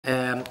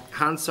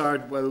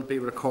Hansard will be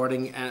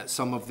recording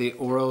some of the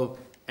oral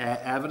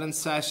evidence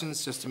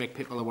sessions, just to make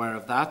people aware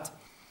of that.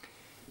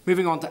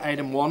 Moving on to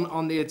item 1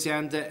 on the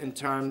agenda in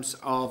terms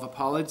of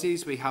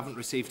apologies. We haven't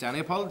received any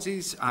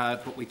apologies,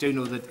 but we do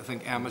know that I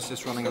think Emma's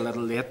just running a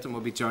little late and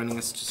will be joining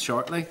us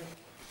shortly.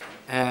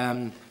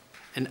 And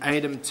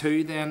item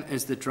 2 then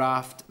is the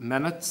draft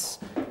minutes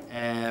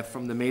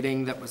from the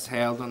meeting that was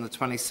held on the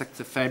 26th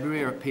of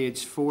February, or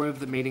page 4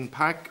 of the meeting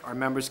pack. Are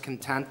members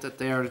content that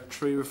they are a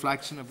true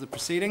reflection of the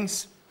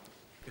proceedings?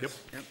 Yep.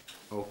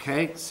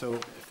 Okay, so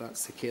if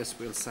that's the case,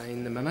 we'll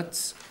sign the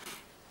minutes.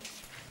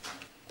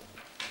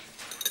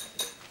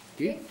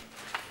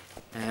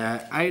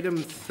 Item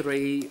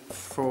 3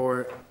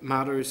 for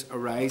matters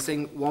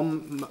arising.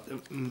 One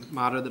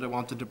matter that I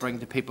wanted to bring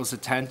to people's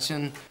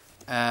attention,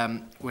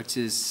 which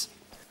is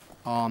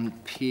on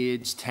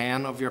page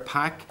 10 of your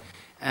pack.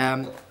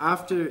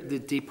 After the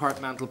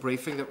departmental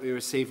briefing that we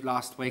received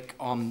last week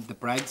on the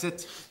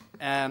Brexit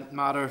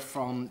matter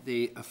from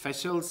the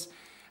officials,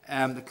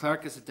 the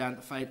clerk has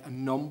identified a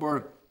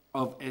number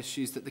of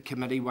issues that the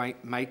committee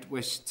might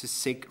wish to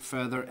seek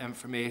further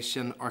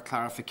information or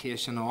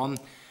clarification on.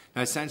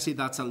 Now, essentially,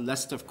 that's a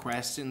list of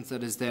questions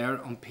that is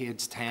there on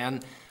page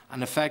 10,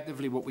 and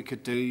effectively what we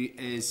could do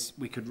is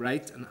we could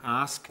write and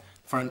ask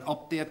for an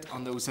update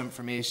on those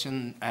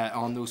information,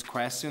 on those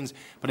questions,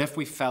 but if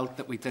we felt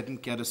that we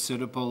didn't get a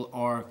suitable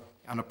or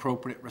an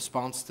appropriate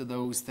response to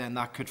those, then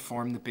that could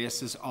form the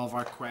basis of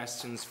our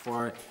questions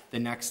for the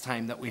next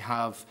time that we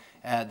have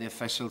the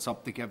officials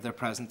up to give their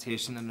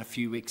presentation in a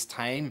few weeks'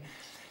 time.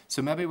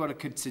 So maybe what I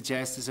could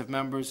suggest is, if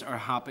members are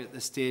happy at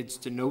this stage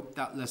to note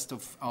that list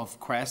of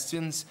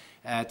questions,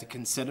 to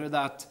consider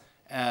that,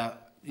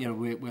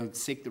 we'll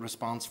seek the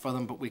response for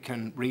them, but we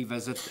can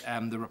revisit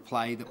the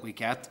reply that we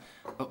get.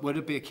 But would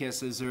it be a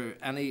case, is there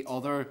any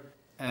other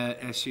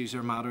issues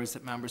or matters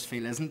that members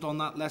feel isn't on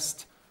that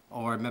list?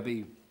 Or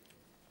maybe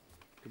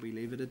could we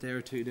leave it a day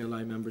or two to allow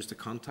members to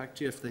contact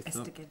you if they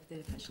thought? To give the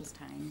officials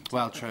time.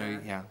 Well, true,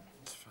 yeah.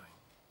 That's fine.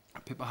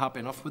 Are people happy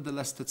enough with the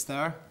list that's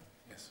there?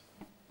 Yes.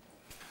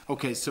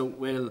 Okay, so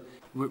we'll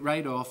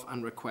write off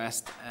and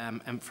request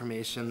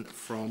information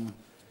from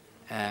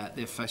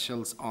the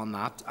officials on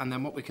that. And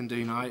then what we can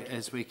do now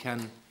is we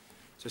can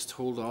just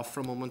hold off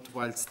for a moment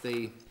whilst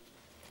the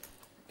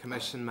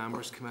commission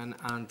members come in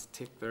and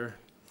take their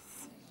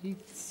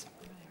seats.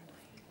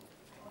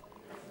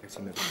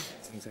 Actually, maybe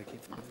things I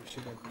keep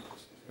should I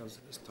at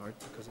the start,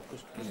 because it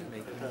was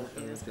making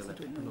them let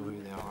people know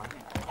who they are.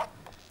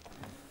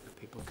 The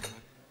people come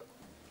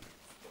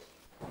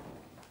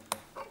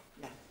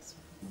in. Yes.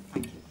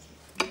 Thank you.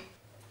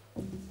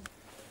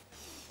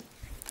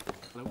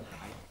 Hello,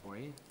 hi, how are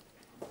you?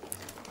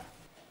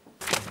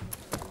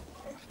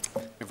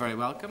 You're very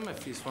welcome.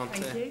 If you just want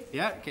to,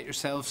 get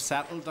yourselves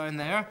settled down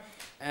there.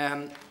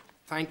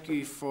 Thank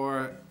you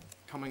for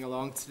coming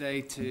along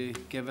today to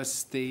give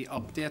us the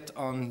update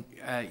on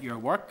your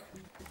work.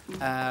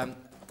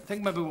 I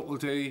think maybe what we'll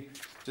do,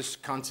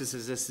 just conscious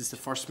as this is the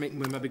first meeting,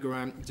 we'll maybe go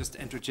around and just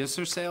introduce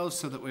ourselves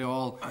so that we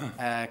all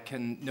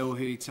can know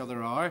who each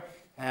other are.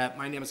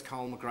 My name is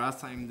Colin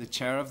McGrath. I'm the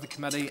chair of the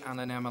committee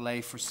and an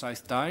MLA for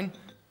South Down.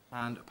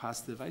 And I'll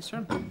pass to the vice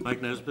chair.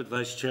 Mike Nesbitt,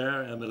 vice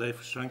chair, MLA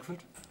for Strangford.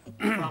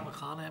 Ron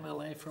McCann,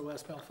 MLA for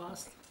West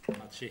Belfast.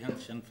 Matt Sheehan,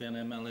 Sinn Féin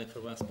MLA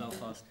for West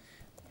Belfast.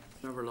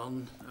 Trevor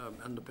Lunn,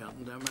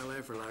 independent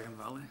MLA for Lagan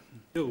Valley.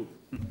 Yo.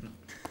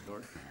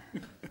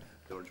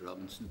 George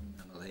Robinson,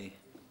 MLA,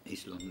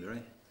 East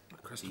Londonderry.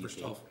 Christopher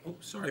Stafford. Oh,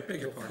 sorry,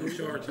 beg your pardon,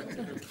 George.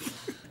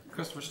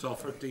 Christopher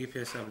Stafford, DUP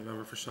Assembly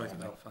Member for South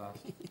Belfast.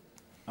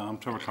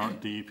 Trevor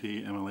Clark,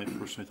 DUP MLA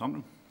for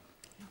Southampton.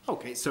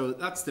 Okay, so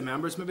that's the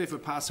members. Maybe if we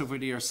pass over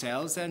to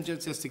yourselves then,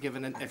 just to give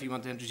if you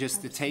want to introduce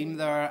the team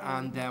there,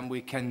 and then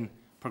we can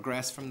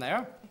progress from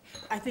there.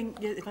 I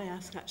think, if I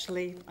ask,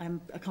 actually, I'm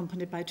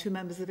accompanied by 2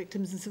 members of the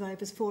Victims and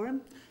Survivors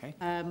Forum, okay.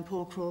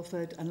 Paul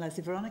Crawford and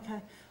Leslie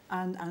Veronica,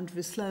 and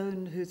Andrew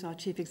Sloan, who's our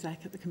Chief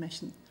Exec at the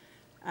Commission.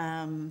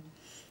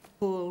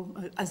 Paul,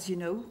 as you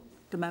know,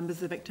 the members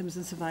of the Victims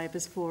and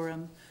Survivors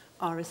Forum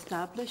are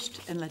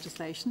established in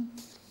legislation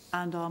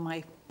and are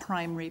my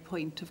primary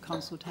point of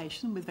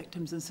consultation with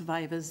victims and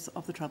survivors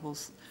of the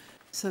Troubles.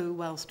 So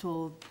whilst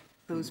all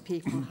those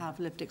people have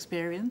lived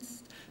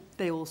experience,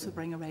 they also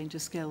bring a range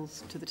of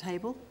skills to the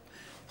table.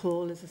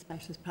 Paul is a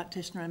specialist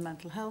practitioner in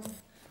mental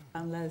health,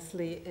 and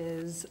Leslie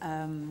is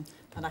an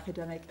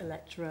academic, a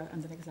lecturer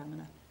and an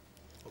examiner.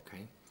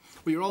 Okay.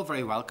 Well, you're all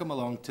very welcome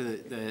along to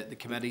the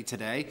committee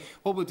today.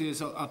 What we'll do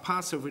is I'll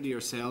pass over to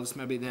yourselves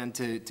maybe then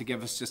to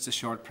give us just a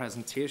short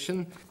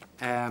presentation,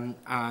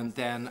 and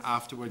then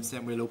afterwards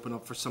then we'll open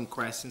up for some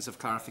questions of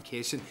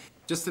clarification.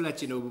 Just to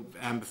let you know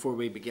before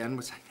we begin,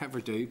 which I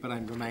never do, but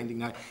I'm reminding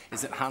now,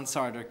 is that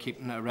Hansard are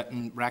keeping a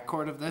written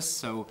record of this,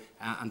 so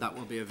and that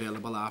will be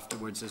available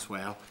afterwards as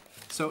well.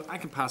 So I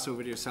can pass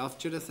over to yourself,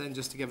 Judith, then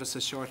just to give us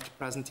a short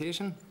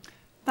presentation.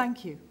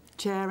 Thank you,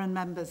 Chair and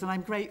members, and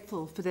I'm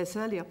grateful for this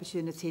early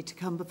opportunity to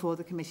come before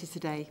the committee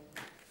today.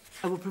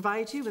 I will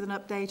provide you with an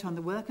update on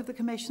the work of the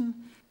Commission,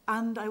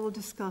 and I will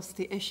discuss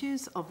the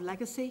issues of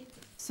legacy,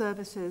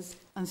 services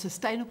and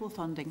sustainable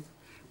funding,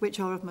 which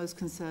are of most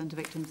concern to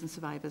victims and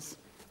survivors.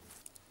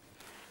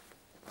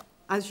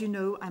 As you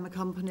know, I'm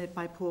accompanied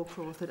by Paul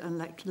Crawford and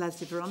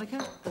Leslie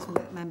Veronica as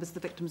members of the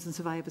Victims and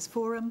Survivors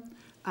Forum,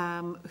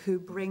 who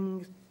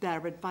bring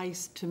their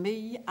advice to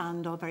me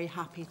and are very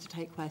happy to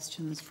take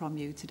questions from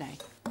you today.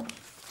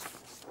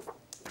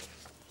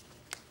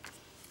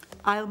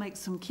 I'll make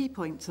some key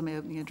points in my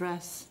opening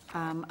address,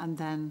 and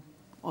then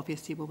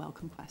obviously we'll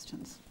welcome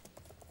questions.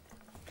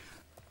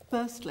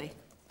 Firstly,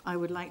 I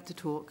would like to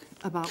talk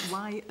about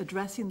why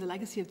addressing the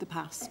legacy of the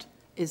past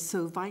is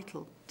so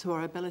vital to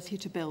our ability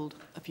to build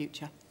a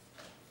future.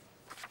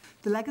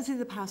 The legacy of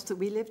the past that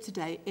we live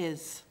today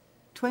is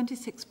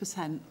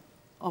 26%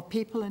 of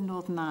people in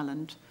Northern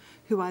Ireland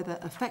who either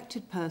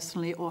affected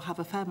personally or have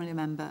a family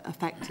member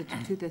affected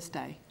to this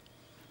day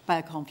by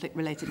a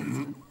conflict-related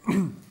incident.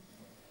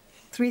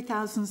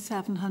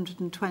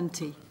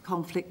 3,720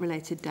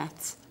 conflict-related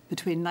deaths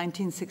between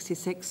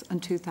 1966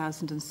 and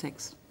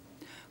 2006.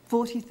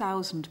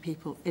 40,000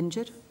 people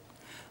injured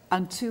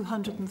and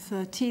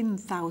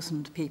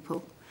 213,000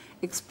 people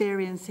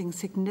experiencing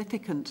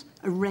significant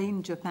a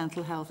range of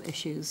mental health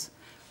issues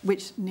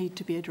which need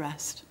to be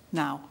addressed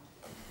now.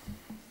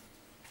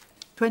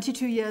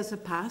 22 years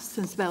have passed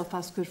since the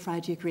Belfast Good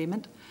Friday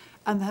Agreement,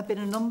 and there have been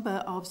a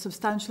number of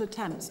substantial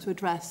attempts to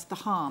address the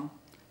harm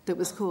that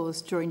was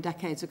caused during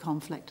decades of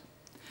conflict.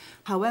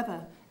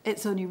 However,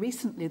 it's only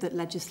recently that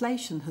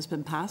legislation has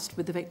been passed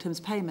with the Victims'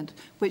 Payment,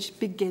 which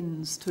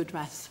begins to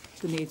address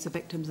the needs of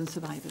victims and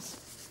survivors.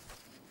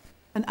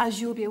 And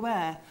as you'll be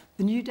aware,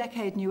 the New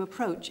Decade New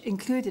Approach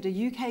included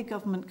a UK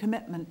government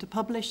commitment to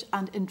publish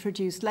and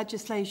introduce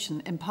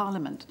legislation in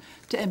Parliament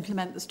to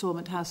implement the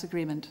Stormont House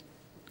Agreement.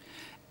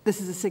 This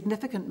is a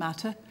significant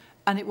matter,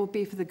 and it will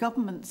be for the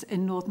governments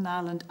in Northern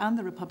Ireland and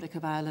the Republic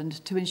of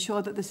Ireland to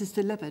ensure that this is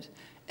delivered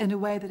in a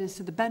way that is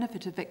to the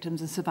benefit of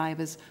victims and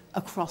survivors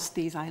across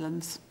these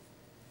islands.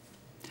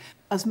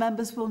 As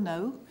members will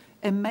know,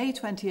 in May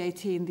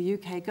 2018, the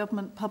UK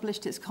government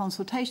published its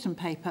consultation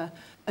paper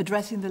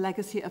addressing the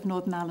legacy of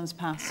Northern Ireland's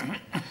past,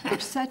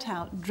 which set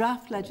out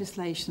draft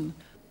legislation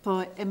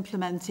for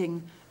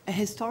implementing a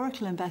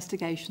historical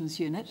investigations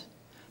unit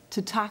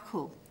to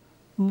tackle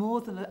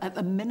more than, at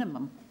a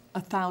minimum,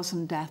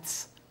 1,000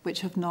 deaths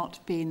which have not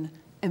been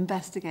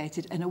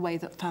investigated in a way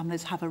that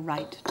families have a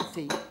right to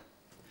see.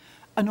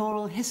 An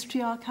oral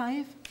history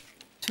archive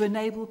to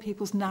enable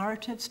people's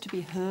narratives to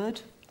be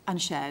heard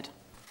and shared.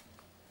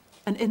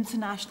 An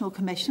international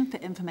commission for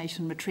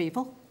information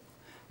retrieval,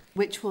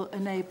 which will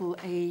enable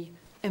an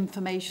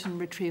information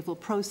retrieval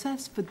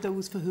process for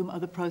those for whom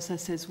other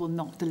processes will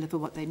not deliver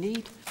what they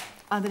need,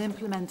 and an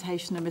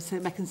implementation and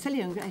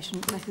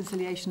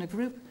reconciliation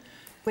group,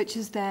 which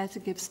is there to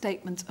give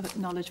statements of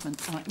acknowledgement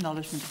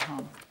of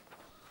harm.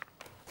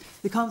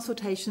 The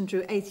consultation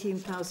drew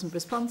 18,000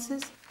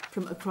 responses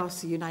from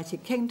across the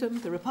United Kingdom,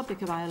 the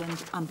Republic of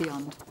Ireland and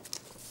beyond.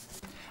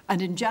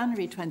 And in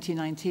January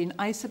 2019,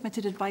 I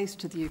submitted advice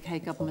to the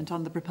UK government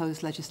on the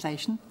proposed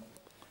legislation.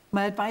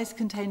 My advice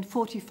contained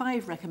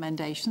 45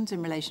 recommendations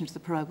in relation to the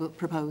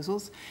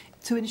proposals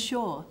to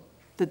ensure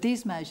that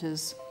these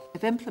measures,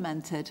 if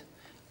implemented,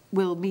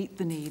 will meet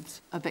the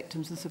needs of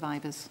victims and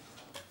survivors.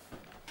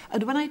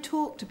 And when I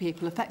talk to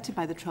people affected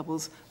by the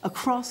Troubles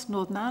across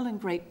Northern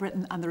Ireland, Great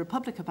Britain and the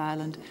Republic of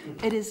Ireland,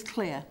 it is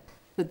clear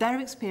that their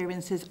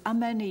experiences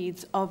and their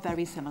needs are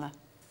very similar.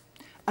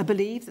 I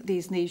believe that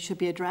these needs should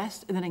be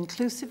addressed in an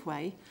inclusive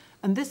way,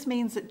 and this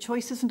means that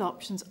choices and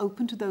options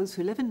open to those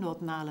who live in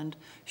Northern Ireland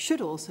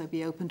should also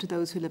be open to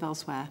those who live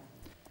elsewhere.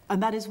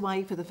 And that is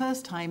why, for the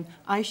first time,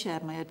 I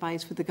shared my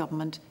advice with the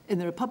government in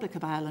the Republic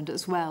of Ireland,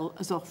 as well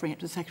as offering it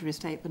to the Secretary of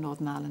State for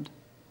Northern Ireland.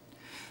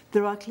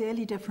 There are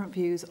clearly different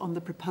views on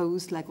the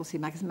proposed legacy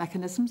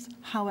mechanisms.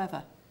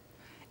 However,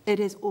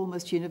 it is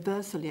almost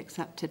universally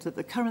accepted that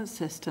the current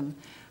system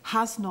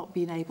has not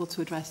been able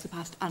to address the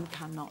past and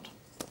cannot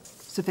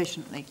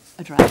sufficiently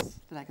address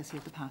the legacy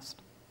of the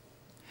past.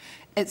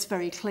 It's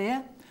very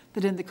clear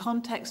that in the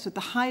context of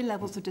the high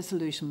levels of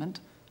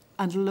disillusionment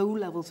and low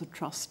levels of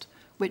trust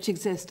which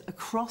exist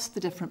across the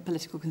different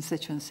political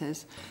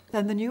constituencies,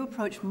 then the new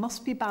approach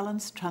must be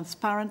balanced,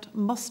 transparent,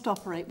 must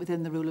operate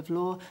within the rule of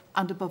law,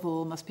 and above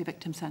all, must be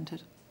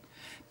victim-centred.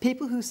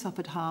 People who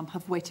suffered harm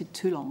have waited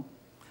too long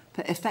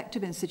for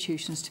effective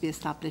institutions to be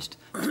established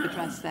to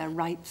address their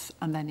rights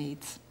and their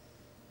needs.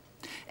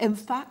 In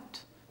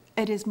fact,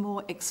 it is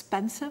more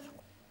expensive,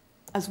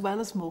 as well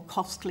as more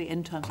costly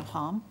in terms of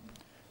harm,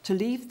 to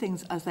leave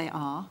things as they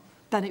are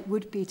than it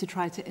would be to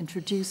try to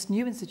introduce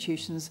new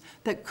institutions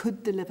that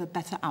could deliver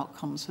better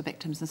outcomes for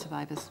victims and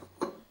survivors.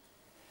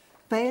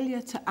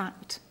 Failure to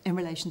act in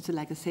relation to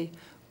legacy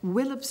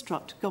will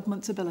obstruct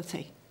government's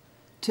ability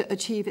to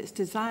achieve its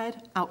desired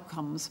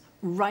outcomes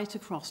right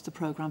across the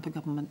programme for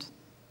government.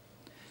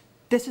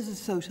 This is a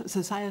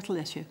societal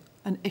issue,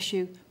 an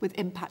issue with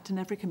impact in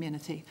every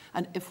community,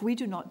 and if we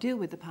do not deal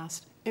with the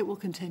past, it will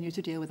continue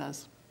to deal with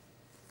us.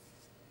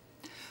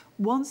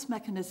 Once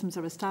mechanisms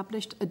are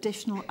established,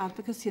 additional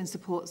advocacy and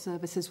support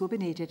services will be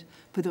needed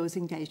for those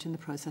engaged in the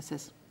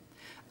processes.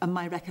 And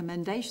my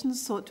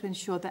recommendations sought to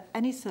ensure that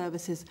any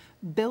services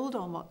build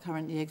on what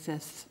currently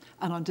exists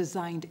and are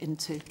designed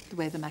into the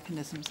way the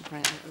mechanisms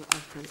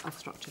are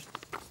structured.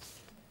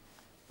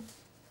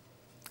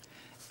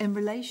 In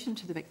relation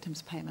to the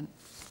victims' payment,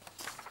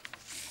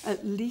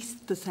 at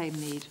least the same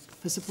need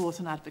for support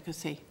and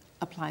advocacy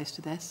applies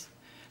to this.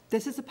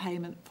 This is a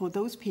payment for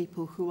those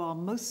people who are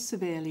most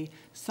severely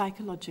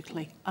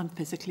psychologically and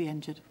physically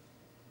injured.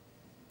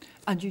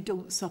 And you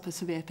don't suffer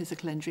severe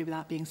physical injury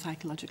without being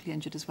psychologically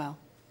injured as well.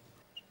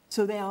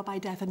 So they are by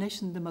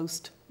definition the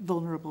most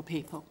vulnerable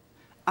people.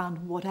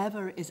 And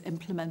whatever is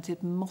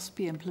implemented must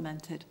be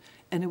implemented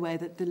in a way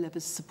that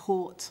delivers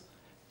support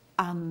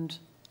and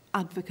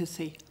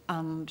advocacy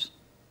and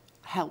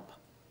help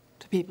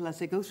to people as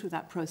they go through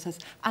that process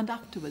and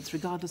afterwards,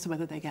 regardless of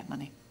whether they get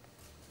money.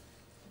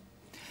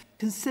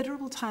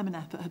 Considerable time and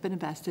effort have been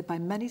invested by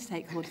many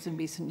stakeholders in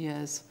recent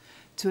years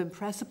to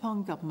impress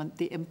upon government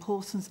the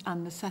importance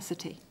and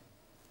necessity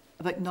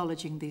of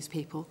acknowledging these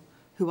people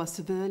who are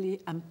severely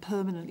and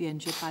permanently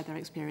injured by their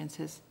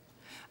experiences.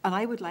 And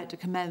I would like to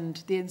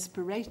commend the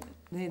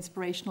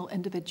inspirational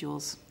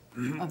individuals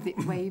of the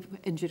WAVE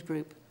Injured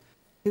Group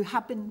who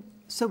have been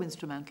so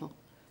instrumental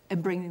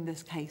in bringing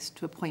this case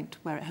to a point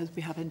where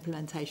we have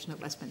implementation at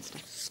Westminster.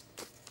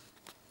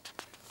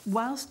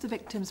 Whilst the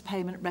victims'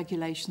 payment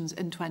regulations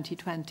in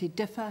 2020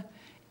 differ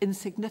in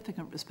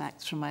significant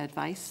respects from my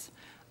advice,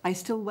 I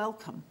still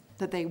welcome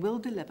that they will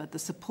deliver the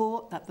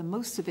support that the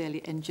most severely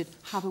injured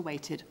have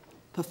awaited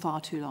for far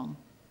too long.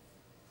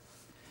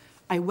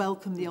 I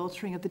welcome the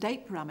altering of the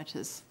date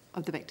parameters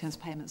of the victims'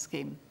 payment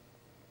scheme.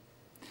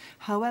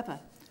 However,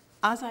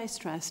 as I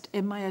stressed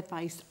in my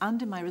advice and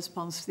in my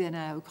response to the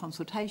NIO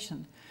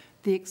consultation,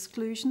 the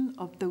exclusion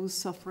of those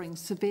suffering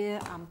severe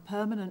and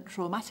permanent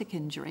traumatic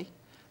injury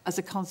as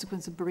a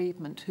consequence of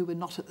bereavement who were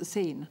not at the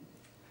scene,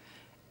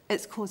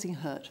 it's causing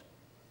hurt.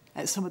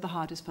 It's some of the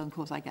hardest phone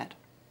calls I get.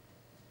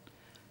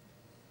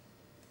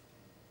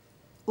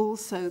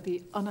 Also,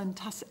 the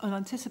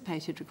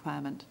unanticipated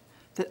requirement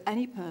that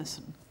any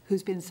person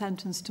who's been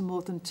sentenced to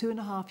more than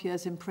 2.5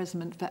 years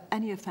imprisonment for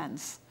any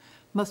offence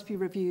must be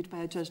reviewed by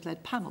a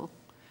judge-led panel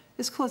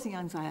is causing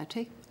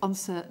anxiety,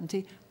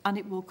 uncertainty, and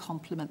it will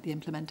complicate the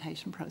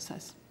implementation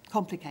process.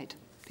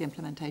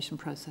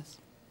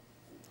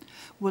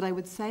 What I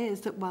would say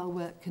is that while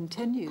work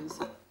continues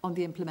on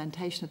the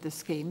implementation of this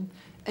scheme,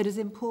 it is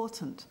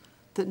important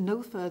that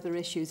no further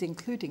issues,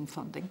 including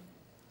funding,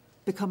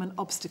 become an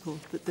obstacle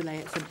that delay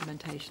its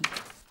implementation.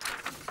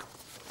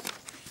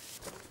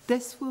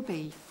 This will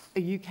be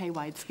a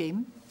UK-wide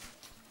scheme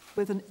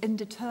with an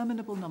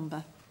indeterminable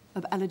number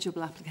of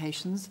eligible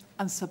applications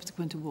and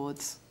subsequent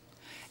awards.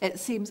 It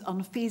seems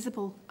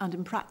unfeasible and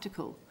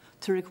impractical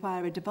to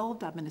require a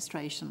devolved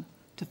administration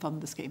to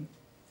fund the scheme.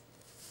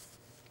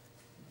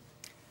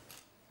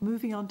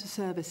 Moving on to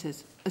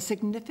services, a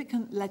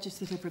significant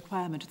legislative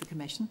requirement of the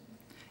Commission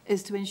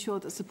is to ensure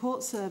that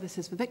support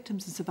services for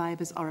victims and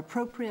survivors are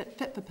appropriate,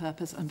 fit for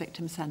purpose and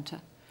victim-centred.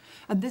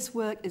 And this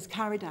work is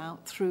carried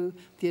out through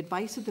the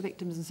advice of the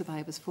Victims and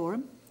Survivors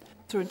Forum,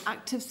 through an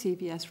active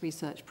CVS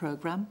research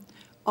programme,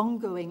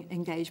 ongoing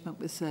engagement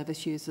with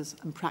service users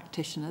and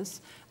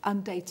practitioners,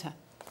 and data,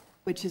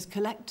 which is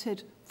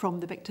collected from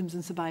the Victims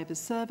and Survivors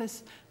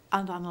Service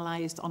and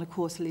analysed on a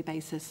quarterly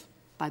basis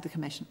by the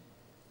Commission.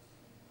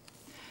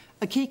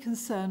 A key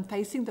concern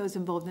facing those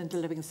involved in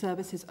delivering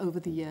services over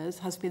the years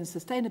has been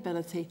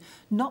sustainability,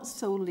 not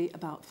solely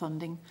about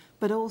funding,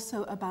 but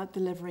also about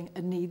delivering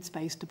a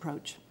needs-based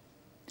approach.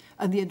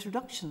 And the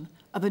introduction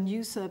of a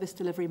new service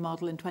delivery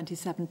model in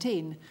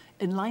 2017,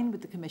 in line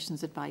with the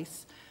Commission's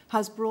advice,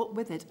 has brought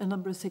with it a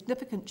number of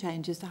significant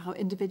changes to how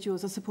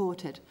individuals are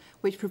supported,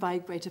 which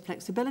provide greater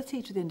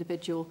flexibility to the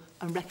individual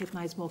and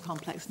recognise more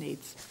complex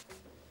needs.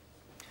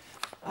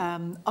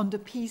 Under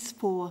Peace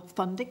for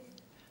funding,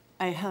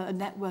 a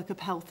network of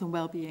health and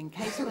wellbeing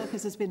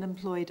caseworkers has been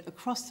employed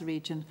across the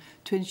region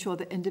to ensure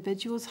that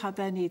individuals have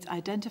their needs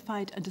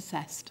identified and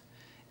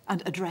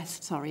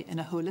addressed in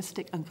a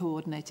holistic and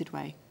coordinated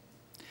way.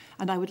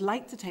 And I would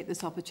like to take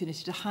this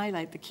opportunity to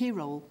highlight the key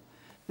role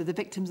that the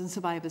Victims and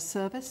Survivors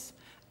Service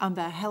and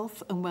their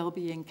health and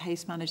wellbeing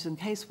case managers and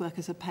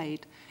caseworkers have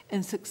played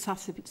in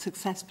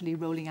successfully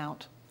rolling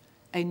out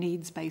a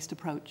needs-based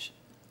approach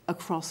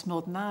across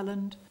Northern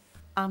Ireland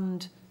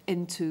and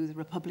into the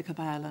Republic of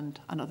Ireland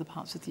and other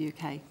parts of the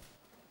UK.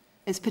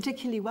 It's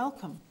particularly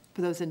welcome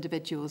for those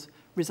individuals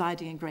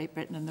residing in Great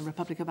Britain and the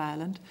Republic of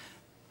Ireland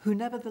who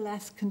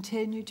nevertheless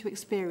continue to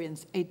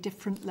experience a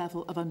different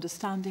level of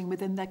understanding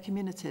within their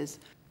communities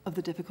of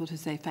the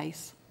difficulties they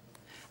face,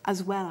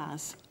 as well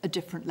as a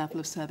different level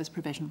of service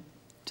provision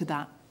to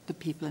that the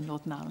people in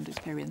Northern Ireland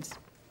experience.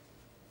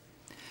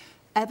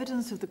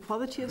 Evidence of the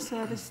quality of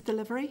service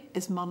delivery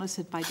is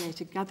monitored by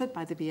data gathered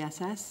by the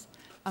BSS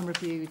and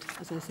reviewed,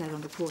 as I said,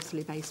 on a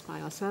quarterly basis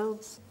by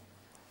ourselves.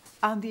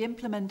 And the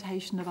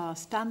implementation of our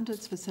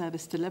standards for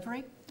service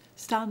delivery,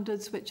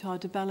 standards which are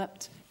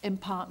developed in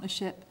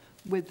partnership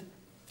with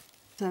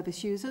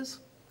service users,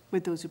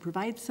 with those who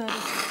provide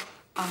service,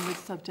 and with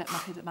subject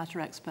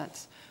matter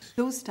experts.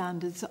 Those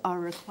standards are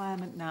a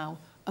requirement now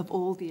of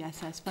all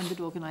VSS-funded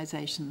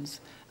organisations,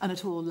 and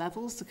at all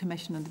levels the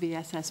Commission and the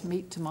VSS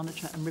meet to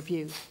monitor and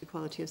review the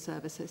quality of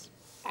services.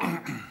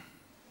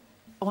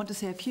 I want to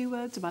say a few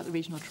words about the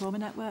Regional Trauma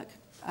Network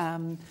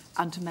and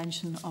to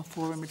mention our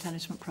forum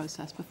replenishment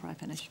process before I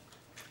finish.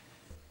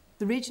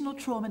 The Regional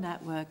Trauma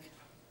Network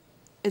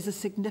is a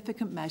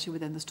significant measure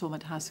within the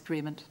Stormont House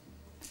Agreement,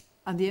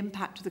 and the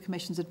impact of the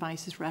Commission's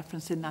advice is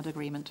referenced in that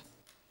agreement.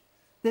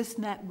 This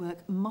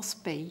network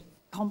must be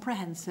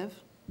comprehensive,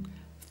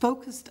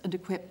 focused and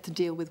equipped to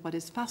deal with what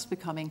is fast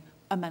becoming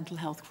a mental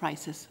health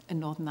crisis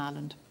in Northern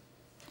Ireland.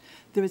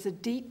 There is a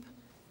deep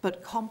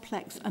but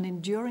complex and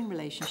enduring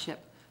relationship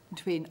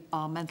between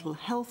our mental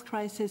health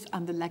crisis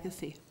and the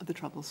legacy of the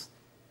Troubles.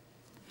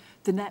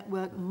 The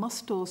network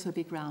must also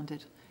be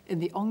grounded in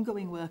the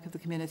ongoing work of the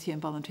community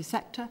and voluntary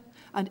sector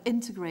and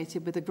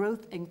integrated with the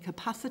growth in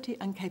capacity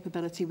and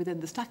capability within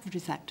the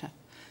statutory sector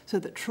so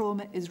that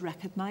trauma is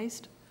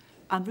recognised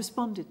and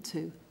responded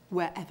to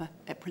wherever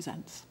it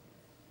presents.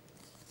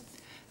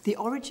 The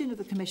origin of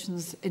the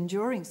Commission's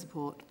enduring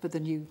support for the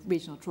new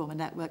Regional Trauma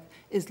Network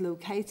is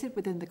located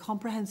within the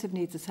Comprehensive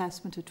Needs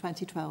Assessment of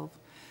 2012.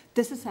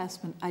 This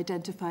assessment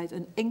identified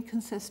an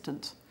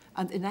inconsistent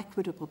and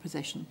inequitable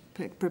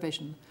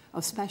provision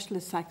of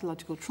specialist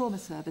psychological trauma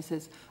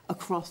services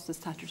across the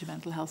statutory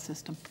mental health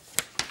system.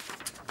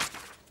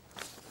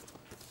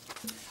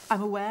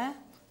 I'm aware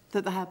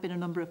that there have been a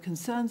number of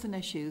concerns and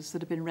issues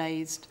that have been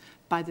raised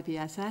by the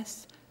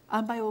VSS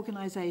and by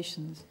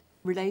organisations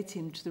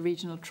relating to the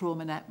Regional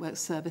Trauma Network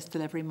service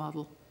delivery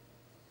model.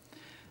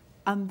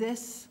 And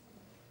this,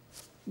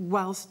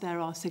 whilst there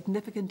are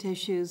significant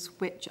issues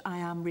which I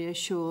am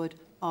reassured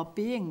are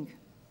being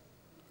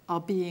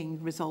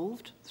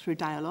resolved through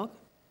dialogue,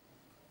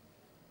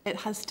 it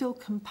has still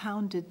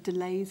compounded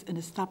delays in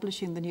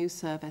establishing the new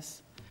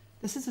service.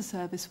 This is a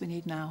service we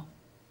need now.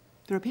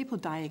 There are people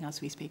dying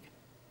as we speak,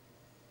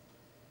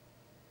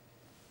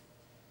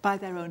 by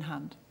their own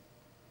hand,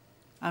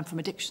 and from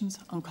addictions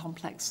and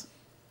complex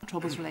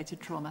troubles-related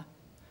trauma.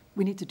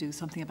 We need to do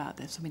something about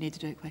this, and we need to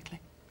do it quickly.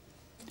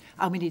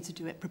 And we need to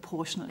do it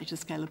proportionately to the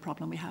scale of the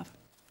problem we have.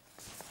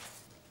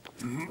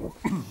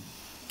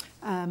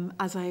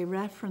 As I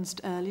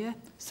referenced earlier,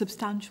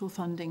 substantial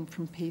funding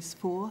from Piece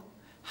 4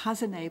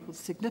 has enabled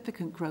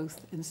significant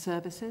growth in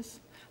services,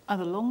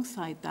 and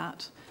alongside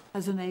that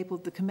has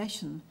enabled the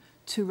Commission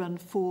to run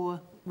 4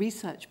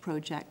 research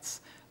projects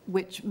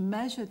which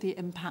measure the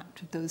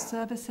impact of those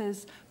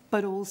services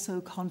but also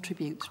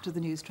contribute to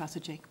the new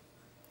strategy.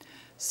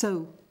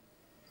 So,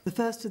 the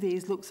first of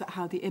these looks at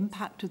how the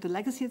impact of the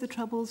legacy of the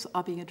Troubles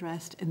are being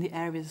addressed in the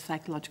areas of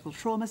psychological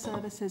trauma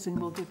services and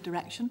will give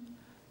direction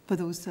for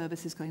those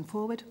services going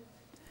forward.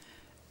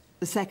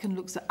 The second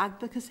looks at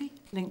advocacy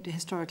linked to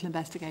historical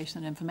investigation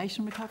and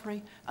information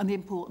recovery and the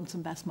importance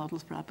and best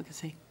models for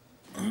advocacy.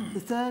 The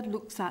third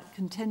looks at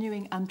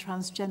continuing and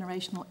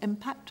transgenerational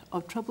impact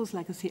of Troubles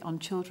legacy on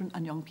children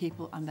and young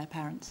people and their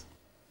parents.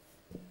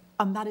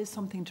 And that is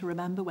something to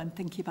remember when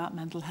thinking about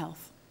mental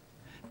health.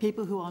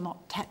 People who are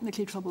not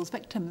technically Troubles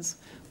victims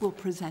will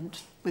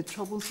present with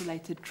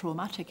Troubles-related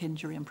traumatic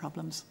injury and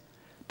problems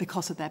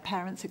because of their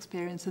parents'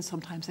 experiences,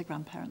 sometimes their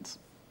grandparents.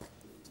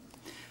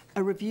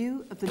 A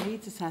review of the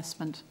needs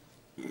assessment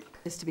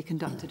is to be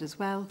conducted as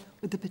well,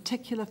 with a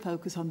particular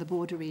focus on the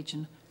border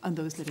region and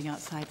those living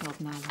outside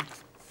Northern Ireland.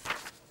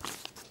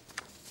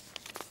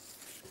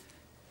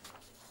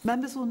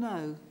 Members will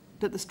know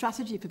that the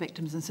strategy for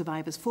victims and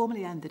survivors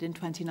formally ended in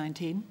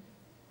 2019,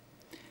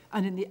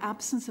 and in the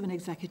absence of an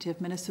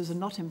executive, ministers are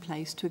not in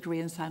place to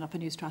agree and sign up a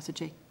new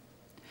strategy.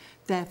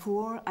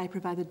 Therefore, I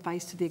provide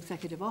advice to the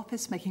Executive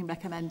Office, making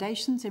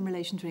recommendations in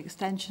relation to an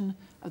extension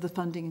of the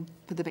funding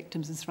for the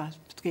Victims and Survivors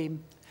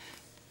scheme.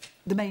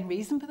 The main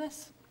reason for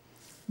this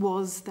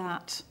was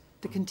that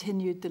the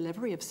continued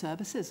delivery of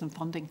services and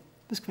funding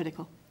was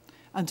critical,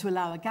 and to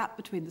allow a gap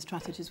between the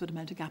strategies would have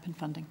meant a gap in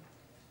funding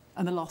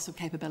and the loss of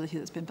capability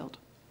that's been built.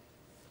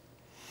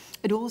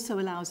 It also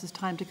allows us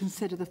time to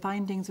consider the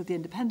findings of the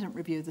independent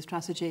review of the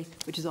strategy,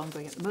 which is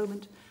ongoing at the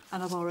moment,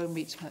 and of our own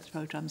research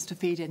programmes to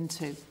feed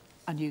into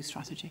a new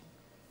strategy.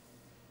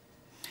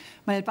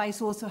 My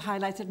advice also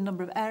highlighted a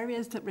number of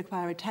areas that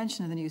require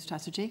attention in the new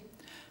strategy,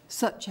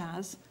 such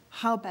as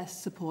how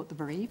best support the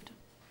bereaved,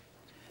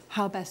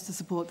 how best to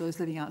support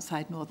those living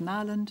outside Northern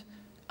Ireland,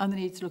 and the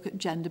need to look at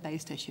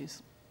gender-based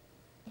issues.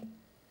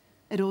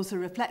 It also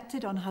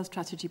reflected on how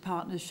strategy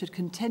partners should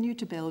continue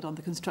to build on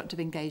the constructive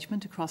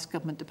engagement across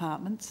government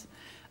departments,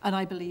 and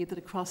I believe that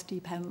a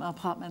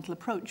cross-departmental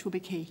approach will be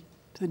key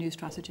to the new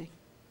strategy.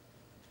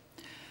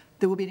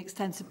 There will be an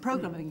extensive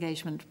programme of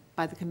engagement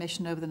by the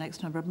Commission over the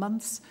next number of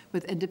months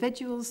with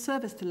individuals,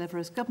 service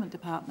deliverers, government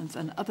departments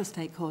and other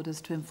stakeholders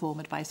to inform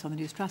advice on the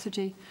new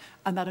strategy,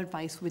 and that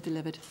advice will be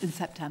delivered in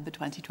September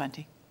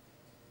 2020.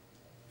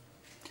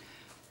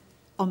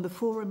 On the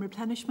forum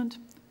replenishment,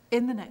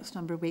 in the next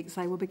number of weeks,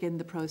 I will begin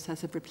the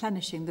process of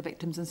replenishing the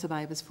Victims and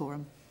Survivors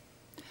Forum.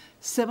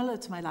 Similar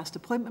to my last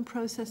appointment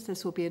process,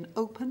 this will be an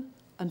open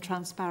and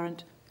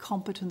transparent,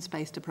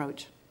 competence-based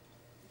approach.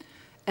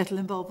 It'll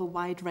involve a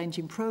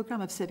wide-ranging programme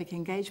of civic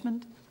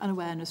engagement and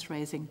awareness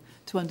raising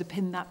to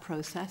underpin that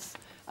process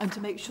and to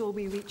make sure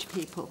we reach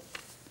people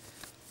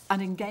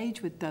and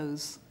engage with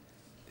those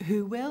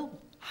who will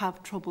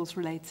have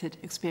troubles-related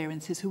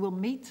experiences, who will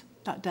meet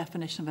that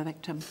definition of a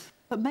victim,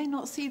 but may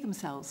not see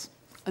themselves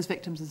as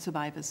victims and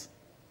survivors,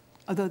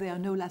 although they are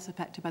no less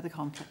affected by the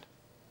conflict.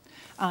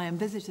 And I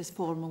envisage this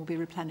forum will be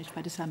replenished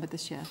by December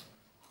this year.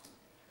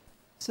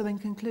 So in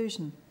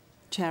conclusion,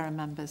 Chair and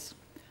members,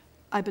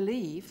 I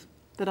believe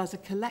that as a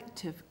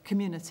collective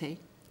community,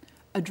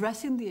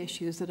 addressing the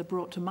issues that are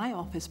brought to my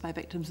office by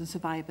victims and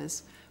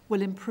survivors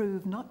will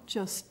improve not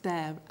just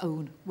their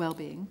own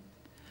well-being,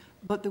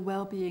 but the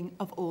well-being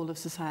of all of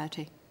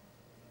society.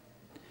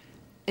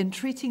 In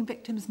treating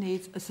victims'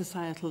 needs as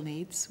societal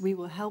needs, we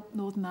will help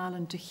Northern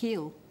Ireland to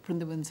heal from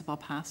the wounds of our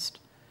past,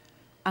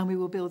 and we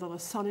will build on a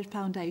solid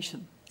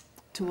foundation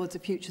towards a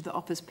future that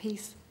offers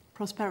peace,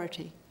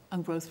 prosperity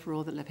and growth for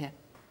all that live here.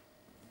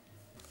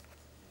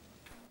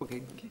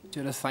 Okay,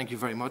 Judith, thank you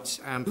very much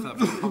for that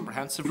very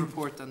comprehensive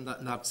report, and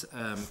that's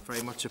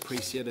very much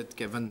appreciated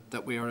given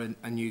that we are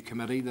a new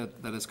committee that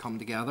has come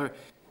together.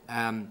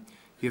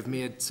 You've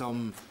made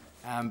some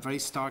very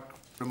stark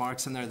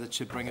remarks in there that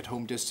should bring it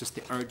home just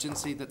the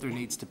urgency that there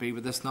needs to be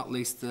with this, not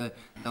least the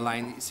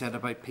line that you said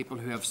about people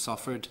who have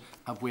suffered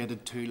have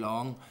waited too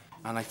long.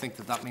 And I think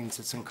that means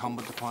it's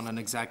incumbent upon an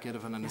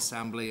executive and an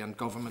assembly and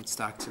governments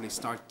to actually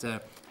start to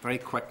very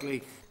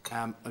quickly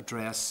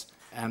address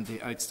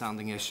the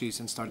outstanding issues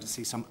and start to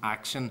see some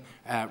action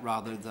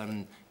rather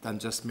than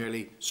just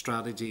merely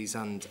strategies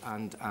and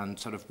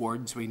sort of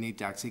words. We need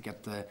to actually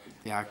get the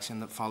action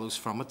that follows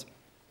from it.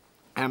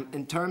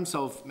 In terms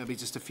of maybe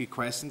just a few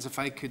questions, if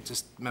I could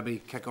just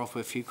maybe kick off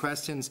with a few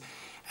questions.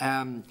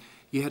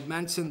 You had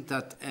mentioned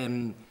that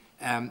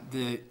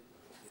the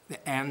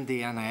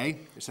NDNA,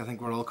 which I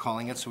think we're all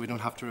calling it, so we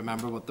don't have to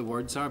remember what the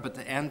words are, but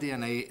the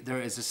NDNA,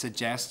 there is a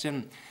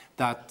suggestion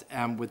that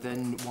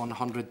within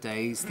 100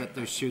 days that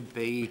there should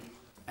be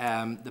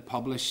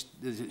published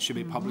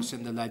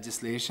in the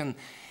legislation.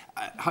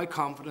 How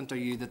confident are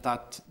you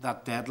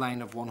that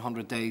deadline of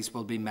 100 days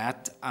will be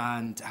met,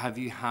 and have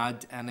you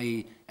had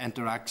any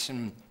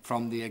interaction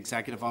from the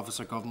Executive Office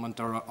or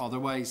Government or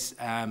otherwise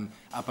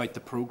about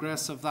the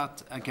progress of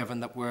that, given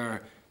that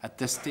we're at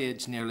this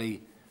stage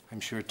nearly, I'm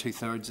sure,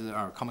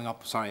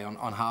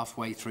 on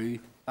halfway through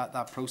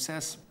that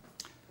process?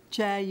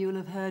 Chair, you'll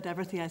have heard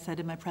everything I said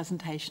in my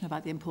presentation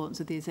about the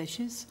importance of these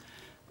issues.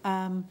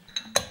 I'm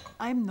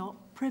not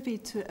privy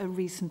to a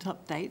recent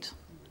update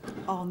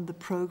on the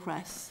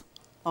progress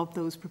of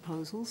those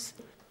proposals.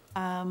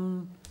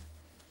 And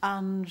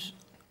I'm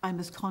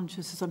as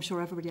conscious as I'm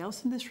sure everybody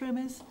else in this room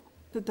is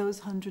that those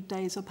 100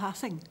 days are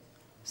passing.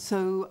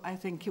 So I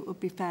think it would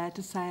be fair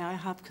to say I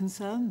have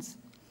concerns.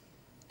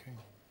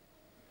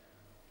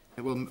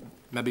 Well,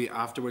 maybe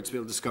afterwards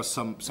we'll discuss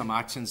some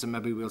actions, and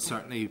maybe we'll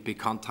certainly be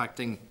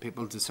contacting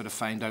people to sort of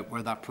find out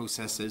where that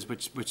process is,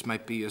 which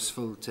might be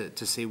useful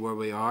to see where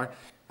we are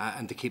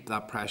and to keep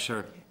that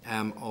pressure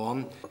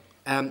on.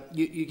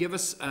 You give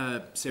us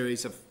a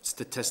series of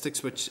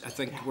statistics which I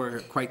think were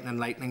quite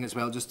enlightening as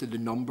well, just to the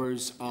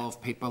numbers of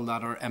people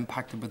that are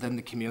impacted within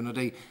the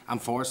community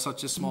and for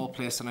such a small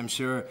place, and I'm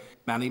sure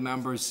many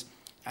members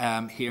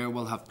here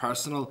will have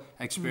personal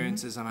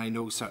experiences, and I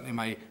know certainly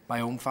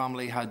my own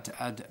family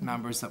had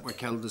members that were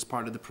killed as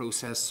part of the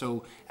process.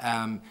 So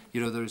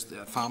there's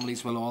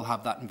families will all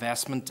have that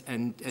investment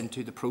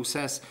into the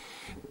process,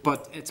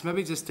 but it's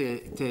maybe just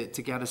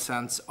to get a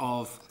sense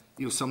of,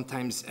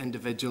 sometimes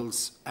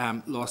individuals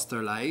lost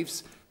their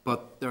lives,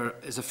 but there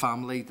is a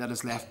family that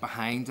is left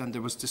behind, and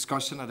there was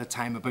discussion at a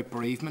time about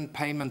bereavement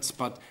payments,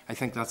 but I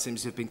think that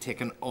seems to have been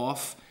taken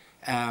off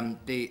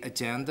the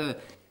agenda.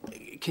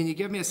 Can you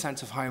give me a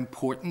sense of how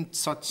important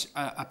such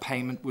a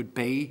payment would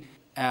be?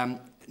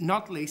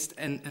 Not least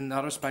in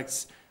other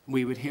respects,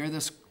 we would hear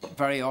this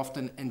very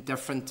often in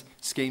different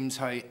schemes,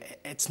 how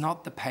it's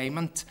not the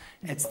payment,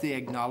 it's the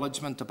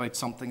acknowledgement about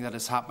something that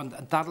has happened.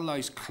 And that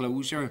allows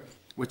closure,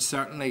 which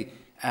certainly,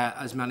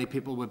 as many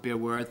people would be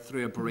aware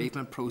through a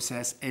bereavement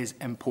process, is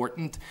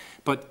important.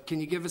 But can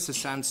you give us a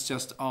sense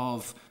just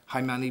of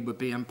how many would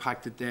be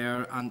impacted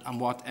there, and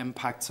what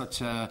impact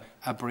such a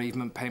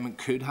bereavement payment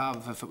could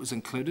have if it was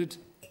included?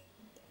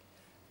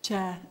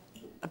 Chair,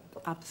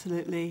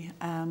 absolutely.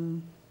 I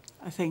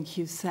think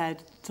you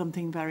said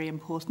something very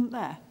important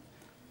there.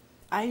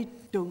 I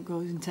don't go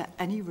into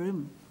any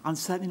room, and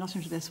certainly not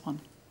into this one,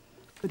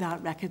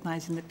 without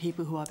recognising that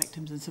people who are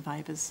victims and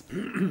survivors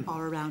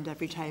are around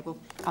every table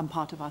and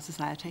part of our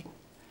society.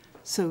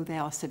 So they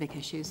are civic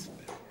issues.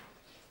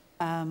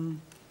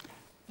 And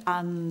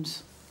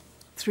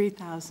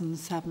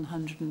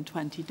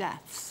 3,720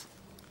 deaths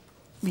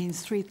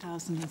means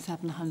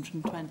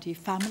 3,720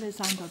 families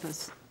and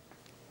others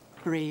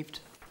bereaved.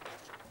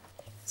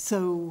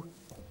 So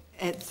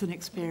it's an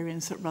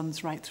experience that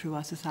runs right through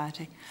our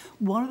society.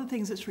 One of the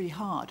things that's really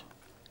hard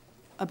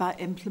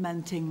about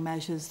implementing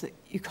measures that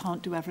you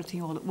can't do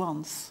everything all at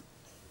once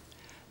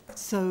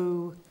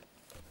So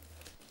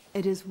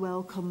it is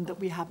welcome that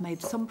we have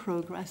made some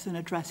progress in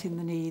addressing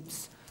the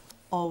needs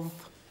of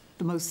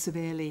the most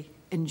severely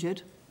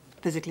injured,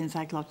 physically and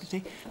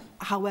psychologically.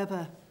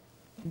 However,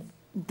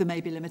 there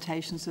may be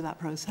limitations to that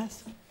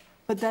process.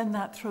 But then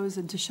that throws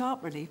into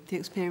sharp relief the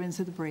experience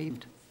of the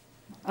bereaved.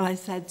 And I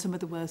said some of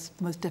the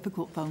most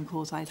difficult phone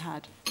calls I'd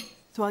had.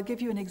 So I'll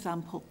give you an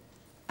example.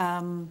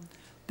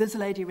 There's a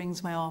lady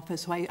rings my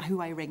office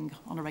who I ring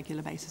on a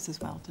regular basis as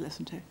well to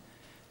listen to,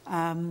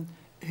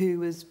 who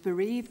was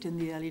bereaved in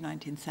the early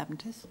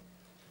 1970s,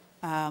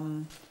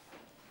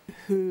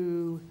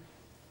 who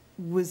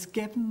was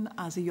given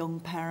as a young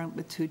parent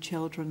with 2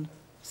 children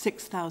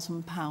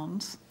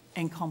 £6,000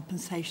 in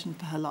compensation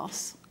for her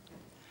loss,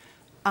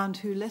 and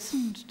who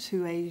listened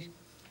to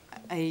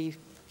a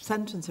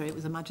sentencer, it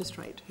was a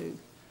magistrate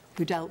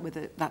who dealt with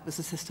it, that was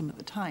the system at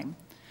the time,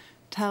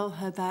 tell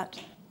her that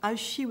as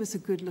she was a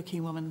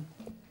good-looking woman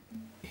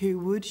who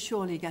would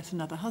surely get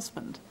another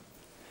husband,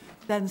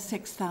 then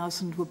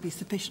 6,000 would be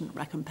sufficient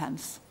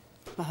recompense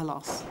for her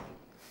loss.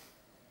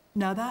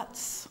 Now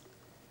that's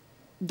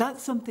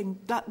something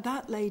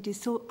that lady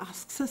still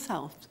asks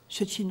herself,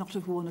 should she not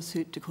have worn a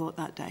suit to court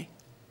that day?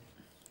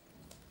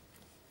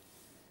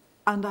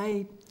 And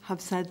I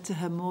have said to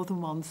her more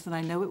than once that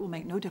I know it will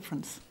make no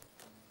difference.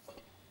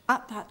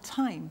 At that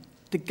time,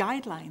 the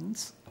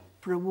guidelines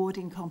for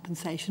awarding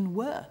compensation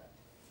were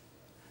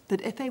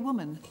that if a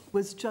woman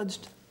was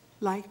judged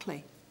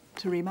likely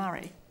to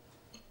remarry,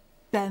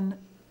 then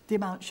the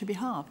amount should be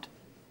halved.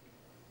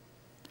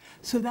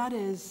 So that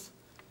is,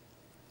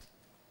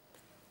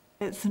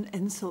 it's an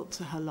insult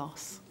to her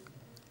loss.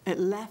 It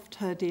left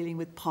her dealing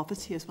with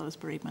poverty as well as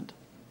bereavement.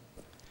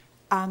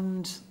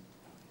 And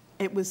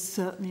it was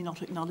certainly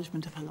not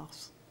acknowledgement of her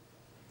loss.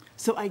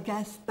 So I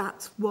guess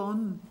that's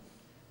one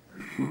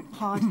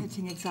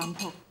hard-hitting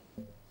example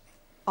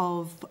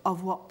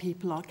of what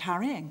people are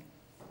carrying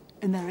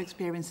in their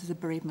experiences of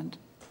bereavement.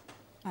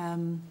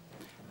 And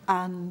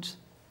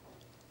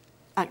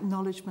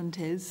acknowledgement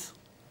is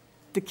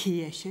the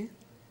key issue.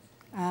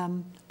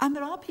 And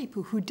there are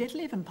people who did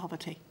live in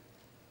poverty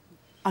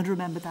and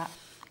remember that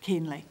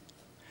keenly.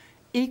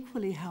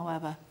 Equally,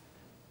 however,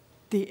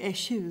 the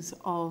issues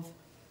of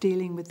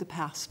dealing with the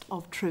past,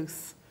 of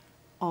truth,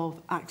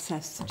 of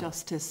access to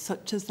justice,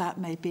 such as that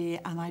may be,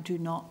 and I do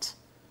not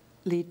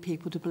lead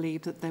people to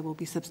believe that there will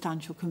be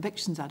substantial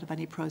convictions out of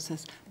any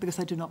process, because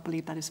I do not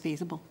believe that is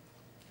feasible.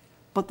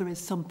 But there is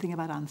something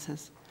about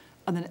answers.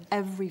 And in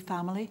every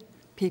family,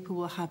 people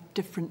will have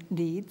different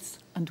needs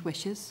and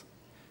wishes,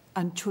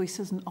 and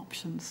choices and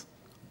options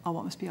are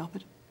what must be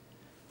offered.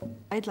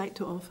 I'd like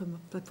to offer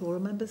the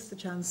forum members the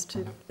chance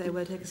to say a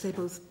word here, because they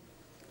both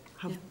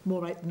have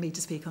more right than me to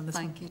speak on this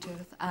one. Thank you,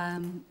 Judith.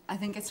 I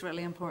think it's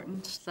really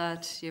important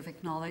that you've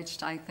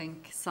acknowledged, I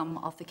think, some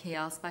of the key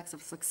aspects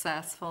of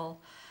successful,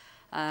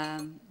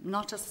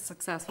 not just a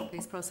successful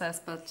peace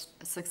process, but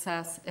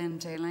success in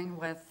dealing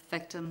with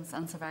victims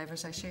and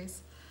survivors'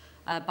 issues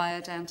by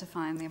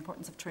identifying the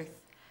importance of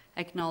truth,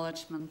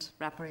 acknowledgement,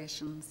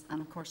 reparations, and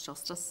of course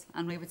justice.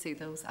 And we would see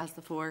those as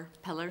the 4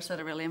 pillars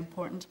that are really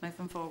important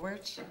moving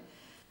forward.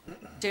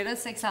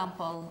 Judith's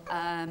example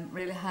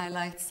really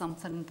highlights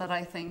something that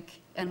I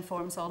think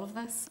informs all of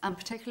this, and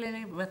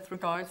particularly with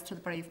regards to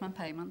the bereavement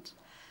payment,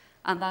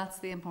 and that's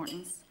the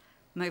importance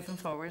moving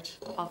forward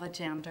of a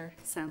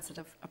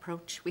gender-sensitive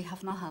approach. We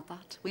have not had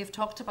that. We have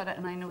talked about it,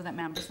 and I know that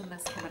members in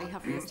this committee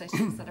have raised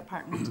issues that are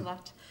pertinent to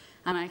that,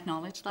 and I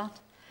acknowledge that.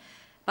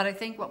 But I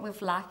think what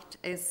we've lacked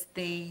is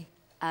the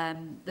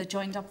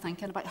joined-up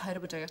thinking about how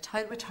do we do it,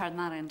 how do we turn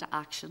that into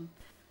action,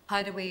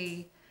 how do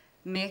we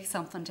make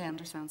something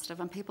gender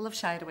sensitive, and people have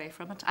shied away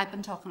from it. I've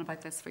been talking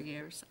about this for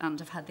years and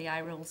have had the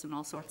eye rolls and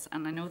all sorts,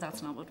 and I know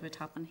that's not what would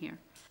happen here.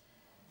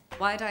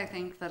 Why do I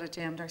think that a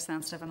gender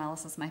sensitive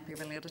analysis might be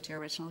related to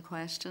your original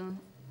question?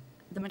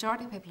 The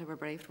majority of people who were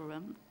bereaved were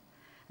women,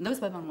 and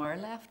those women were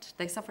left.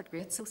 They suffered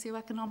great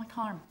socioeconomic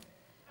harm.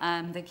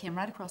 They came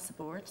right across the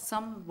board.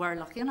 Some were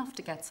lucky enough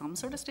to get some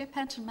sort of state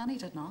pension, many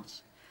did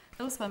not.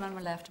 Those women were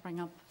left to bring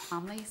up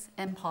families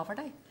in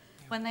poverty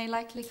when they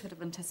likely could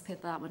have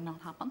anticipated that would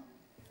not happen.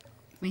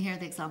 We hear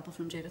the example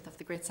from Judith of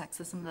the great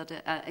sexism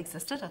that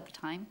existed at the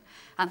time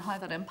and how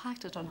that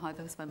impacted on how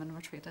those women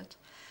were treated.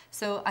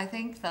 So I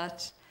think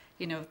that,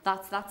 you know,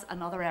 that's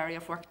another area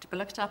of work to be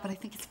looked at, but I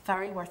think it's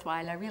very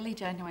worthwhile. I really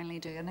genuinely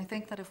do. And I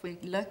think that if we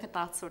look at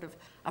that sort of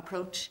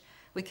approach,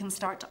 we can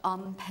start to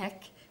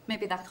unpick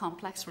maybe that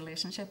complex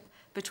relationship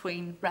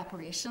between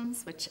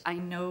reparations, which I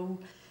know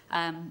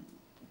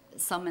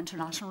some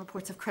international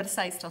reports have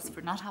criticised us for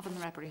not having the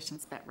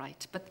reparations bit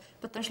right,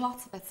 but there's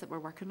lots of bits that we're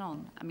working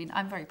on. I mean,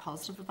 I'm very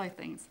positive about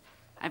things.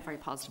 I'm very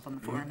positive on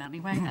the forum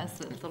anyway, as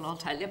they'll all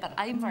tell you, but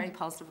I'm very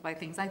positive about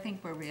things. I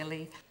think we're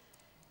really,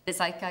 the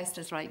zeitgeist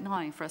is right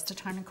now for us to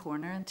turn a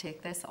corner and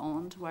take this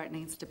on to where it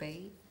needs to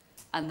be,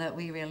 and that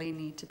we really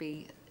need to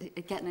be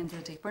getting into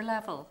a deeper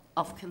level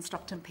of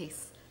constructing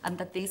peace and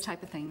that these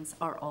type of things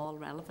are all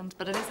relevant.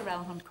 But it is a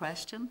relevant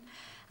question.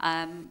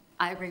 I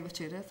agree with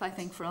Judith. I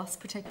think for us,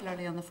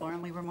 particularly on the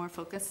forum, we were more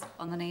focused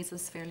on the needs of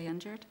severely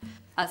injured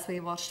as we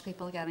watched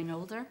people getting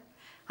older.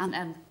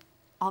 And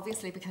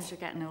obviously, because you're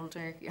getting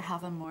older, you're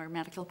having more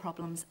medical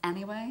problems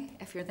anyway.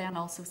 If you're then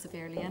also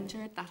severely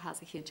injured, that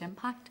has a huge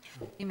impact.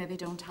 You maybe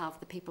don't have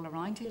the people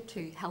around you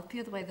to help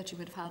you the way that you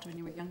would have had when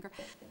you were younger.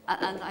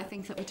 And I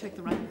think that we took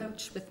the right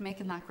approach with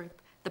making that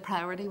group the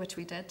priority, which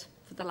we did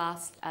for the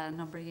last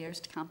number of years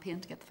to campaign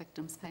to get the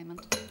victims'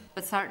 payment.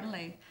 But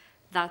certainly,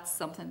 that's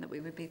something that we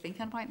would be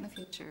thinking about in the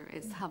future,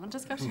 is having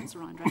discussions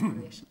around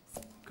reparations.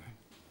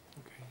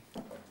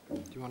 Okay.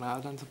 Do you want to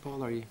add anything,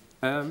 Paul, or are you?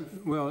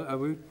 Well, I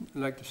would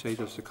like to say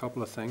just a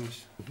couple of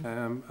things.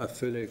 I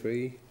fully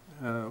agree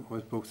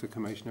with both the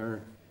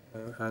Commissioner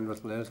and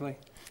with Leslie.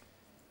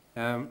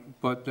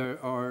 But there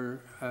are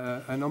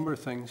a number of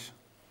things.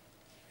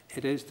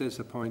 It is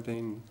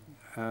disappointing.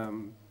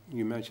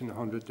 You mentioned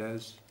 100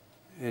 days.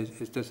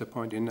 It's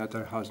disappointing that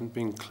there hasn't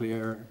been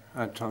clear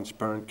and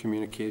transparent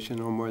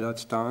communication on where that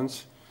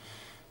stands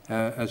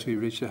as we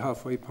reach the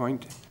halfway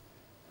point.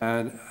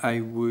 And I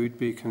would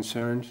be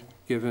concerned,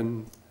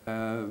 given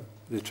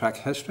the track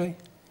history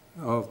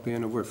of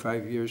being over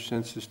 5 years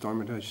since the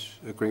Stormont House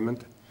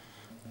Agreement.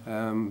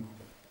 And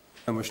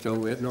we're still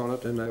waiting on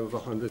it, and now we've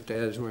 100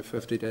 days and we're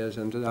 50 days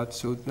into that.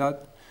 So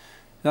that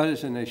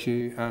is an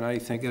issue, and I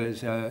think it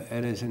is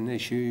an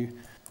issue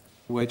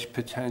which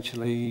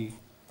potentially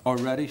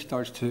already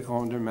starts to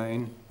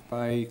undermine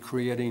by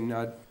creating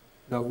that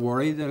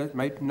worry that it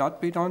might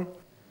not be done,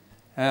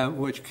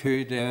 which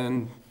could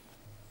then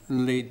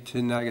lead to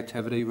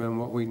negativity when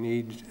what we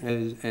need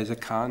is a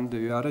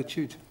can-do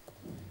attitude.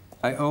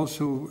 I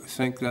also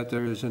think that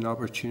there is an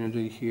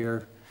opportunity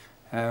here,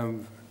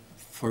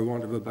 for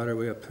want of a better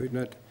way of putting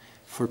it,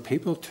 for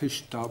people to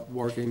stop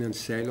working in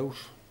silos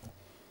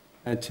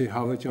and to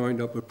have a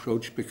joined-up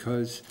approach,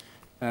 because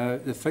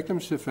the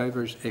victim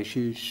survivors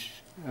issues,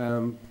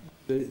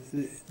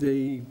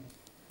 the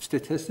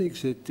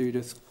statistics that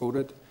Judith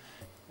quoted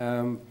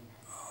are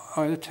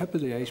the tip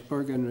of the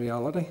iceberg in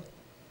reality.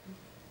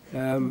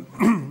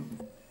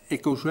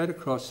 It goes right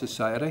across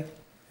society,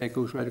 it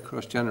goes right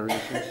across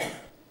generations.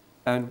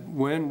 And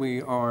when we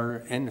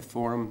are in the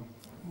forum,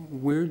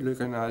 we're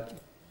looking at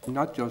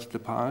not just the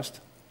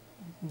past,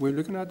 we're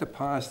looking at the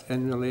past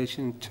in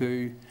relation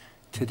to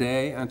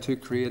today and to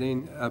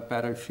creating a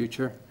better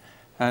future,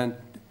 and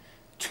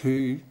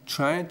to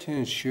trying to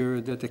ensure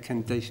that the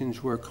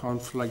conditions where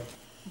conflict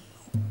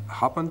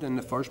happened in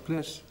the first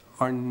place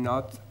are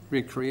not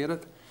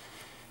recreated.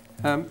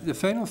 The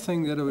final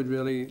thing that I would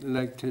really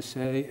like to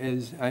say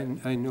is,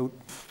 I know,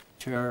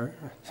 Chair,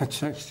 it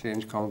sounds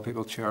strange calling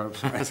people Chair, I'm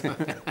sorry.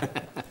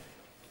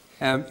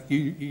 You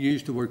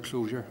used the word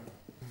closure,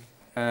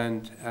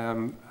 and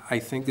I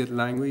think that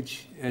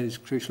language is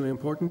crucially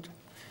important.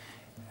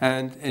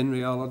 And in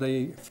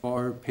reality,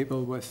 for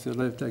people with the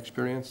lived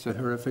experience, the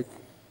horrific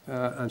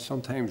and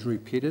sometimes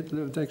repeated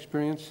lived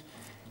experience,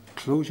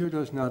 closure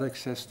does not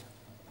exist.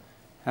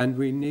 And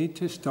we need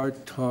to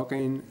start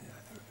talking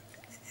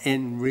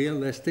in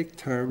realistic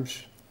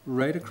terms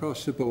right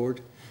across the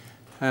board.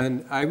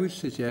 And I would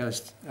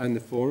suggest, and the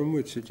forum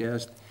would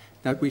suggest,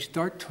 that we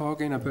start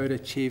talking about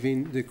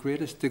achieving the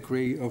greatest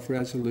degree of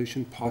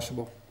resolution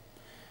possible.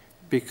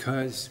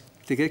 Because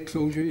to get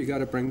closure, you got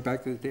to bring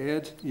back the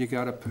dead, you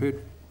got to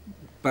put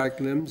back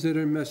limbs that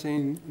are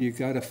missing, you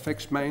got to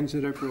fix minds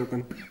that are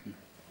broken.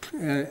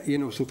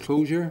 So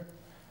closure,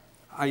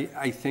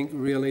 I think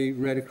really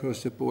right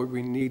across the board,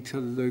 we need to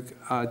look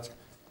at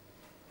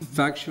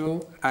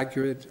factual,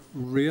 accurate,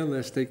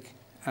 realistic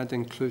and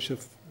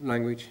inclusive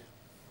language.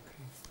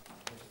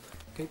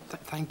 Okay,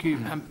 thank you.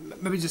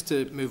 Maybe just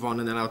to move on,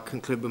 and then I'll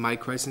conclude with my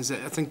questions. I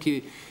think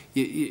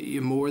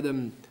you more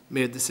than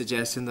made the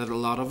suggestion that a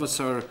lot of us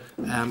are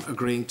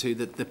agreeing to,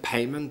 that the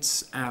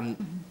payments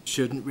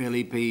shouldn't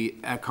really be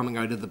coming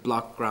out of the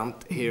block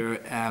grant here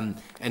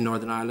in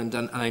Northern Ireland,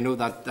 and I know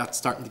that that's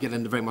starting to get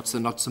into very much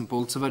the nuts and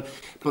bolts of it.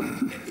 But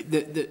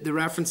the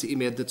reference that you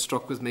made that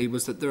struck with me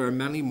was that there are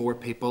many more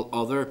people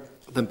other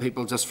than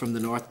people just from the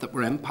north that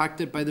were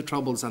impacted by the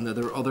Troubles, and that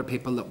there are other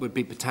people that would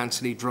be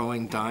potentially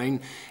drawing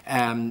down,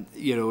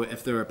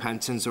 if there are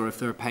pensions or if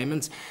there are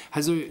payments.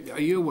 Are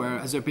you aware,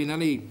 has there been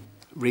any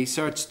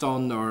research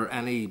done or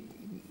any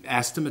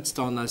estimates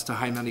done as to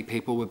how many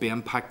people would be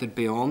impacted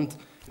beyond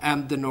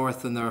the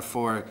north, and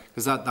therefore,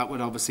 because that would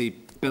obviously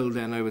build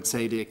in, I would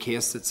say, to a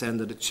case that's saying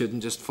that it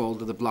shouldn't just fall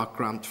to the block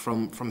grant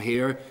from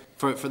here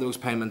for those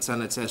payments,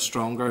 and it's a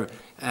stronger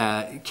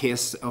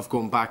case of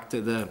going back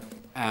to the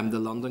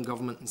London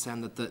government and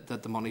saying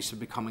that the money should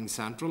be coming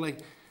centrally.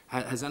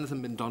 Has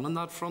anything been done on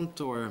that front,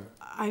 or?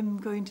 I'm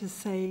going to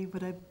say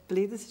what I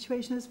believe the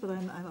situation is, but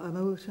I'm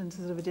open to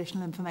sort of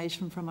additional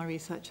information from our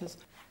researchers.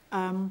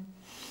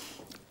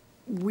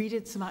 We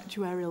did some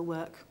actuarial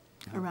work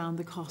around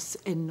the costs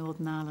in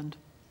Northern Ireland,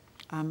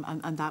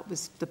 and that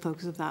was the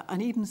focus of that.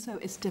 And even so,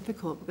 it's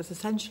difficult because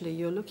essentially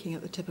you're looking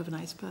at the tip of an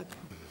iceberg,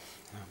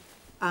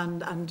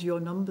 and your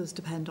numbers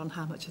depend on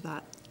how much of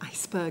that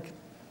iceberg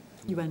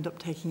you end up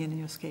taking in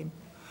your scheme.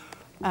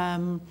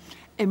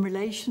 In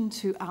relation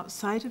to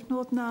outside of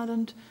Northern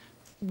Ireland,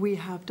 we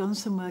have done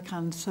some work,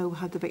 and so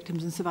have the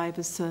Victims and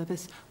Survivors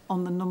Service,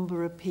 on the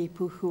number of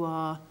people who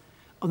are,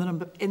 on the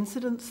number of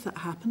incidents that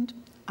happened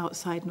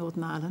outside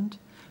Northern Ireland,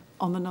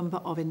 on the number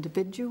of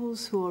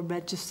individuals who are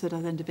registered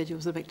as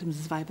individuals of Victims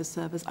and Survivors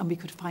Service, and we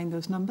could find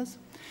those numbers.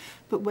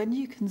 But when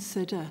you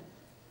consider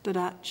that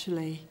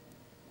actually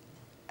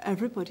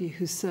everybody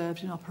who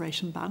served in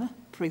Operation Banner,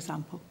 for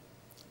example,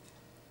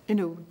 you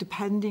know,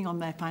 depending on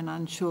their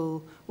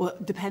financial, or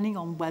depending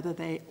on whether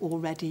they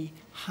already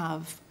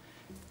have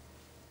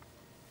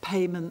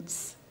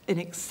payments in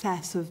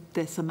excess of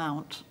this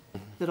amount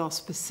that are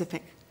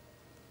specific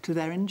to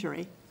their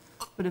injury,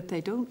 but if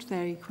they don't,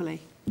 they're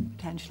equally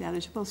potentially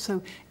eligible.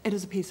 So it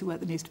is a piece of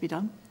work that needs to be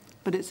done,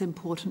 but it's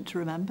important to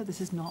remember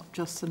this is not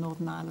just the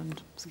Northern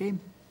Ireland scheme.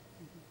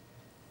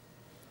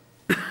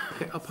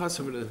 Okay, I'll pass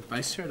over to the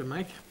Vice Chair, to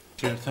Mike.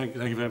 Chair, thank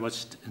you very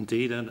much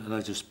indeed, and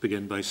I just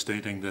begin by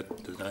stating that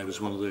I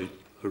was one of the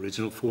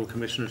original 4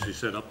 commissioners who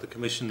set up the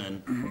commission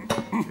in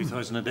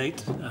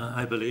 2008,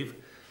 I believe.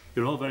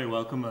 You're all very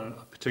welcome. I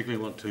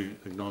particularly want to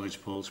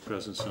acknowledge Paul's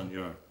presence and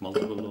your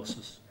multiple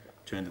losses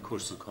during the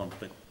course of the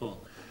conflict, Paul.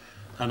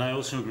 And I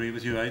also agree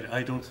with you,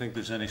 I don't think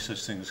there's any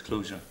such thing as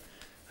closure.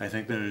 I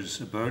think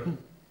there's a burden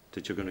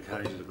that you're going to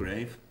carry to the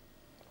grave,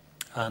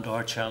 and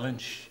our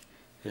challenge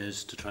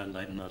is to try and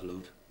lighten that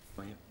load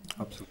for you.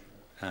 Absolutely.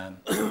 A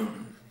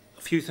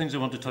few things I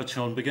want to touch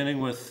on, beginning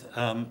with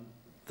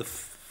the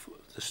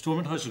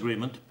Stormont House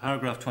Agreement.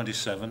 Paragraph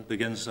 27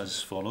 begins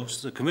as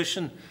follows. The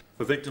Commission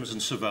for Victims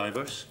and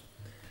Survivors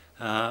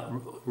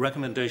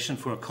recommendation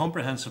for a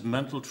comprehensive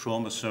mental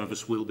trauma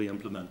service will be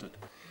implemented.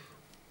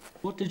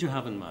 What did you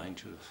have in mind,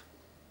 Judith?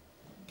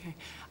 Okay.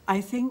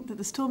 I think that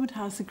the Stormont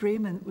House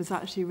Agreement was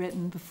actually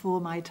written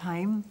before my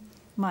time,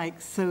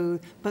 Mike,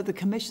 but the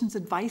Commission's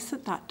advice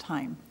at that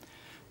time,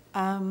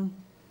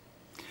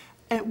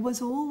 it was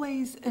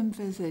always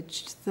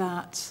envisaged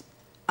that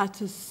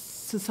at a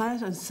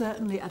society, and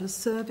certainly at a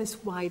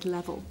service-wide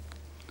level,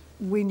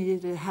 we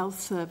needed a health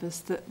service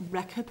that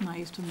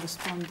recognised and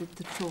responded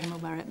to trauma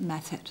where it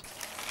met it.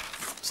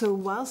 So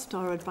whilst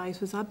our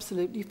advice was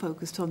absolutely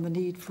focused on the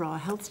need for our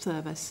health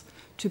service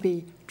to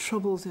be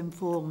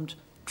troubles-informed,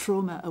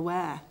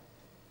 trauma-aware,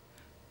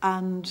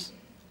 and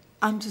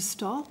to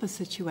stop a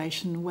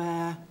situation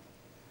where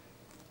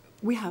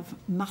we have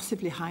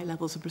massively high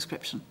levels of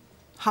prescription,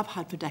 have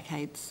had for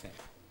decades.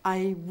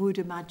 I would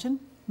imagine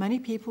many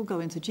people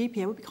go into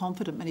GP, I would be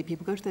confident many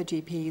people go to their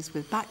GPs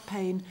with back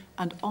pain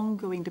and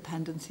ongoing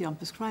dependency on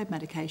prescribed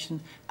medication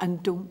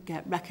and don't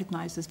get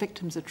recognised as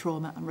victims of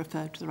trauma and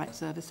referred to the right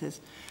services.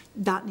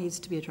 That needs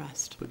to be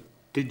addressed. But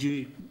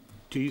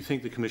do you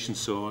think the Commission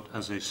saw it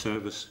as a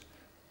service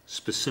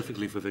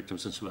specifically for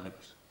victims and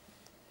survivors?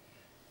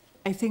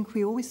 I think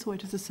we always saw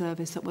it as a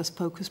service that was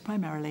focused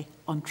primarily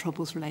on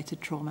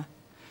troubles-related trauma.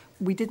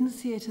 We didn't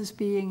see it as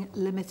being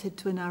limited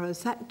to a narrow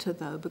sector,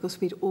 though,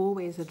 because we'd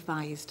always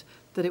advised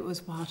that it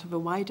was part of a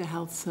wider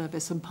health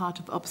service and part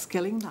of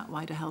upskilling that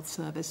wider health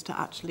service to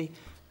actually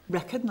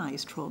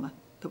recognise trauma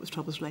that was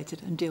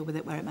troubles-related and deal with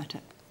it where it met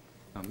it.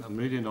 I'm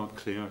really not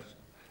clear.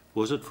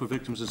 Was it for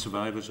victims and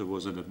survivors, or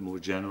was it a more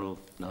general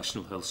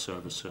National Health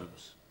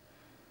Service?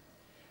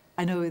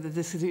 I know that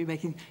this is what you're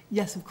making.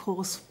 Yes, of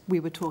course, we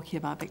were talking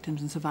about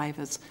victims and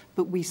survivors,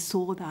 but we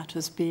saw that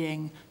as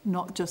being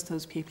not just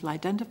those people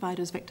identified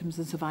as victims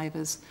and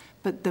survivors,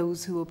 but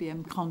those who will be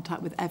in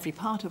contact with every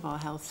part of our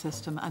health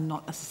system and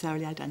not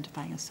necessarily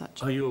identifying as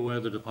such. Are you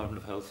aware the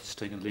Department of Health has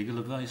taken legal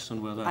advice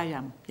on whether... I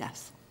am,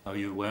 yes. Are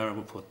you aware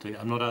of what the...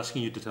 I'm not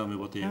asking you to tell me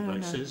what the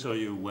advice is. Are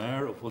you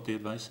aware of what the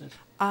advice is?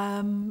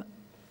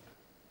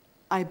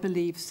 I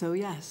believe so,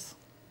 yes.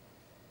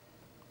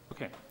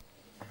 Okay.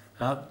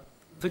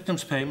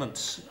 Victims'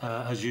 payments,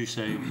 as you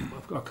say,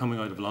 are coming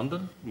out of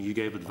London. You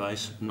gave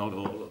advice, not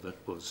all of it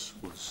was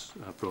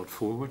brought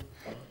forward.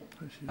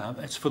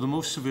 It's for the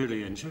most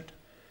severely injured.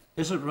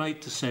 Is it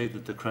right to say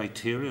that the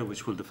criteria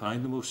which will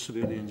define the most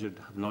severely injured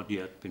have not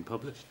yet been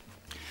published?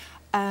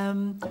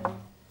 In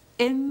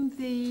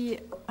the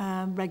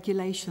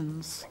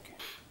regulations,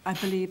 I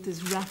believe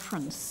there's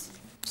reference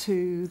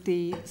to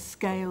the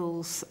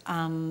scales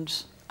and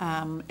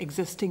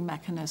existing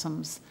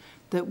mechanisms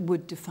that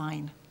would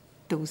define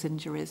those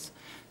injuries.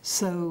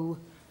 So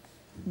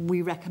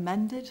we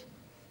recommended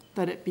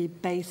that it be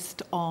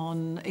based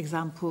on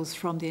examples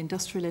from the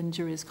Industrial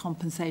Injuries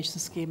Compensation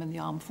Scheme and the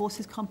Armed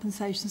Forces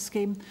Compensation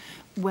Scheme,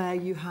 where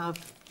you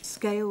have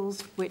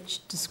scales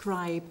which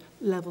describe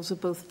levels of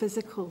both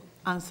physical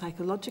and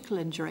psychological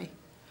injury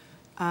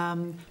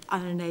and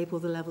enable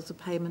the levels of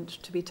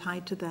payment to be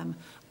tied to them.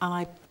 And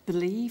I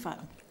believe,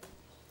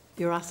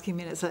 you're asking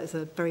me, it's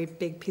a very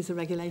big piece of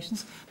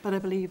regulations, but I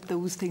believe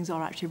those things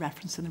are actually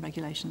referenced in the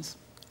regulations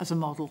as a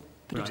model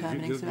for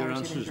determining severity. Your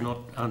answer is not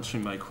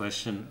answering my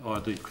question. Are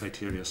the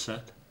criteria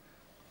set?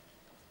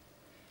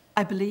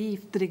 I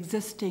believe that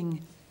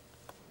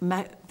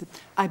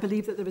I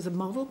believe that there is a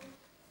model,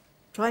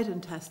 tried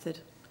and tested,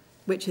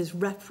 which is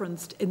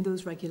referenced in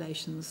those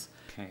regulations.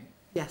 Okay.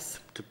 Yes.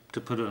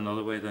 To put it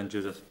another way then,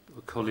 Judith,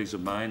 colleagues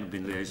of mine have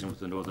been liaising with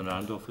the Northern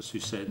Ireland office who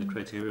say the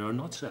criteria are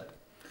not set.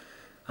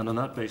 And on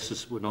that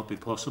basis, it would not be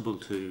possible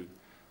to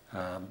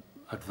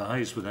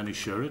advise with any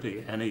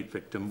surety any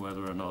victim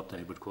whether or not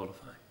they would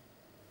qualify.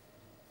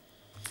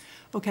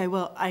 Okay,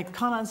 well, I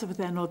can't answer for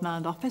their Northern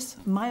Ireland office.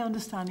 My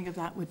understanding of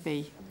that would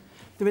be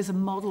there is a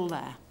model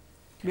there.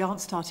 We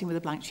aren't starting with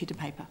a blank sheet of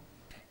paper.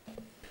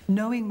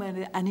 Knowing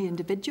when any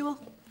individual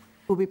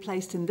will be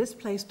placed in this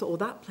place or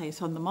that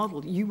place on the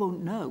model, you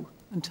won't know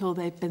until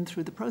they've been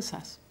through the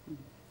process.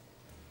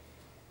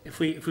 If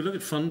we look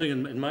at funding,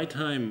 in my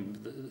time,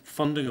 the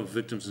funding of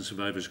victims and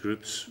survivors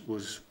groups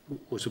was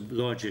a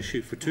large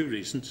issue for two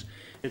reasons.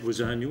 It was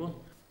annual,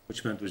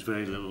 which meant there was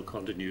very little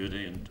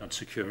continuity and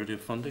security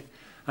of funding,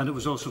 and it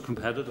was also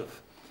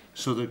competitive.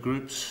 So the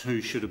groups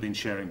who should have been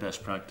sharing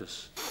best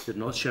practice did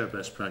not share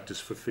best practice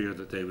for fear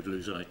that they would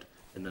lose out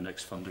in the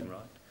next funding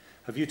round.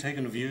 Have you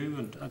taken a view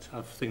and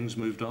have things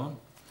moved on?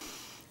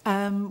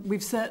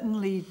 We've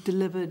certainly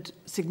delivered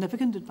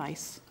significant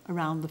advice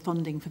around the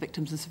funding for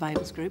Victims and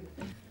Survivors Group.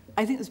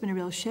 I think there's been a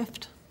real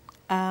shift.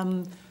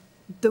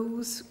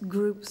 Those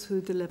groups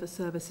who deliver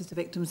services to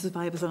victims and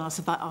survivors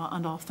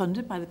and are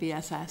funded by the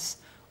VSS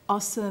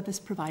are service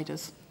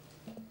providers.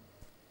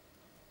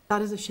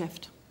 That is a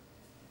shift.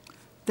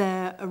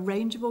 They're a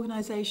range of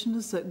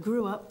organisations that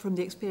grew up from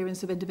the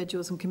experience of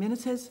individuals and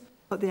communities,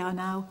 but they are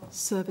now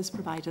service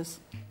providers.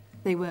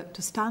 They work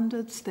to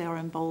standards, they are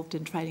involved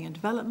in training and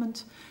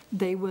development,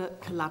 they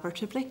work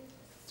collaboratively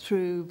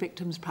through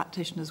victims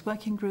practitioners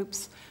working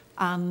groups,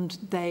 and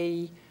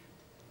they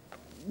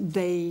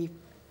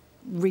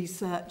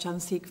research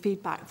and seek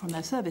feedback from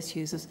their service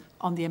users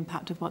on the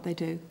impact of what they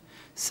do.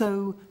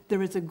 So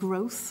there is a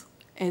growth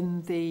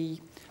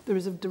there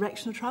is a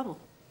direction of travel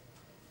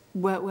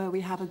where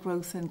we have a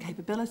growth in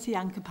capability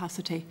and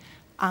capacity.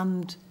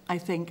 And I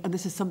think, and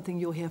this is something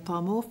you'll hear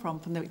far more from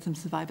the Victim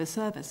Survivor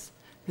Service,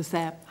 because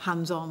they're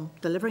hands-on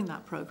delivering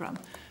that programme.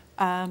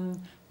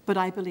 But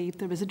I believe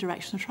there is a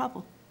direction of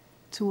travel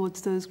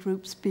towards those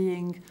groups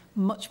being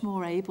much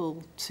more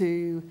able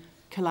to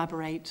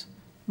collaborate,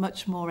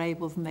 much more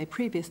able than they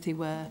previously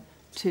were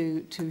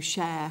to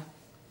share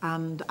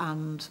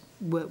and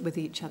work with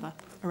each other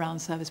around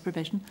service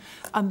provision.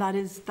 And that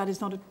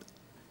is not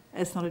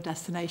a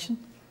destination.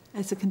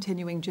 It's a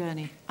continuing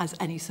journey, as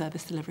any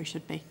service delivery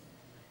should be.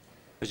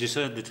 As you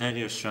said, the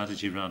 10-year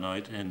strategy ran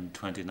out in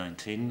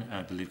 2019.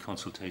 I believe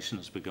consultation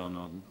has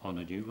begun on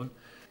a new one.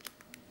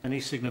 Any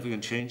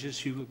significant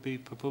changes you would be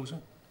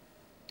proposing?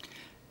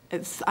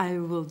 I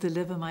will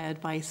deliver my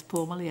advice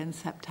formally in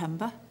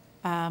September.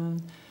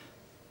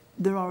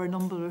 There are a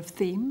number of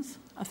themes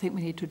I think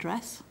we need to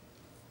address.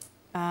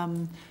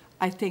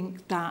 I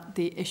think that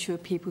the issue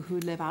of people who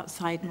live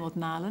outside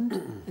Northern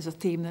Ireland is a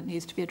theme that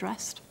needs to be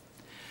addressed.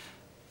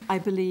 I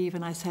believe,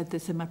 and I said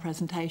this in my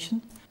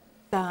presentation,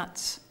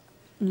 that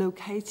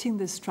locating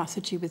this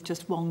strategy with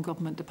just one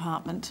government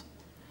department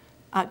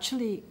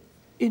actually,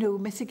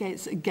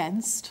 mitigates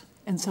against,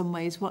 in some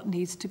ways, what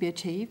needs to be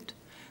achieved,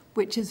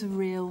 which is a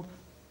real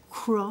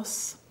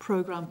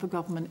cross-programme for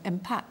government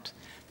impact.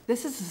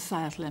 This is a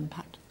societal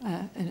impact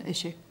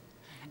issue.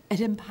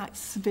 It impacts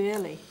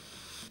severely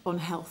on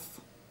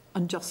health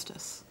and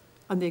justice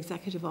and the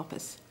Executive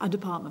Office and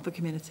Department for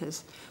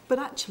Communities, but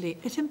actually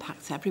it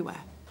impacts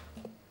everywhere.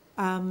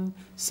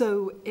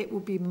 So it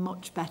will be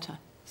much better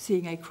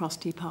seeing a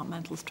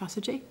cross-departmental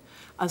strategy.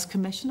 As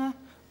Commissioner,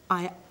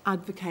 I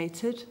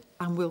advocated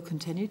and will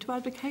continue to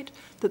advocate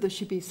that there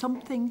should be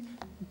something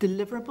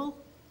deliverable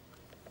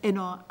in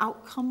our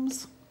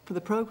outcomes for the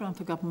programme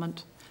for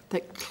government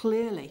that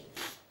clearly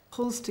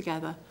pulls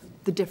together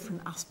the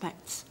different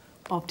aspects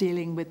of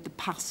dealing with the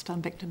past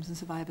and victims and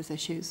survivors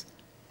issues.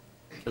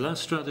 The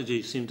last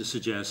strategy seemed to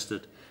suggest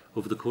that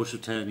over the course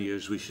of 10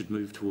 years we should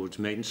move towards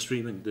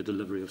mainstreaming the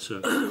delivery of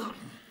services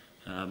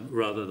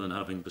rather than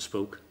having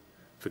bespoke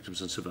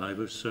victims and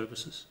survivors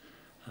services.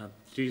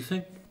 Do you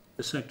think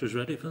the sector is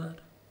ready for that?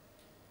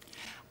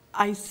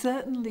 I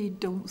certainly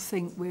don't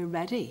think we're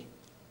ready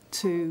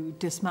to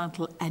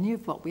dismantle any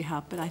of what we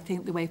have, but I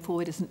think the way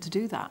forward isn't to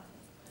do that.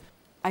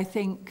 I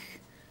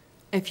think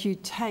if you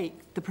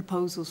take the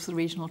proposals for the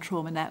Regional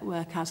Trauma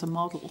Network as a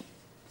model,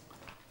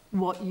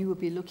 what you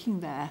would be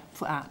looking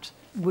at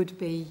would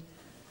be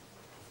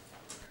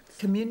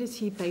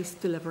community-based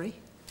delivery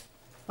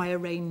by a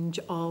range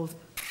of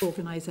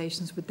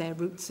organisations with their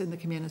roots in the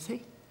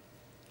community,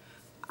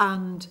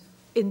 and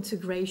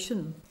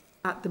integration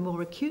at the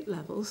more acute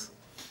levels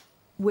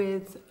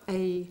with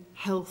a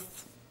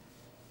health-led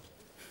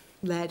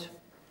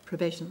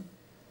provision,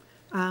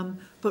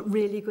 but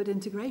really good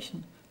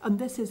integration. And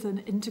this is an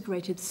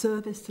integrated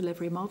service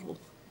delivery model,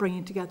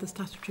 bringing together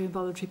statutory and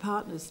voluntary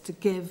partners to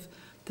give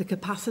the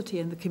capacity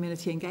and the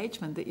community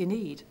engagement that you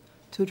need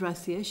to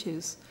address the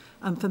issues.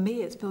 And for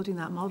me, it's building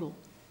that model.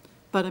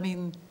 But I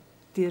mean,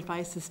 the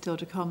advice is still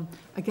to come.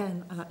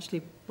 Again, I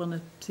actually want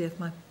to see if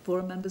my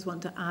forum members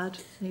want to add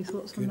any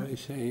thoughts on that. Could I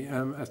say,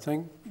 I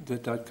think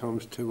that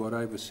comes to what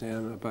I was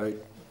saying about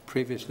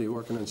previously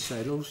working in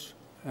silos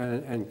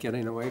and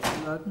getting away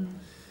from that.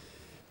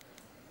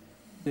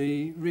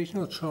 The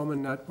regional trauma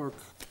network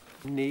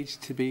needs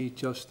to be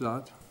just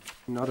that,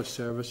 not a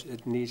service.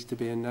 It needs to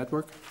be a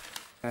network.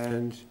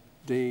 And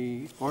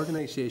the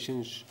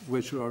organisations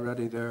which are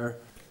already there,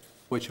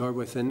 which are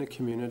within the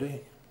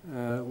community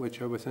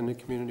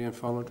and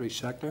voluntary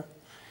sector,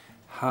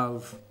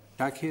 have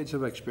decades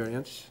of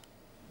experience.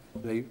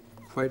 They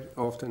quite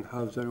often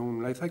have their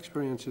own life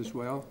experience as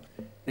well.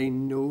 They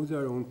know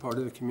their own part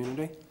of the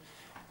community.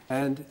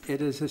 And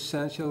it is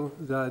essential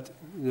that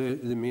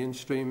the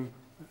mainstream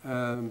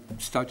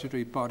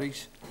statutory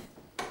bodies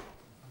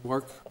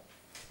work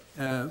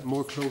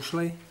more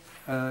closely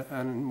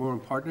and more in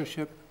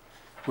partnership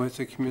with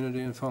the community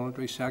and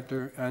voluntary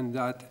sector, and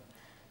that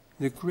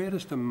the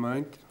greatest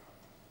amount,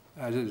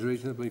 as is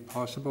reasonably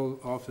possible,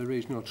 of the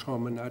regional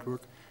trauma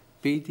network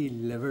be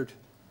delivered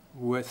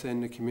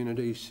within the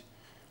communities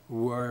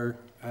where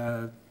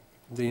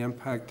the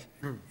impact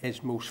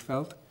is most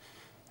felt.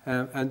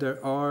 And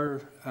there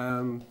are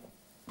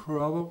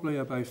probably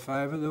about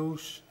 5 of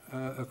those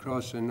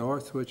across the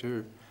north, which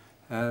are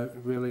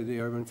really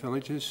the urban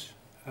villages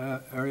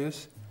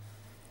areas.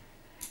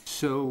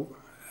 So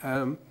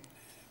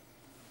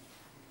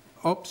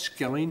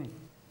upskilling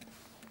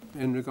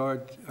in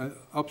regard,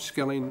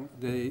 upskilling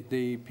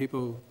the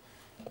people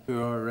who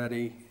are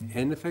already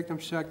in the victim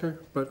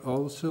sector, but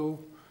also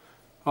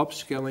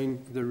upskilling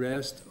the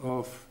rest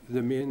of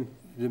the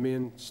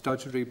main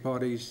statutory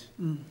bodies,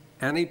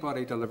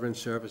 anybody delivering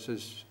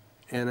services,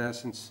 in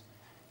essence,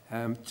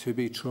 to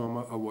be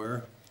trauma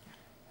aware,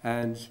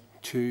 and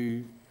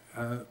to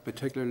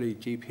particularly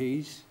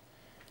GPs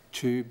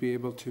to be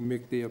able to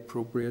make the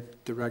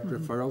appropriate direct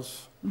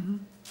referrals,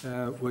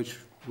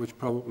 which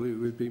probably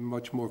would be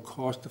much more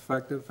cost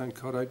effective and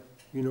cut out,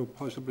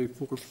 possibly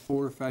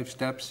four or five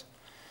steps.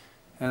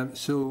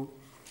 So,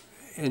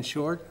 in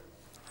short,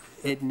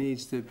 it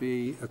needs to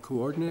be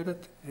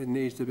coordinated, it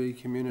needs to be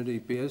community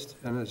based,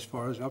 and as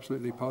far as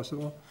absolutely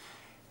possible.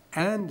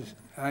 And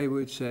I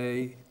would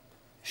say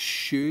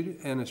should,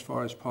 and as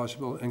far as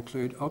possible,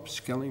 include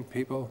upskilling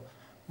people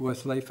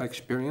with life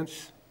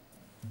experience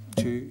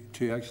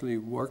to actually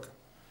work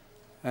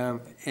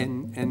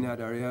in that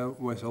area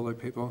with other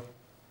people.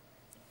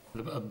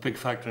 A big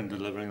factor in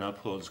delivering that,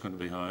 Paul, is going to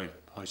be how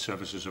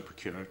services are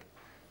procured.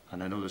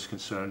 And I know there's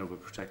concern over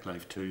Protect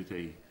Life 2,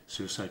 the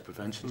suicide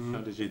prevention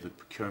strategy, that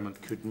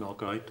procurement could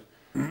knock out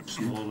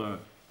smaller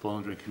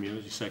voluntary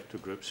community sector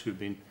groups who've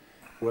been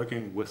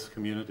working with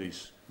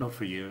communities, not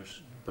for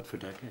years, but for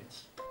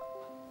decades.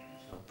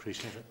 So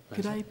appreciate it.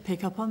 Could I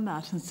pick up on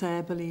that and say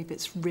I believe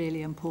it's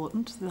really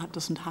important that that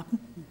doesn't happen,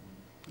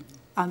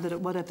 and that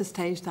at whatever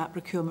stage that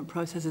procurement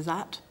process is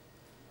at,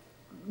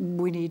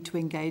 we need to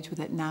engage with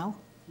it now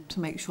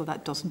to make sure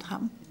that doesn't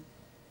happen.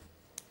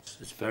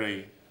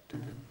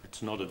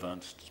 It's not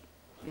advanced.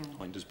 The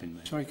point has been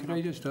made. Sorry, could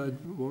I just add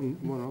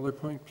one other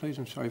point, please?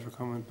 I'm sorry for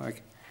coming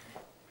back.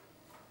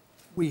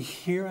 We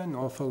hear an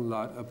awful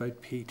lot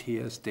about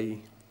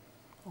PTSD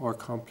or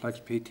complex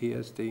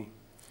PTSD.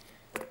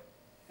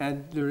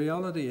 And the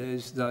reality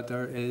is that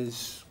there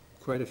is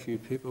quite a few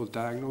people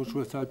diagnosed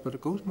with that, but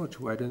it goes much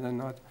wider than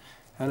that.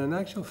 And in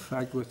actual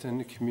fact, within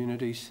the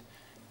communities,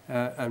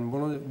 and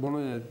one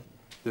of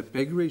the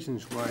big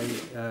reasons why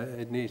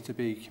it needs to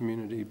be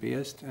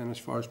community-based and as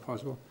far as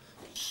possible,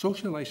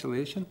 social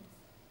isolation.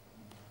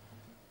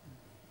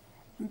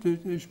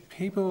 There's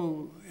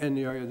people in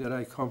the area that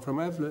I come from.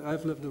 I've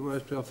lived in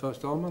West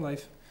Belfast all my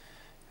life,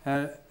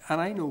 and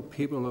I know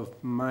people of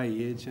my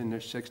age in their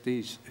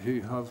 60s who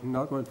have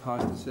not went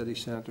past the city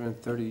centre in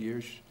 30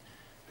 years,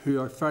 who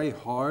are very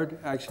hard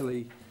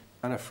actually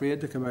and afraid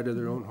to come out of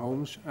their own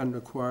homes and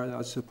require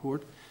that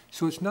support.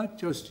 So it's not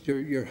just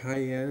your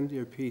high end,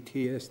 your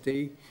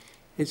PTSD.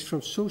 It's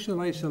from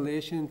social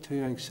isolation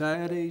to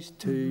anxieties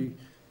to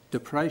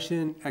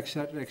depression,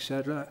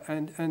 etc.,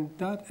 and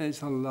that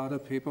is a lot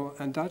of people,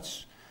 and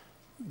that's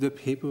the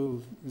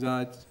people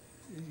that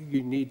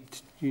you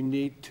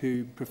need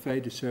to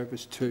provide the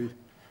service to,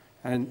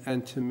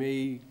 and to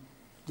me,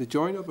 the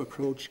joint up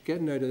approach,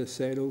 getting out of the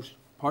silos,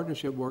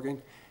 partnership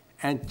working,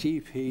 and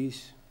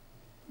GPs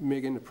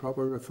making the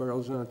proper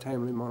referrals in a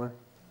timely manner.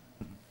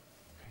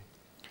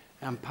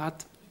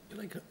 Pat?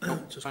 Like,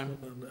 just on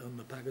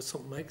the back of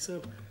something Mike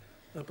said,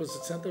 because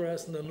it's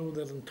interesting to know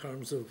that in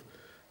terms of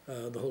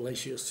the whole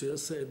issue of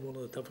suicide, one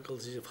of the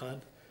difficulties you've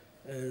had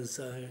is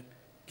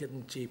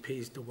getting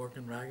GPs to work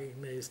and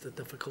recognise the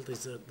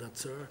difficulties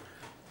that's there.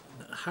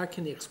 How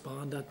can you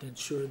expand that to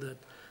ensure that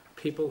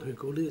people who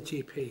go to the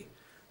GP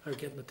are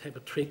getting the type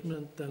of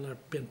treatment and are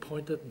being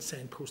pointed and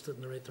signposted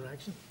in the right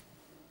direction?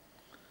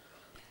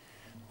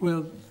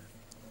 Well,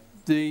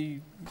 the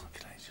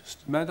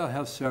mental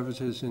health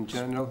services in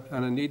general,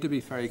 and I need to be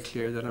very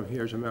clear that I'm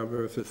here as a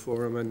member of the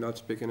forum and not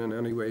speaking in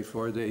any way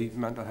for the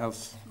mental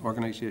health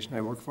organisation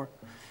I work for.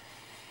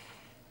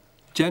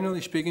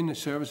 Generally speaking, the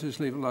services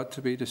leave a lot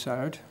to be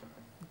desired.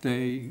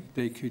 They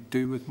could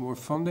do with more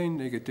funding,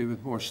 they could do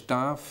with more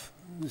staff,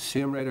 the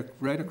same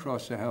right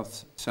across the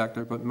health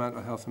sector, but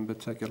mental health in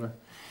particular.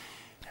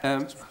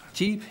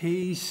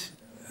 GPs,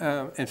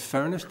 in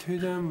fairness to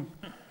them,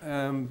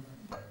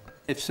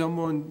 if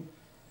someone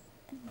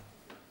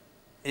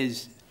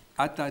is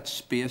at that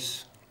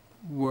space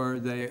where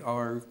they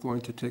are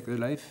going to take their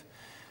life,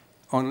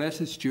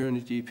 unless it's during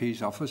the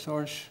GP's office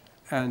hours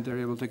and they're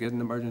able to get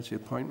an emergency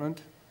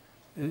appointment,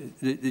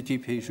 the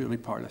GP is really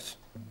powerless.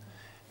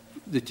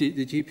 The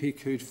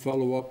GP could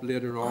follow up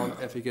later on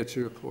if he gets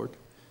a report.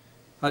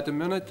 At the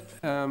minute,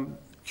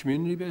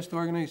 community-based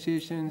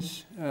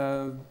organisations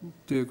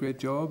do a great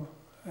job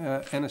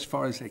in as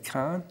far as they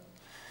can,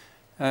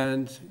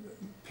 and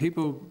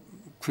people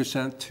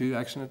present to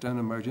accident and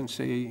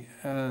emergency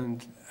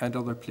and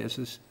other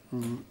places,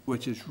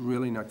 which is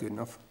really not good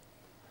enough,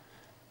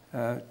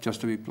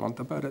 just to be blunt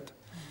about it.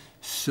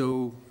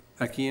 So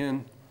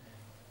again,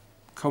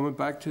 coming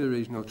back to the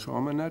regional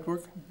trauma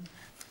network,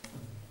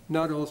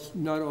 not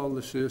all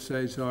the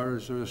suicides are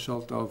as a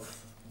result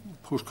of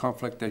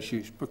post-conflict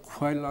issues, but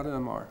quite a lot of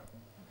them are.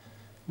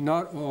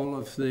 Not all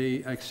of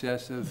the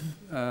excessive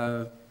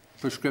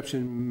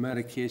prescription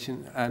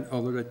medication and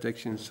other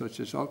addictions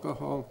such as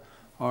alcohol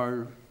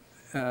are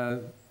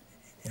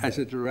as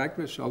a direct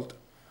result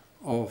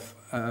of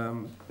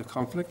the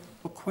conflict,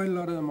 but quite a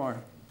lot of them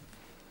are.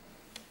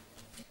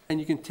 And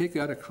you can take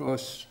that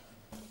across,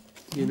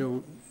 you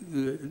know,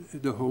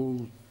 the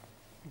whole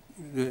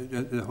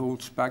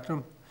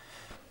spectrum.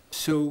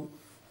 So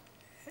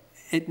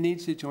it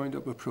needs a joined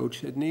up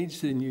approach. It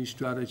needs the new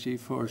strategy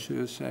for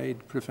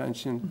suicide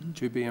prevention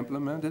to be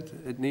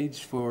implemented. It needs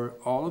for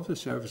all of the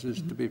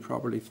services to be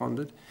properly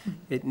funded.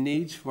 It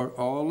needs for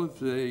all of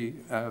the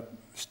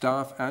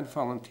staff and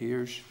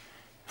volunteers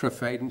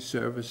providing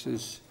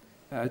services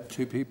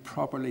to be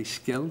properly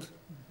skilled,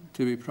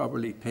 to be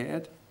properly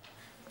paid,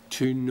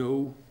 to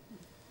know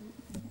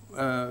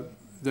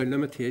their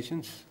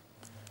limitations,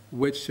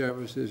 which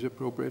service is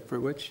appropriate for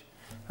which.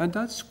 And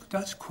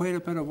that's quite a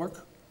bit of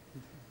work.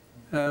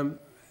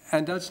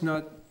 And that's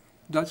not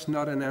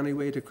in any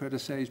way to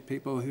criticise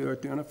people who are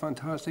doing a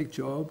fantastic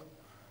job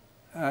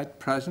at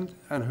present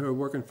and who are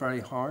working very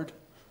hard,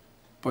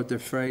 but they're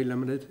very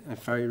limited and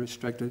very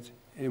restricted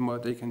in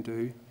what they can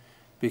do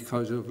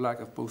because of lack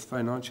of both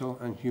financial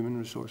and human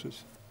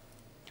resources.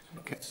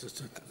 Okay.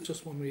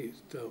 Just one wee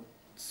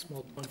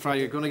small point. Fry,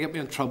 you're going to get me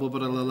in trouble,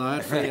 but I'll allow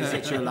it for you.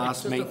 It's your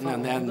last meeting,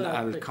 and then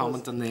I'll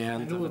comment in the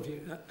end. I know if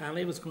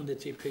Annie was going to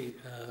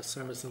GP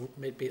service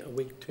maybe a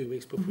week, 2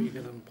 weeks before you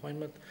get an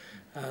appointment,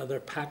 they're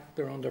packed,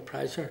 they're under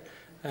pressure,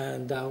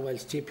 and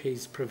whilst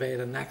GPs provide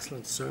an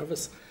excellent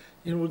service,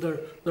 you know,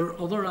 there are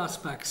other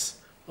aspects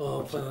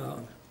of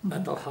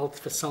mental health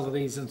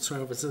facilities and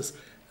services,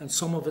 and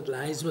some of it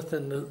lies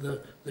within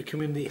the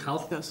community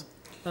health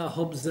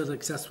hubs that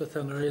exist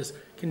within areas.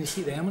 Can you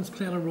see them as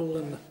playing a role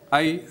in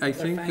I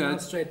think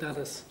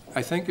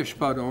I think you're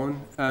spot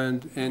on.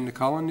 And in the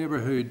Collin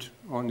neighbourhood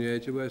on the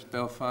edge of West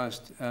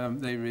Belfast,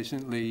 they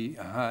recently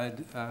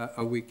had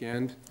a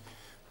weekend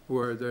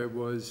where there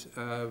was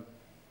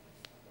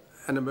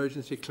an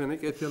emergency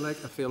clinic, if you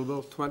like,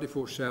 available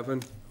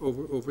 24/7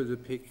 over the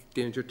peak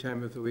danger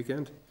time of the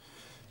weekend.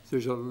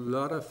 There's a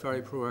lot of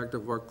very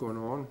proactive work going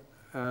on,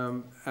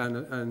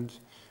 and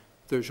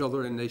there's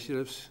other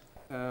initiatives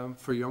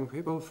for young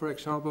people, for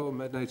example,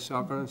 midnight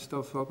soccer and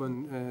stuff up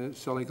in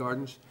Sully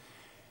Gardens.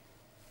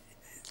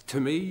 To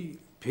me,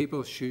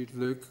 people should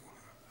look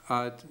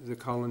at the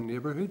Collin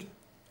neighbourhood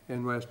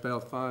in West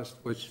Belfast,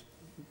 which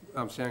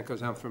I'm saying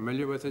because I'm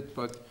familiar with it,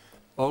 but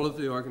all of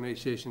the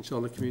organisations,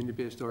 all the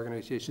community-based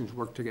organisations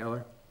work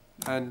together.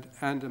 And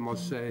I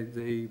must say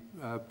the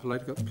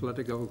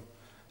political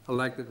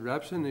elected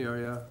reps in the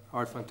area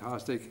are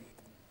fantastic.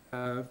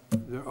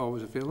 They're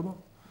always available.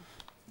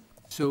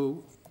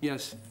 So,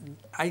 yes,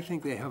 I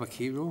think they have a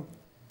key role.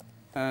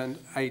 And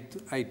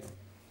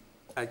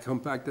I come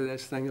back to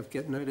this thing of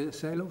getting out of the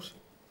silos.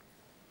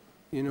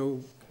 You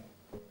know,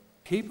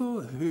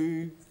 people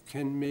who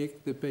can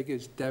make the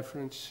biggest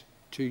difference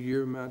to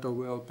your mental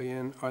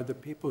well-being are the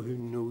people who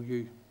know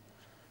you,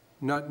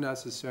 not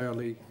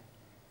necessarily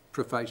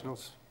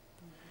professionals.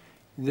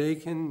 They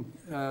can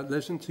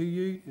listen to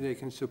you, they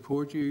can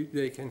support you,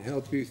 they can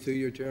help you through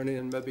your journey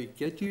and maybe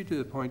get you to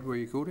the point where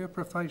you go to a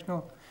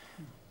professional.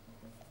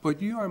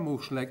 But you are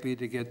most likely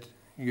to get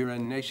your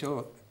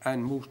initial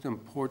and most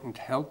important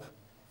help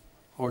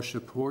or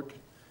support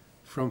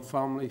from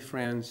family,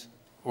 friends,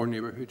 or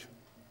neighbourhood.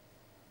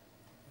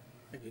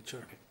 Thank you,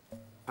 Chair.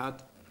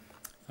 Pat?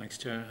 Thanks,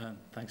 Chair, and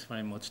thanks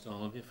very much to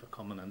all of you for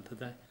coming in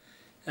today.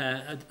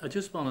 I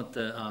just wanted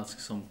to ask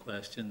some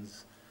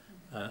questions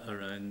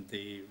around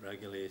the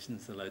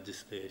regulations, the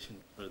legislation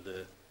for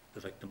the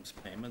Victims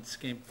Payment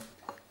Scheme.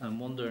 I'm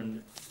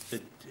wondering,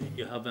 did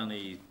you have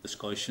any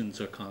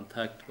discussions or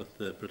contact with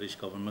the British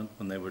government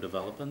when they were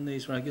developing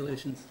these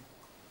regulations?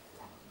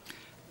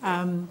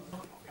 And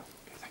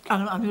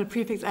I'm going to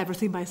prefix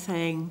everything by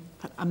saying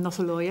that I'm not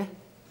a lawyer,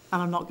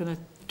 and I'm not going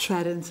to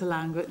tread into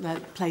language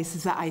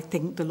places that I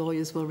think the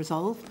lawyers will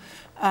resolve.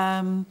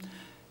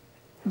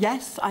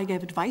 Yes, I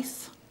gave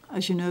advice,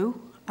 as you know,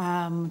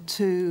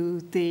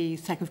 to the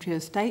Secretary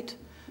of State,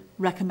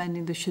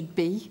 recommending there should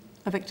be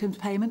a victim's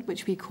payment,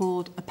 which we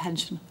called a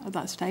pension at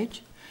that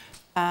stage.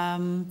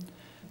 And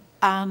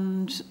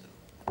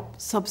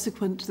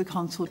subsequent to the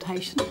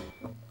consultation,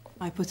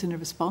 I put in a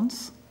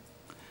response.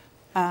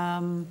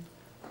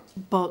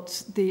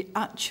 But the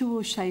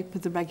actual shape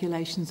of the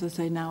regulations as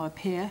they now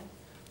appear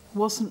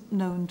wasn't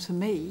known to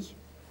me,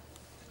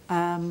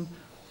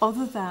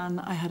 other than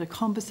I had a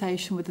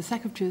conversation with the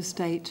Secretary of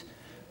State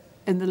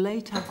in the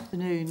late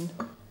afternoon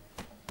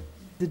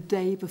the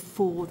day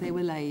before they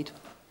were laid.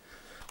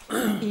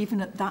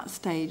 Even at that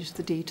stage,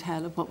 the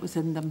detail of what was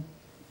in them,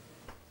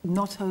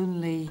 not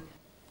only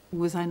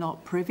was I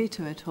not privy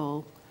to it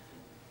all,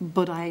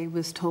 but I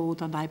was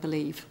told, and I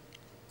believe,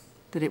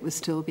 that it was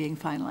still being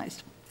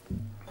finalised.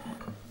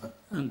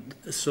 And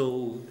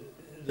so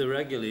the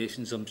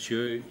regulations, I'm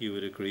sure you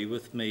would agree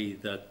with me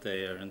that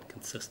they are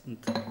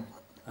inconsistent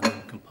and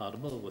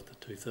incompatible with the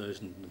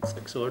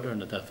 2006 order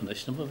and the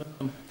definition of a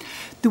victim.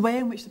 The way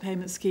in which the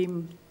payment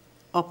scheme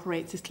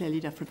operates is clearly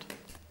different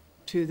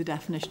to the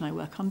definition I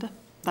work under.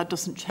 That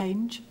doesn't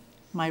change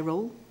my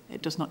role.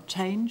 It does not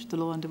change the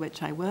law under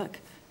which I work.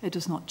 It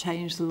does not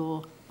change the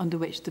law under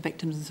which the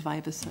Victims and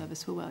Survivors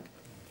Service will work.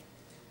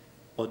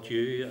 But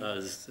you,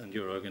 as and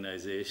your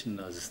organisation,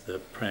 as the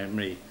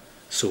primary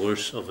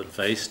source of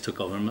advice to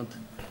government,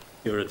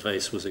 your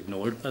advice was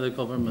ignored by the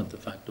government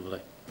effectively.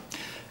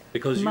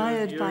 Because my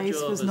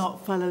advice was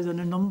not followed in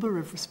a number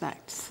of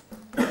respects.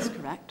 That's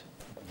correct.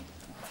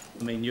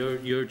 I mean,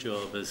 your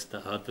job is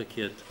to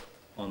advocate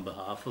on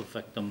behalf of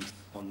victims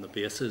on the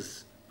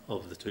basis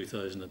of the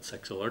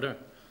 2006 order.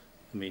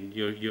 I mean,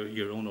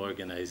 your own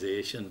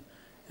organisation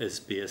is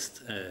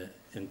based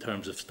in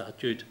terms of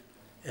statute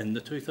in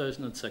the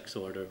 2006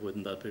 order,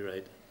 wouldn't that be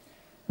right?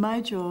 My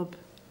job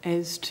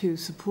is to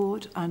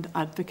support and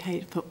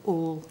advocate for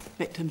all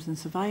victims and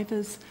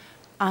survivors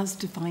as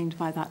defined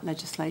by that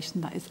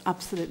legislation. That is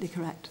absolutely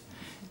correct.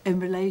 In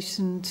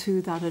relation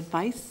to that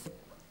advice,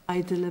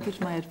 I delivered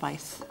my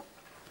advice.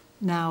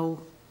 Now,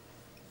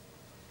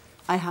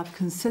 I have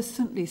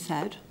consistently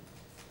said,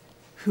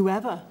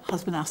 whoever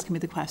has been asking me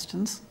the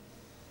questions,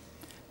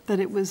 that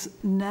it was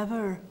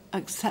never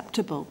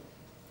acceptable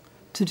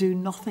to do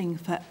nothing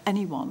for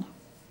anyone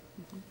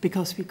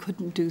because we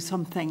couldn't do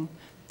something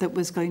that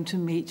was going to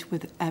meet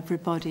with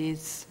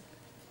everybody's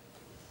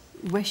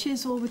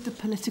wishes or with the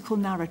political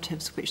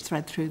narratives which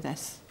thread through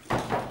this.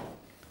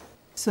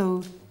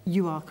 So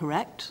you are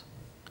correct.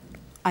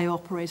 I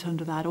operate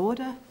under that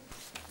order.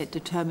 It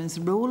determines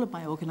the role of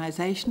my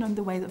organisation and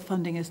the way that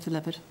funding is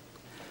delivered.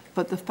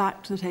 But the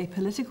fact that a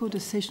political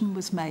decision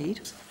was made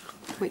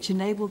which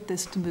enabled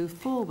this to move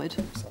forward,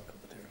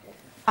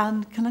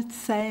 and can I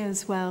say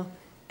as well,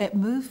 it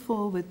moved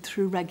forward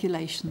through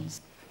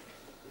regulations.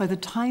 By the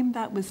time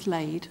that was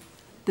laid,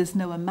 there's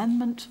no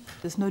amendment,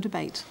 there's no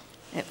debate.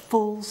 It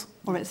falls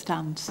or it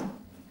stands.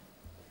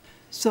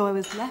 So I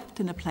was left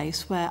in a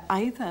place where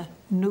either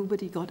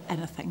nobody got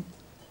anything,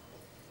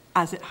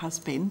 as it has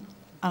been,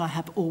 and I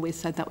have always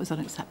said that was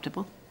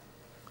unacceptable,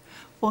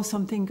 or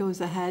something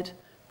goes ahead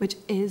which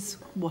is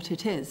what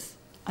it is,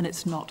 and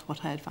it's not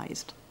what I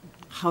advised.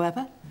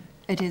 However,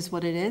 it is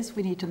what it is.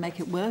 We need to make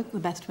it work the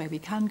best way we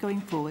can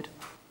going forward.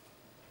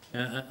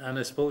 And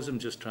I suppose I'm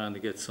just trying to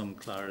get some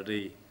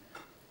clarity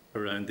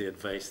around the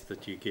advice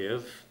that you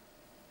gave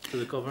to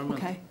the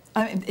government. Okay.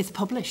 I mean, it's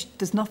published.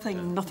 There's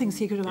nothing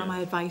secret about my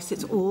advice.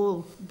 It's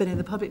all been in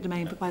the public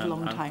domain for quite a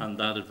long time. And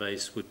that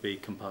advice would be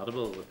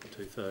compatible with the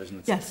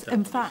 2006 Yes,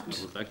 in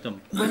fact,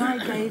 when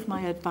I gave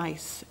my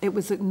advice, it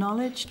was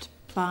acknowledged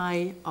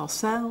by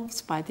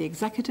ourselves, by the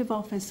Executive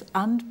Office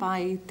and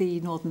by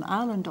the Northern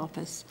Ireland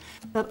Office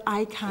that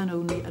I can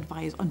only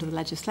advise under the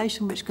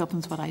legislation which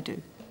governs what I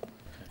do.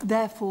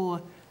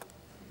 Therefore,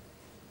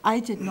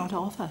 I did not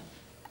offer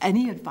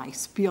any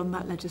advice beyond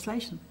that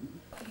legislation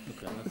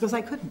because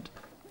I couldn't.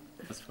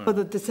 But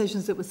the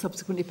decisions that were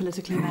subsequently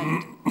politically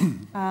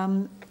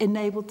made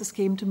enabled the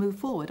scheme to move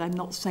forward. I'm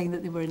not saying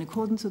that they were in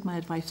accordance with my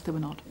advice, they were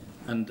not.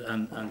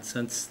 And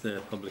since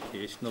the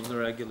publication of the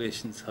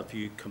regulations, have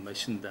you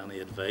commissioned any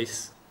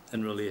advice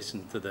in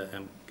relation to the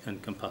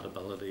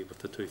incompatibility with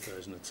the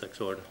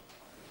 2006 order?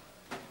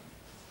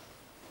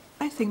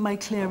 I think my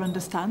clear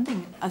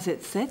understanding as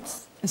it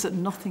sits is that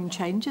nothing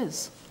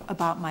changes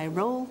about my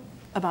role,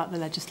 about the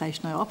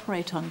legislation I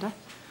operate under,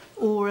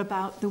 or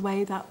about the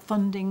way that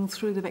funding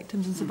through the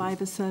Victims and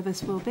Survivors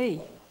Service will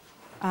be.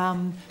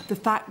 The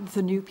fact that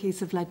the new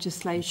piece of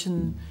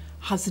legislation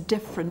has a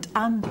different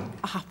and,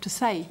 I have to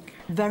say,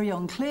 very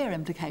unclear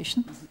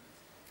implication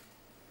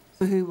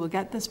for who will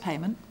get this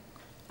payment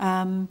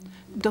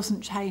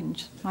doesn't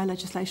change my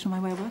legislation or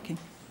my way of working.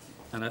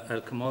 And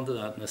I'll come on to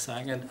that in a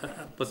second.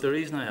 But the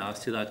reason I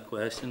asked you that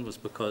question was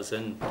because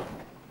in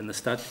the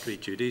statutory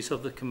duties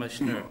of the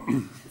Commissioner,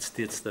 it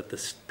states that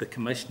the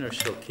Commissioner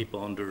shall keep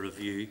under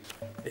review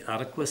the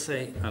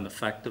adequacy and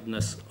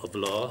effectiveness of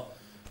law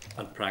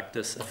and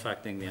practice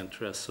affecting the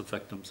interests of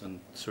victims and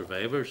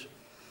survivors.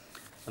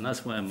 And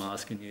that's why I'm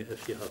asking you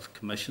if you have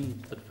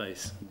commissioned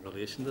advice in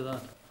relation to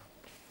that.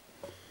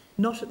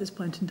 Not at this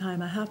point in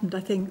time, I haven't. I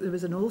think there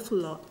is an awful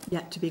lot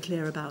yet to be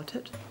clear about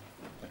it.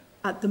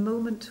 At the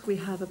moment, we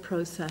have a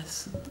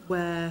process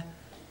where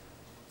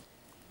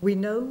we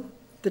know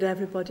that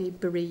everybody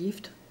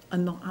bereaved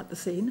and not at the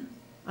scene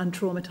and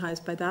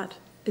traumatised by that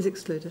is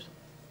excluded.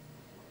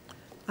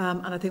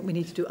 And I think we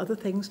need to do other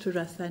things to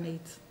address their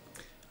needs.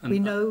 We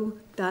know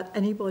that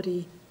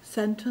anybody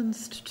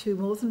sentenced to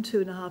more than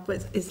 2.5,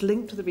 but it's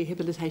linked to the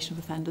Rehabilitation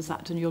of Offenders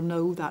Act, and you'll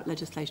know that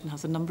legislation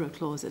has a number of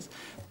clauses.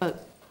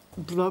 But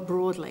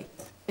broadly,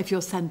 if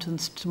you're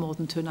sentenced to more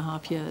than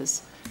 2.5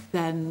 years,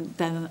 then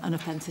an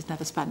offence is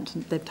never spent,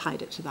 and they've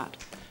tied it to that.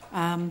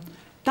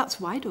 That's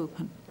wide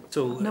open.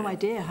 So, no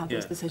idea how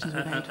those decisions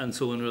were made. And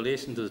so in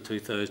relation to the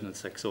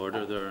 2006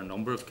 order, there are a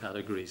number of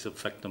categories of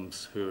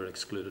victims who are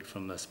excluded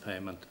from this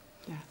payment.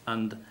 Yeah.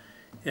 And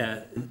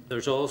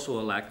there's also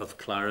a lack of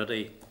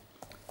clarity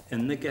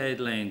in the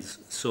guidelines.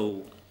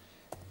 So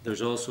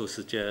there's also a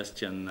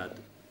suggestion that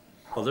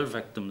other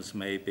victims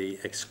may be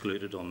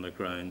excluded on the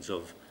grounds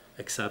of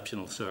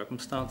exceptional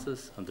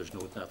circumstances, and there's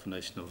no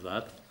definition of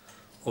that,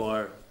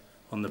 or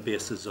on the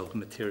basis of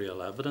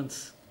material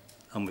evidence,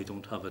 and we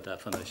don't have a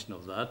definition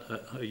of that.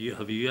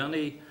 Have you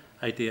any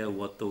idea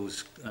what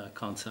those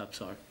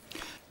concepts are?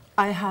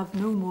 I have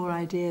no more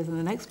idea than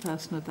the next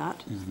person of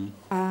that.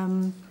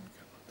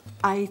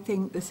 I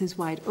think this is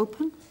wide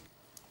open.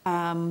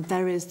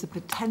 There is the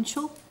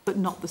potential, but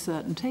not the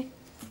certainty,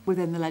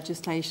 within the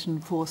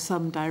legislation for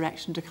some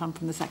direction to come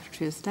from the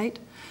Secretary of State.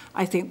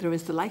 I think there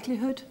is the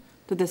likelihood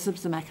that this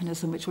is the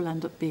mechanism which will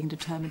end up being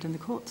determined in the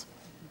courts.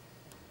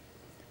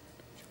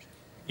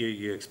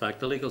 You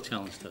expect a legal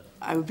challenge to it?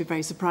 I would be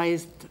very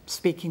surprised,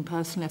 speaking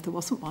personally, if there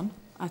wasn't one.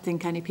 I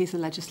think any piece of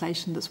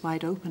legislation that's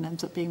wide open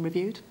ends up being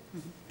reviewed.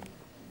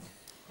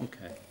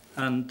 Okay.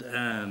 And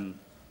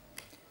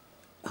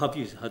have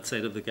you had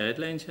sight of the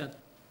guidelines yet?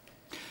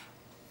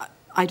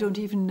 I don't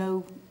even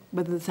know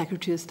whether the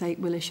Secretary of State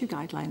will issue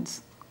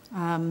guidelines.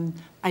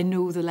 I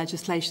know the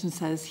legislation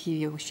says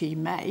he or she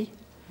may.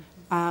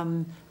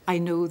 I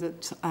know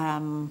that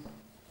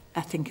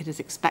I think it is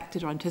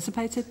expected or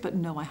anticipated, but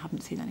no, I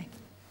haven't seen any.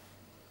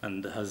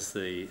 And has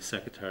the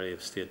Secretary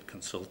of State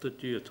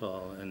consulted you at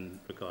all in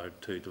regard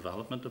to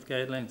development of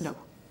guidelines? No.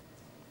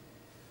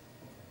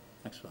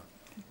 Thanks for that.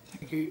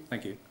 Thank you.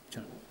 Thank you,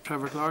 Chair.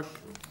 Trevor Clark.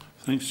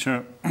 Thanks,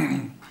 Chair.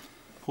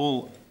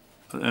 Paul,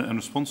 in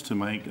response to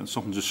Mike, and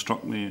something just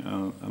struck me.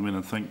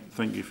 And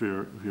thank you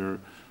for your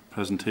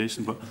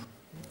presentation. But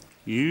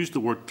you used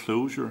the word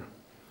closure,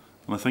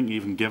 and I think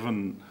even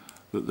given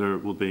that there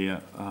will be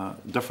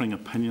differing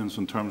opinions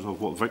in terms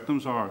of what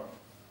victims are.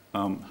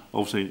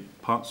 Obviously,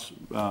 Pat's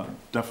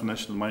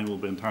definition and mine will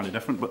be entirely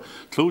different, but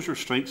closure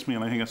strikes me,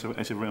 and I think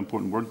it's a very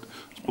important word.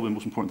 It's probably the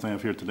most important thing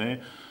I've heard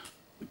today.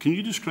 Can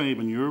you describe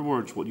in your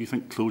words what you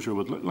think closure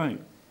would look like?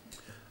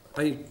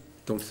 I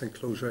don't think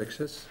closure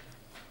exists.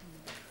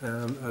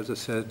 As I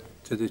said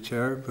to the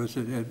chair, it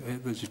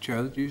was the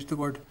chair that used the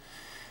word.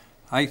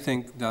 I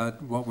think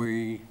that what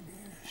we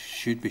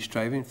should be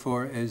striving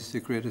for is the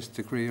greatest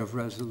degree of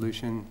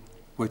resolution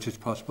which is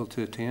possible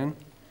to attain.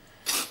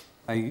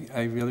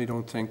 I really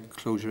don't think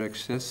closure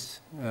exists.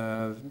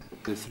 The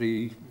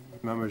 3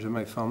 members of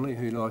my family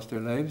who lost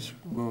their lives,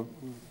 well,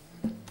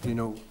 you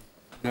know,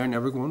 they're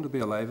never going to be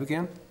alive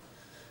again.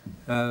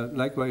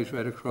 Likewise,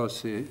 right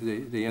across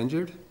the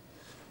injured.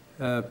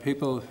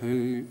 People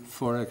who,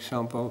 for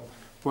example,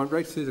 went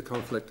right through the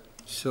conflict.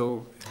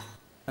 So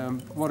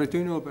what I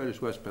do know about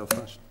is West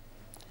Belfast.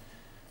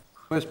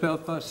 West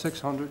Belfast,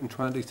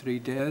 623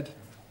 dead,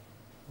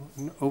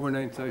 over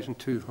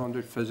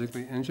 9,200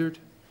 physically injured,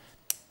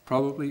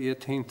 probably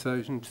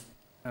 18,000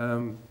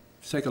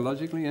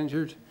 psychologically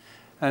injured,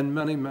 and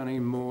many, many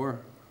more,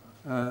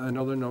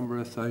 another number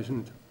of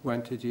thousand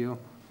went to jail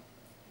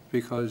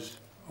because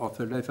of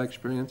their life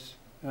experience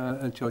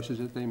and choices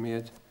that they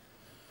made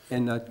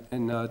in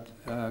that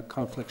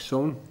conflict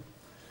zone.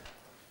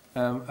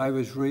 I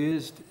was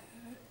raised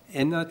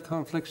in that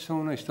conflict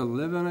zone. I still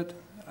live in it.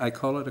 I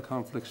call it a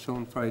conflict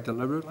zone very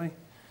deliberately.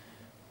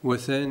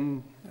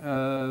 Within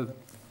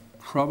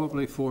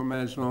probably 4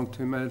 miles long,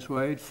 2 miles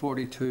wide,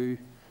 42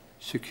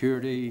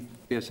 security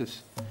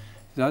bases.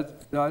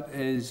 That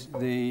is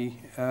the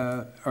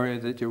area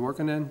that you're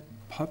working in.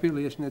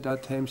 Population at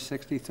that time,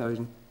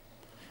 60,000.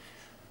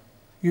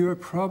 You're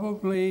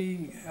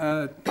probably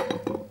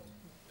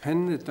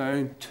pinning it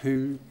down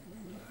to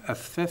a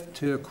fifth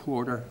to a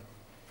quarter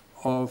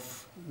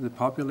of the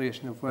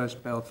population of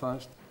West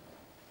Belfast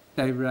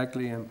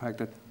directly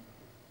impacted.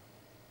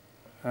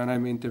 And I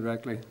mean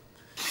directly.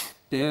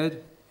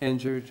 Dead,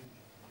 injured,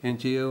 in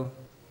jail,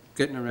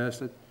 getting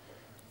arrested.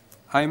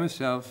 I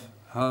myself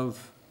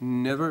have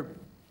never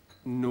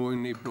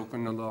knowingly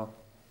broken the law.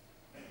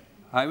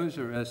 I was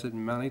arrested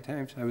many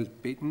times. I was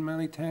beaten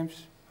many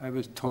times. I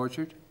was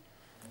tortured.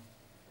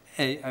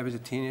 I was a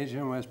teenager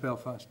in West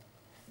Belfast.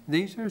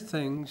 These are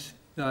things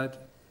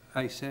that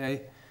I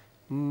say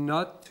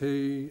not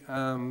to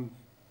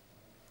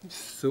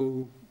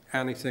throw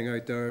anything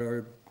out there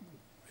or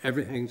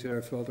everything's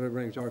our fault or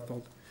everything's our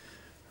fault.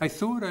 I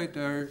throw it out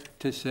there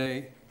to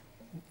say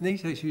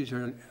these issues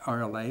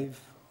are alive,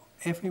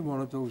 every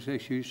one of those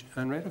issues,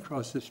 and right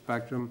across the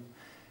spectrum.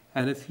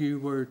 And if you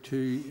were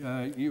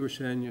to, you were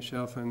saying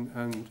yourself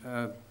and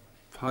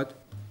Pat,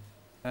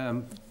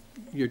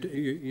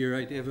 your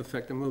idea of a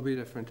victim will be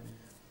different,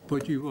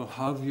 but you will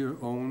have your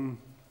own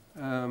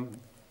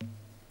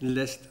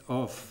list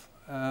of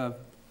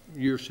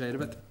your side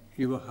of it.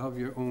 You will have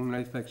your own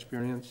life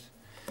experience.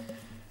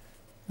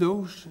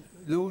 Those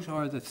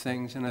are the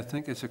things, and I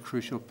think it's a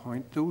crucial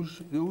point.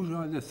 Those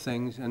are the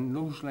things, and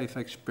those life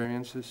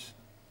experiences,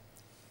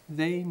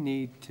 they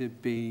need to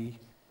be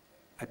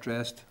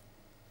addressed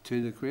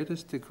to the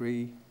greatest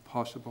degree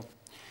possible.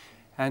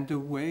 And the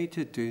way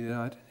to do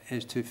that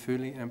is to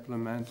fully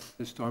implement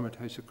the Stormont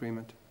House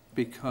Agreement,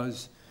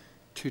 because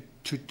to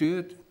do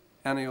it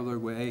any other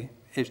way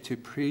is to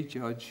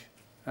prejudge,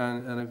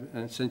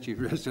 and since you've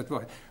raised it,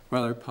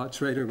 whether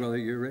Pat's right or whether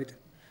you're right,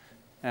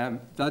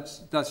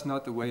 that's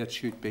not the way it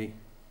should be.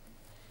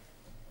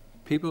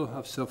 People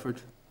have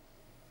suffered.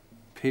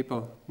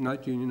 People,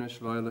 not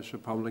unionists, loyalists,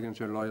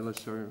 Republicans, or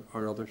loyalists,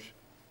 or others.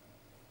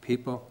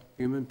 People,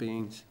 human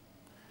beings.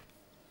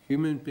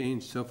 Human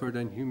beings suffered,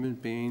 and human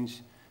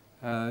beings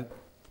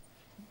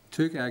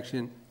took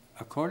action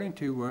according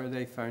to where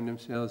they found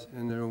themselves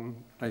in their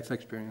own life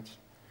experience.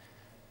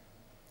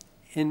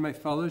 In my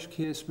father's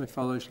case, my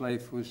father's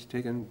life was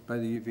taken by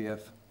the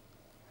UVF.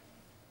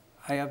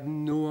 I have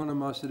no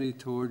animosity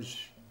towards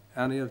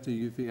any of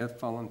the UVF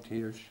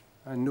volunteers.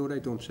 I know I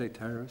don't say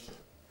terrorists.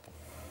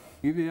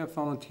 UVF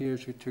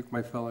volunteers who took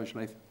my father's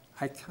life.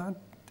 I can't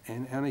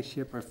in any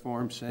shape or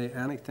form say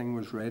anything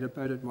was right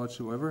about it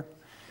whatsoever,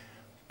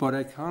 but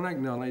I can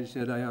acknowledge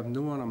that I have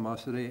no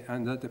animosity,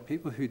 and that the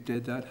people who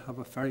did that have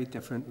a very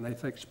different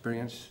life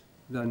experience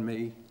than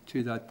me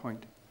to that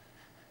point.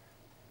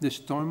 The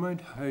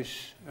Stormont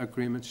House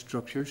Agreement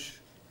structures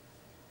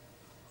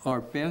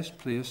are best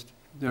placed.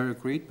 They're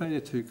agreed by the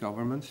two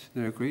governments.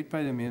 They're agreed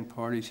by the main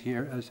parties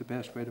here as the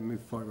best way to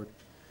move forward.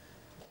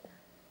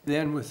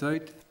 Then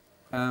without,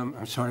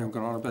 I'm sorry I'm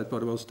going on a bit,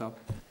 but I will stop.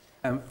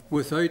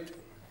 Without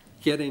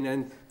getting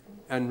in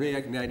and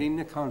reigniting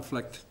the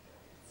conflict,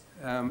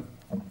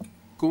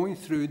 going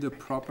through the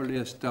properly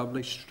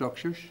established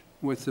structures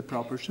with the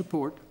proper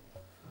support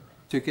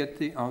to get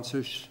the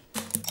answers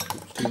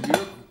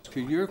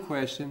to your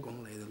question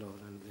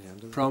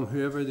from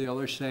whoever the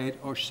other side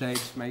or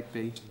sides might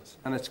be.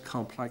 And it's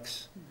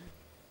complex,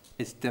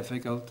 it's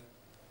difficult,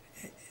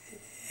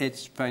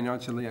 it's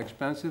financially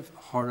expensive.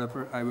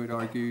 However, I would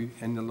argue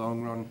in the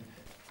long run,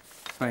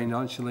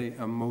 financially,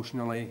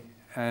 emotionally,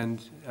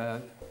 and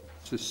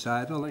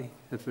societally,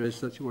 if there is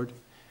such a word,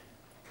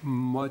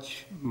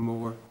 much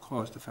more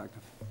cost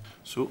effective.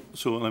 So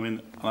I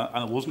mean,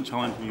 I wasn't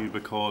challenging you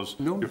because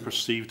you're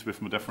perceived to be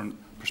from a different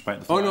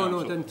perspective. Oh no,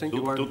 I didn't think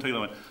you were. Don't take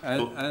that way. I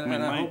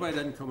hope I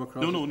didn't come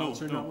across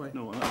that way.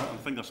 No. I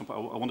think that's something. I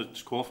want to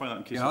just qualify that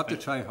in case. You have to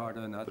try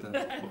harder than that.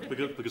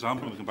 Because I'm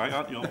going to come back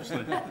at you,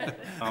 obviously.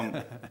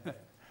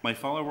 My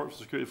father worked for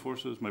the security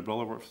forces. My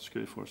brother worked for the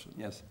security forces.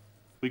 Yes.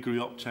 We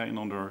grew up checking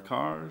under our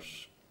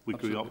cars. We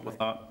grew up with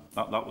that.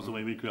 That was the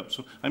way we grew up.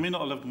 So I may not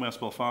have lived in West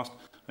Belfast.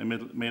 I may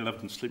have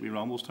lived in sleepy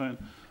Randallstown.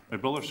 My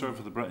brother served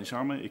for the British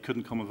Army. He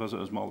couldn't come and visit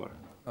his mother.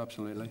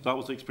 Absolutely. That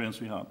was the experience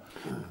we had.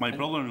 My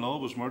brother-in-law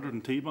was murdered in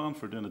T-Ban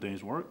for doing a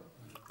day's work,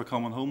 for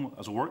coming home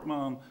as a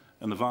workman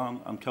in the van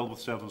and killed with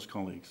 7 of his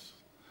colleagues.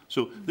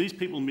 So these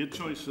people made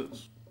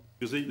choices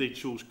because they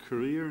chose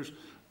careers.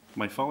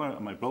 My father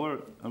and my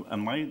brother, in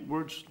my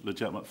words,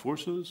 legitimate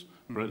forces,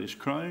 British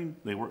Crown,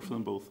 they worked for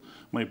them both.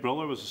 My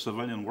brother was a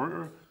civilian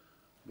worker,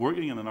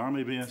 working in an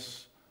army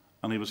base,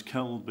 and he was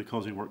killed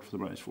because he worked for the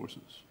British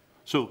forces.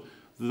 So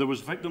there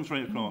was victims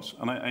right across,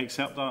 and I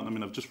accept that. I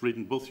mean, I've just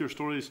reading both your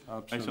stories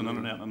on the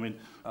internet. I mean,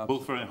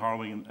 both very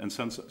harrowing and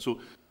sensitive. So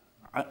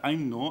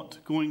I'm not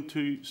going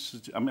to,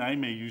 I mean, I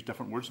may use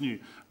different words than you.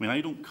 I mean, I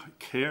don't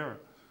care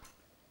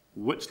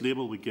which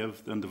label we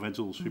give the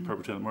individuals who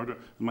perpetrated murder.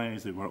 In my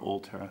eyes, they were all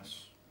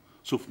terrorists.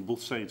 So from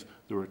both sides,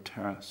 they were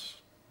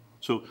terrorists.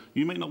 So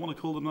you might not want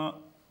to call them that,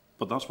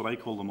 but that's what I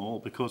call them all,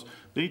 because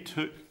they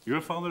took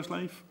your father's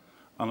life,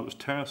 and it was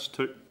terrorists that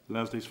took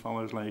Leslie's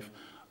father's life,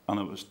 and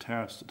it was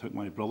terrorists that took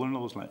my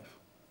brother-in-law's life.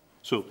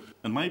 So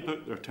in my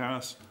book, they're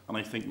terrorists, and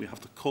I think we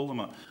have to call them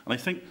that. And I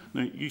think,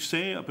 now, you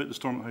say about the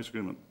Stormont House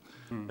Agreement,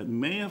 it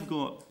may have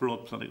got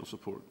broad political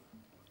support.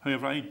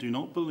 However, I do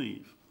not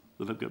believe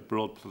that it got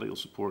broad political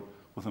support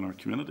within our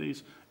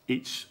communities,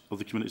 each of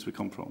the communities we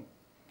come from.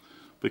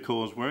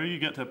 Because where you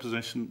get to a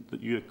position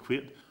that you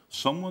equate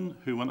someone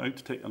who went out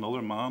to take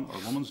another man or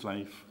woman's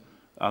life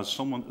as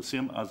someone the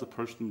same as the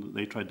person that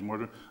they tried to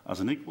murder as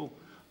an equal,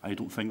 I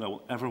don't think that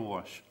will ever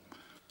wash.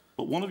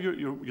 But one of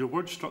your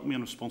words struck me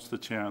in response to the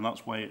chair, and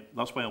that's why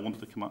I wanted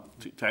to come up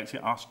to actually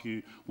ask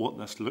you what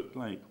this looked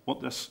like,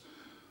 what this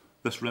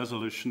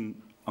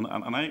resolution,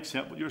 and I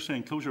accept what you're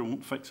saying. Closure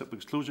won't fix it,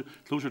 because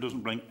closure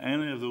doesn't bring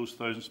any of those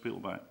thousands of people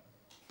back.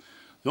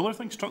 The other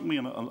thing struck me,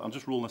 and I'll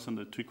just roll this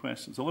into 2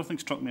 questions. The other thing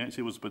struck me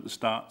actually was about the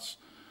stats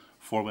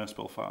for West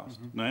Belfast.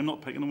 Now, I'm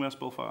not picking on West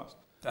Belfast.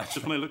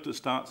 Just when I looked at the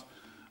stats,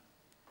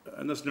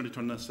 and this nearly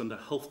turned this into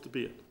a health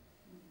debate,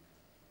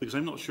 because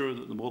I'm not sure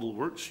that the model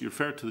works. You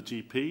refer to the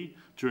GP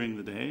during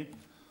the day.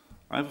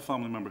 I have a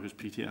family member who's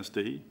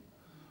PTSD.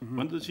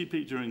 Went to the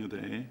GP during the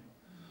day,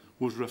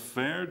 was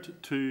referred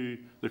to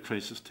the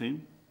crisis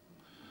team,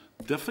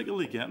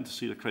 difficulty getting to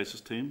see the crisis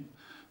team.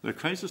 The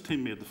crisis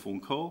team made the phone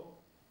call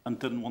and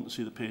didn't want to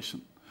see the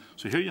patient.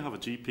 So here you have a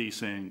GP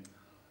saying,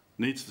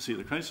 needs to see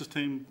the crisis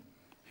team.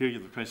 Here you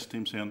have the crisis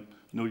team saying,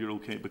 no, you're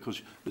okay,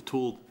 because they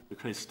told the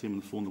crisis team on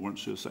the phone they weren't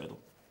suicidal.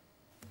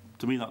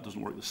 To me, that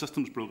doesn't work. The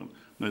system's broken.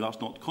 Now, that's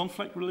not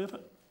conflict related,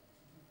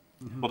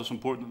 but it's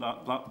important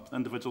that that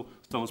individual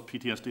still has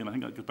PTSD, and I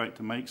think that goes back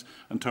to Mike's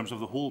in terms of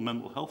the whole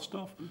mental health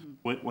stuff.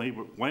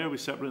 Why are we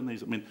separating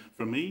these? I mean,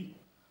 for me,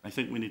 I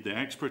think we need the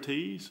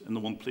expertise in the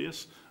one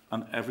place,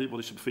 and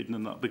everybody should be feeding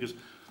in that, because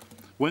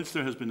whilst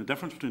there has been a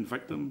difference between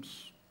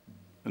victims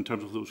in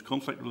terms of those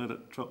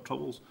conflict-related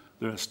troubles,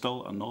 there is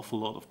still an awful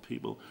lot of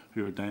people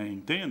who are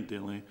dying day and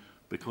daily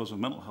because of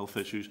mental health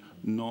issues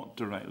not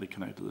directly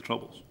connected to the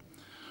troubles.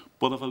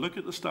 But if I look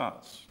at the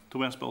stats to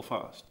West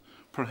Belfast,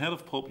 per head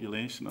of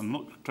population, I'm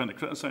not trying to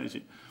criticise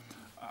you,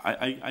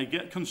 I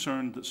get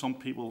concerned that some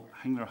people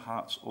hang their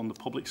hats on the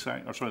public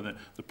sector, or sorry,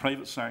 the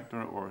private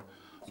sector or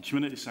the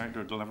community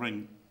sector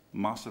delivering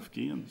massive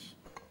gains.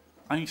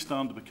 I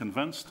stand to be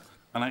convinced,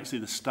 and actually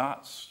the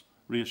stats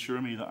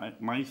reassure me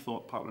that my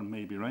thought pattern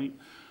may be right,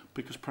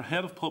 because per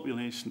head of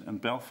population in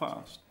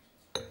Belfast,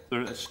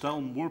 there is still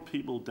more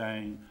people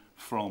dying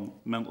from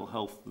mental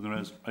health than there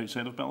is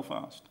outside of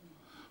Belfast.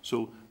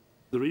 So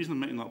the reason I'm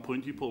making that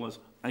point to you, Paul, is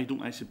I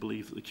don't actually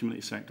believe that the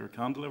community sector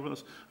can deliver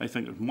this. I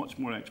think there's much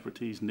more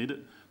expertise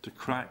needed to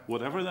crack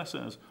whatever this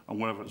is and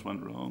wherever it's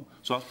went wrong.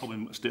 So that's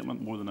probably a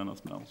statement more than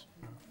anything else.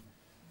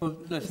 Well,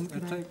 listen, I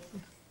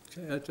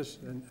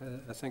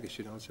think I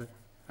should answer.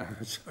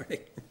 Sorry.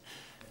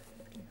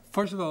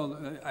 First of all,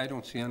 I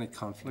don't see any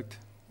conflict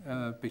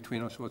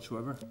between us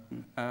whatsoever.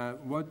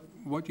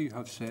 What you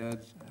have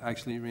said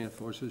actually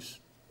reinforces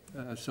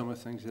some of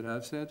the things that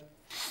I've said.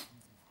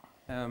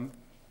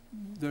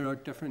 There are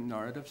different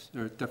narratives,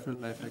 there are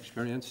different life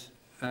experience,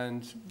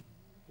 and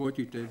what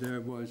you did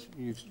there was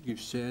you've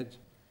said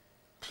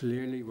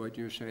clearly what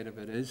your side of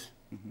it is,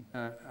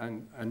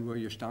 and where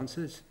your stance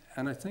is,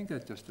 and I think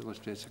that just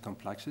illustrates the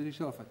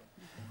complexities of it.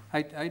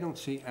 I don't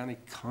see any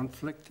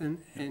conflict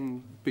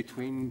in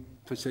between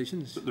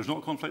positions. There's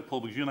not conflict,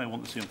 Paul, because you and I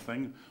want the same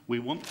thing. We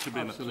want to be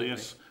Absolutely. in a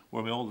place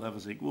where we all live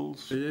as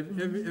equals.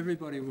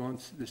 Everybody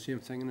wants the same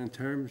thing, and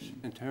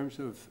in terms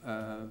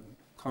of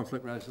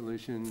conflict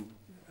resolution,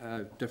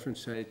 different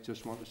sides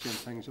just want the same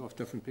things off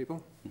different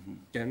people,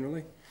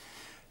 generally.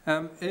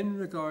 In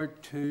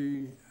regard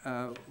to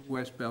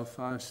West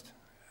Belfast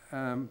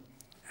and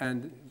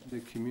the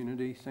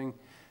community thing,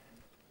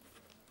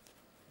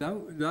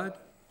 that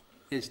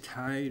is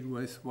tied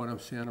with what I'm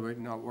saying about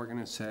not working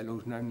in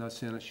silos. Now, I'm not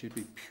saying it should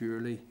be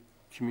purely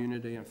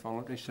community and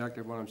voluntary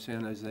sector. What I'm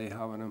saying is they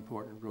have an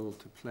important role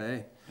to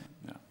play,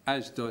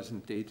 as does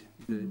indeed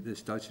the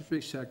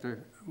statutory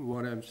sector.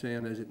 What I'm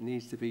saying is it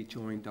needs to be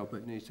joined up,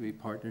 it needs to be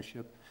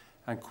partnership,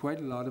 and quite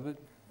a lot of it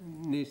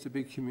needs to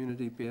be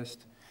community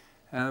based.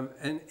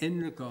 And in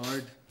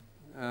regard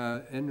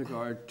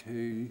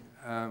to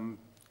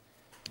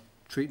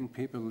treating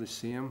people the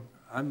same,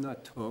 I'm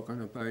not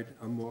talking about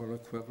a moral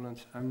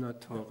equivalence. I'm not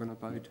talking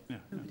about.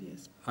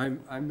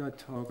 I'm not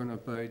talking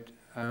about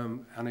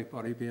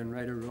anybody being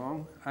right or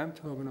wrong. I'm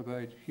talking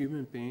about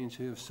human beings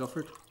who have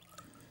suffered.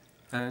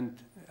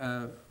 And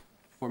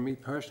for me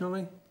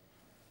personally,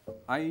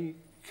 I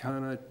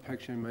cannot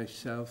picture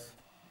myself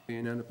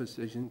being in a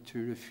position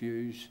to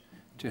refuse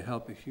to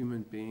help a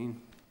human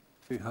being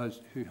who has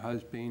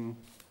been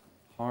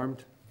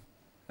harmed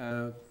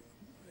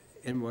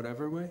in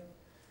whatever way.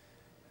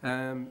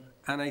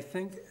 And I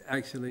think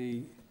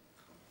actually,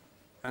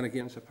 and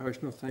again it's a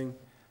personal thing,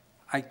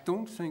 I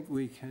don't think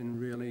we can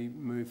really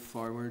move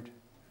forward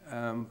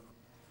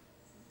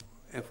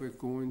if we're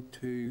going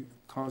to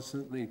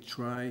constantly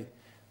try,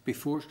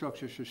 before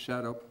structures are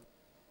set up,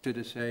 to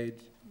decide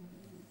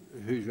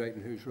who's right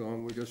and who's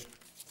wrong. We're just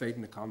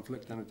fighting the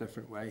conflict in a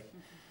different way.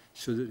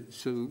 So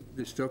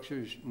the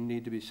structures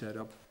need to be set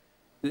up.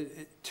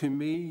 To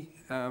me,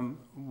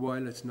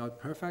 while it's not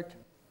perfect,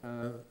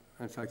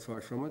 in fact far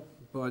from it,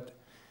 but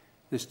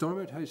the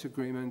Stormont House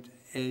Agreement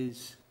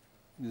is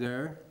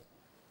there.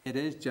 It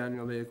is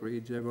generally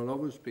agreed. There will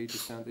always be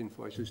dissenting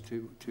voices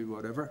to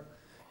whatever.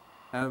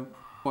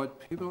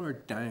 But people are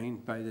dying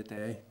by the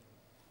day,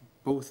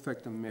 both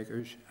victim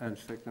makers and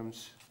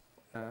victims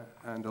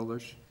and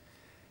others.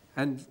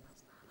 And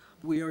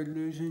we are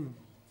losing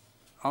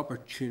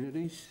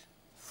opportunities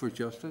for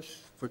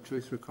justice, for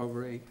truth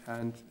recovery,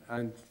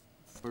 and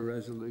for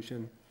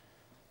resolution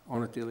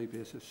on a daily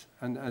basis.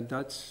 And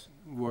that's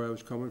where I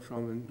was coming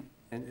from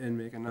in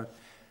making that.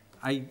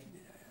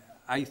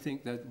 I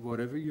think that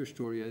whatever your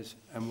story is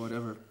and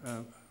whatever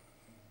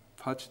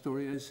Pat's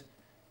story is,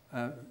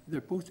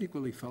 they're both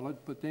equally valid,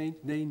 but they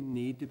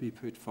need to be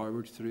put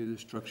forward through the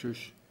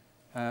structures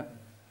and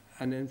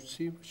then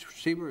see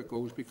where it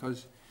goes,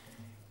 because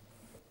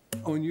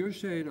on your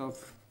side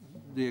of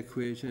the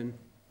equation,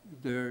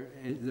 there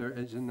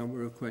is a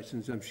number of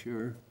questions, I'm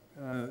sure,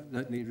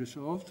 that need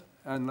resolved,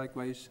 and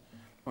likewise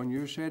on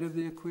your side of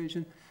the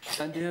equation,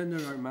 and then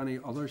there are many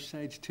other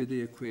sides to the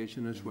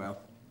equation as well.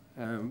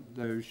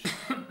 There's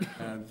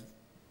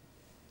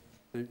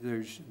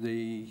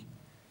the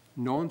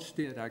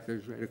non-state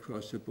actors right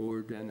across the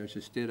board, and there's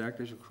the state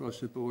actors across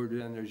the board,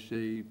 and there's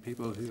the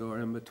people who are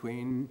in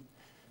between,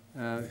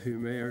 who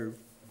may or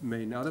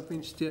may not have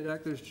been state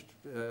actors,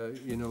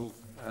 the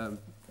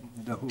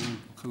whole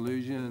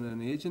collusion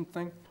and agent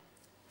thing.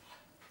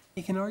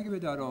 You can argue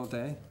about that all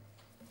day.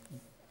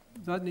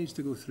 That needs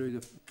to go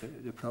through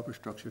the proper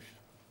structures.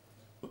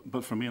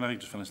 But for me, and I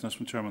just finished this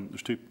one, Chairman,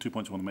 there's two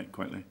points I want to make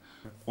quickly.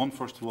 One,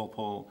 first of all,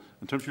 Paul,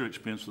 in terms of your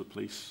experience with the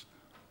police,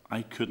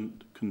 I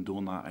couldn't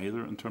condone that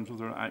either in terms of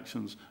their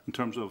actions. In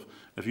terms of,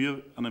 if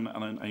you, and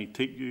I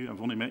take you,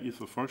 I've only met you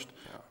for the first,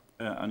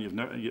 and you've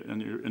never,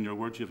 in your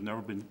words, you've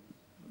never been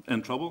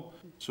in trouble.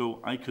 So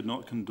I could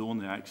not condone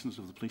the actions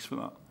of the police for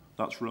that.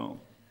 That's wrong.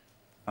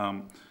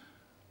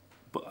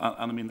 But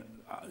I mean,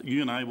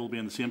 you and I will be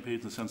on the same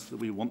page in the sense that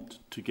we want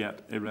to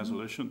get a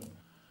resolution.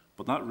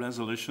 But that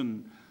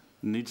resolution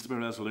needs to be a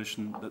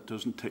resolution that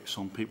doesn't take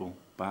some people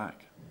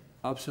back.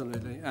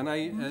 Absolutely.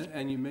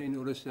 And you may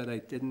notice that I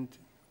didn't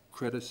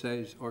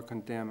criticise or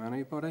condemn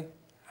anybody.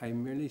 I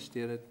merely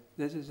stated,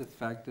 this is a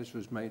fact, this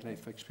was my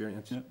life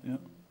experience. Yeah.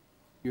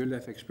 Your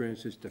life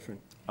experience is different.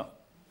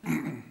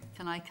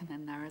 Can I come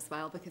in there as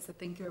well? Because I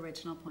think your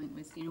original point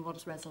was, what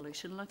does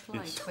resolution look like?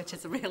 Yes. Which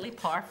is a really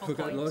powerful point.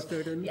 Got lost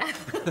there, didn't you? Yeah,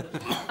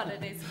 but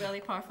it is a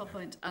really powerful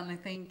point. And I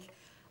think,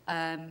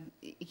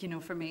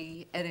 for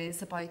me, it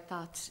is about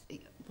that.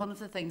 One of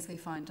the things we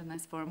found in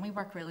this forum, we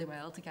work really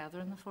well together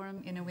in the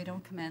forum. We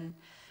don't come in,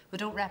 we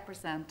don't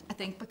represent, I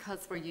think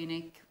because we're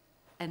unique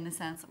in the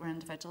sense that we're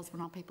individuals, we're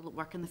not people that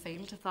work in the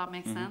field, if that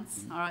makes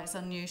sense. All right, it's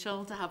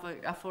unusual to have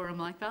a forum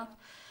like that.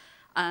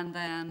 And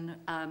then,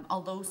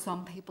 although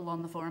some people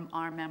on the forum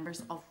are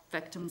members of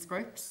victims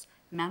groups,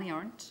 many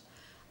aren't.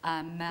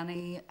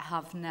 Many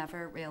have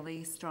never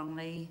really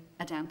strongly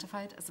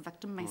identified as a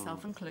victim,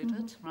 myself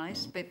included,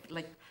 right? But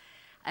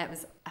it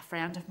was a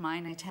friend of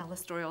mine, I tell the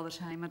story all the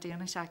time, a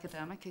Danish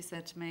academic who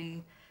said to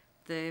me,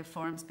 the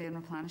forum's being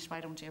replenished,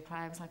 why don't you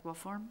apply? I was like, what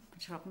forum? What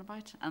are you talking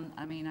about? And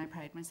I mean, I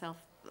pride myself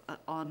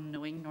on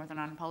knowing Northern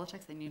Ireland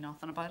politics. I knew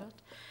nothing about it.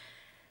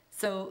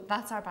 So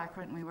that's our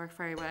background and we work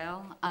very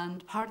well.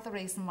 And part of the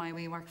reason why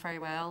we work very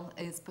well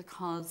is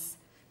because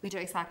we do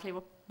exactly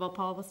what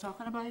Paul was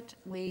talking about.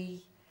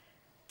 We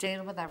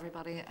deal with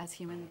everybody as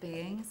human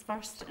beings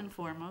first and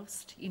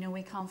foremost.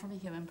 We come from a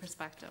human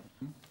perspective.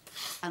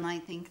 And I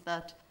think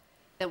that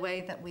the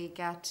way that we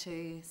get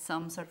to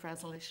some sort of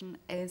resolution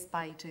is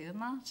by doing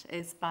that,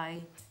 is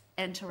by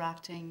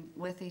interacting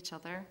with each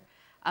other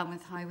and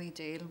with how we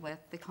deal with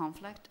the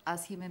conflict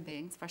as human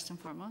beings, first and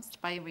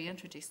foremost, by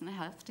reintroducing a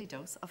hefty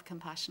dose of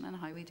compassion in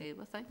how we deal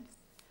with things.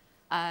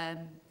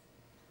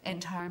 In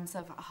terms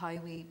of how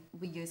we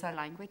use our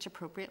language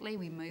appropriately,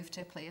 we move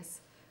to a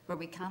place where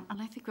we can,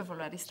 and I think we've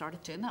already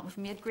started doing that. We've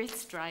made great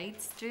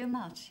strides doing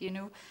that.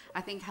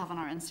 I think having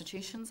our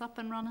institutions up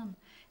and running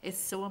is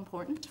so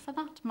important for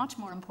that, much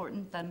more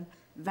important than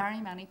very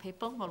many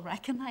people will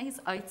recognise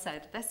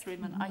outside this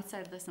room and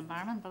outside this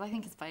environment, but I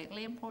think it's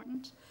vitally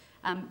important.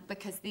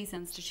 Because these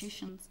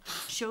institutions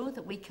show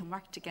that we can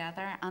work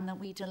together and that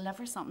we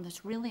deliver something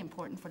that's really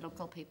important for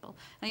local people.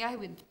 Now, I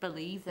would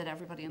believe that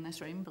everybody in this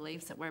room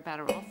believes that we're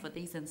better off with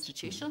these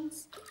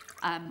institutions.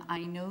 I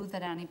know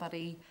that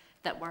anybody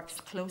that works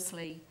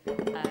closely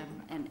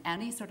in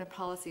any sort of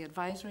policy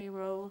advisory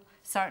role,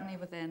 certainly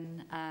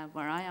within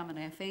where I am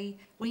in FE,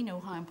 we know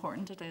how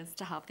important it is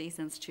to have these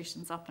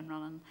institutions up and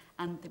running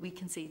and that we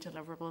can see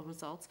deliverable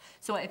results.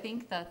 So I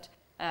think that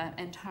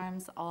in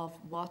terms of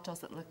what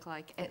does it look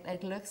like,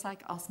 it looks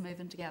like us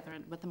moving together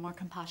with a more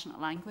compassionate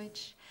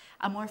language,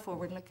 a more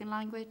forward-looking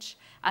language,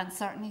 and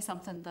certainly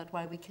something that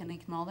while we can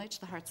acknowledge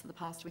the hurts of the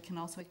past, we can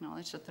also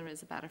acknowledge that there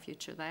is a better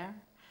future there.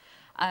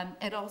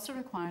 It also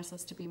requires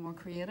us to be more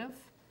creative.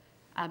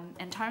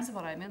 In terms of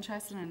what I'm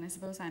interested in, I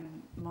suppose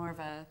I'm more of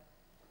a,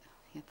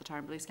 I hate the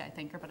term blue sky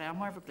thinker, but I'm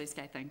more of a blue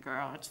sky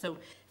thinker. So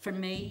for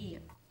me,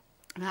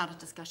 I had a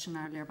discussion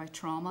earlier about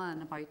trauma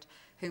and about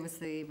who was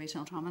the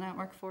Regional Trauma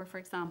Network for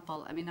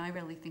example. I mean, I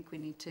really think we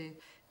need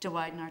to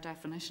widen our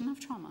definition of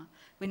trauma.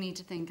 We need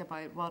to think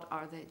about what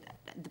are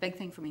the big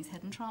thing for me is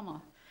hidden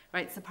trauma.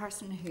 Right, it's the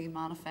person who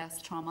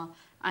manifests trauma.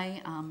 I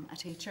am a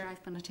teacher,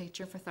 I've been a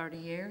teacher for 30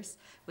 years.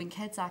 When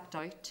kids act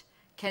out,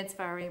 kids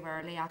very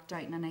rarely act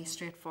out in a nice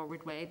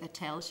straightforward way that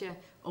tells you,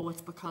 oh,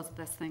 it's because of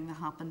this thing that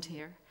happened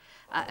here.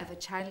 If a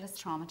child is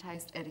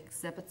traumatised, it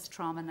exhibits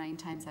trauma 9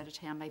 times out of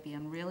 10 by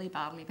being really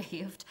badly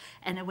behaved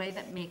in a way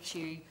that makes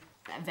you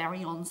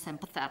very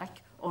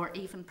unsympathetic or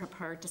even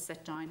prepared to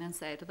sit down and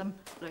say to them,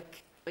 look,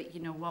 but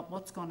you know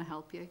what's going to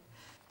help you?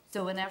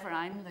 So whenever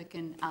I'm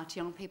looking at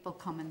young people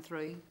coming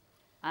through,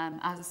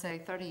 as I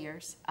say, 30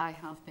 years I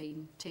have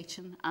been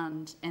teaching,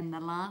 and in the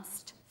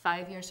last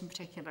 5 years in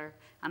particular,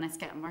 and it's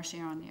getting worse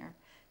year on year,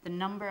 the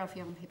number of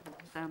young people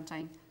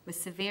presenting with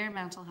severe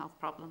mental health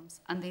problems,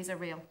 and these are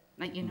real.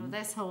 Like, you know,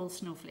 this whole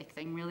snowflake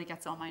thing really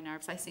gets on my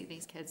nerves. I see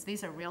these kids,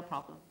 these are real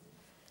problems.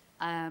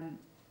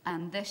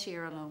 And this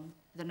year alone,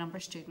 the number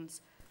of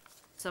students,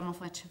 some of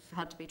which have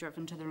had to be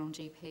driven to their own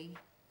GP,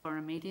 for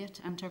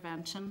immediate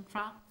intervention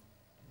from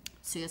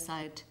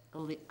suicide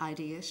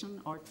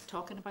ideation or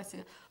talking about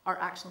suicide or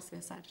actual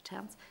suicide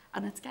attempts,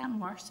 and it's getting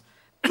worse.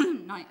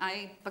 Now,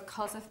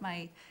 because of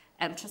my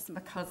interest and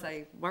because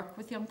I work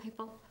with young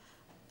people,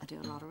 I do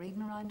a lot of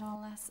reading around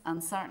all this,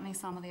 and certainly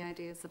some of the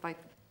ideas about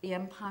the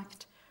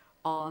impact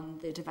on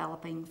the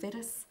developing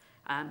fetus.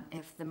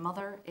 If the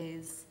mother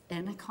is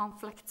in a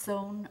conflict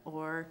zone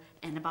or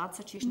in a bad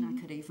situation, it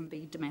could even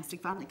be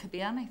domestic violence, it could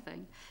be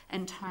anything,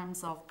 in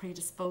terms of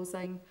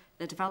predisposing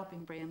the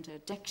developing brain to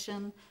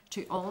addiction,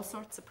 to all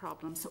sorts of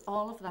problems. So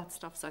all of that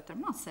stuff's out there.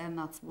 I'm not saying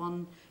that's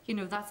one,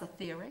 that's a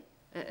theory.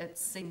 It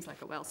seems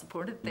like a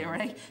well-supported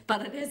theory,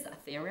 but it is a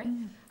theory.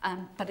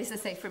 But as I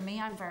say, for me,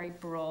 I'm very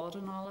broad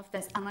in all of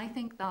this, and I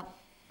think that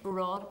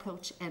broad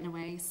approach, in a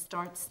way,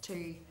 starts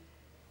to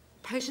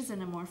pushes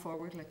in a more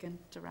forward-looking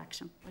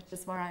direction, which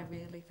is where I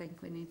really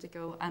think we need to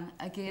go. And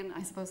again,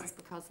 I suppose it's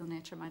because of the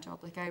nature of my job.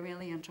 Like, I'm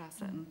really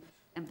interested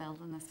in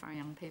building this for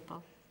young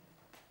people.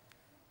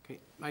 Okay,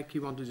 Mike,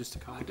 you wanted just to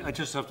comment? I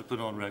just have to put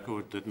on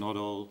record that not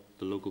all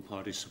the local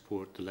parties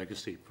support the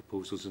legacy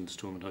proposals in the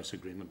Stormont House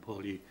Agreement.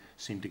 Paul, you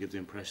seem to give the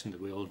impression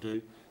that we all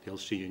do. The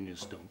Ulster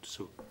Unions don't.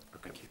 So,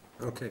 thank you.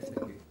 Okay, thank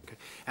you.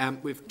 Okay.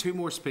 We have 2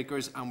 more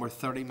speakers and we're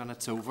 30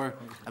 minutes over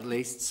at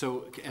least.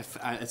 So if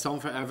it's on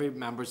for every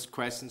member's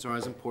questions are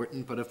as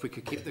important, but if we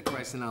could keep the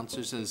question and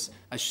answers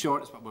as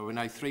short as well, we're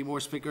now 3 more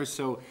speakers.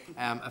 So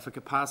if I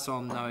could pass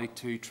on now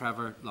to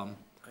Trevor Lunn.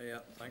 Yeah,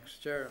 thanks,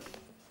 Chair.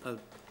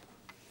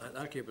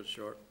 I'll keep it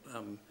short.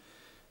 I'm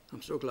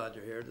so glad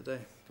you're here today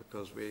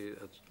because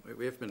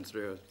we've been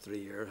through a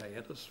 3-year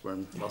hiatus where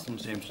nothing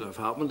seems to have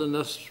happened in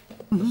this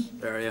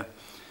area,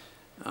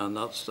 and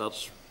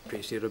that's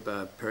preceded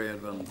by a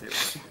period when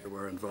people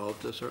were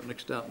involved to a certain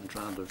extent in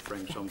trying to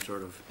bring some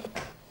sort of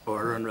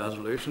order and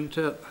resolution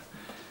to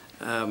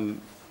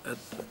it.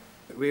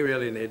 We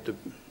really need to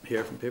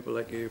hear from people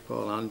like you,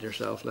 Paul, and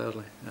yourself,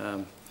 Leslie.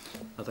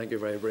 I think you're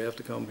very brave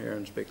to come here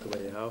and speak the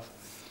way you have.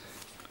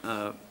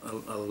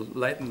 I'll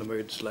lighten the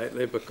mood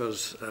slightly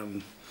because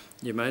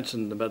you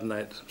mentioned the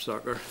midnight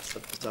soccer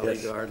at the Sally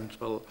Gardens.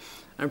 Well,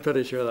 I'm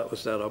pretty sure that was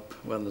set up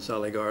when the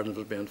Sally Gardens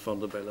was being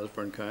funded by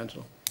Lisburn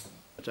Council,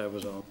 which I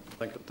was on.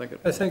 I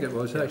think it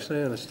was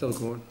actually, and it's still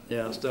going.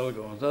 Yeah, it's still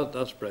going.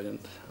 That's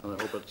brilliant, and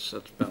I hope it's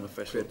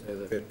beneficial to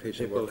the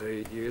people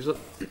who use it.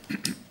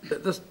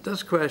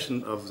 This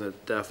question of the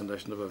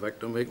definition of a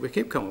victim, we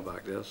keep coming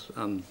back to this,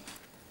 and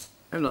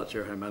I'm not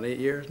sure how many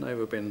years now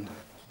we've been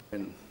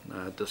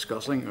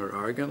discussing or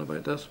arguing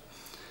about this,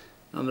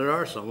 and there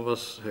are some of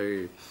us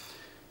who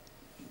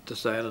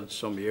decided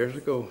some years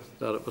ago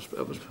that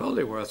it was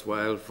probably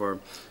worthwhile for,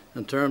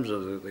 in terms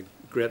of the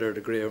greater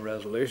degree of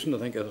resolution, I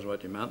think that is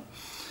what you meant,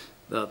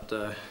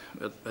 that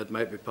it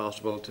might be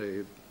possible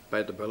to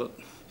bite the bullet,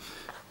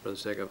 for the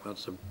sake of,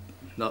 that's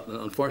not an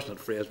unfortunate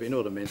phrase, but you know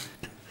what I mean,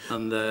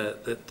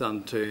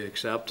 and to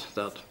accept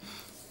that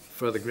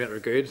for the greater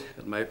good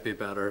it might be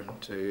better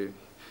to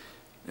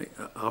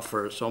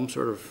offer some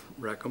sort of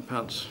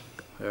recompense,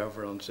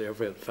 however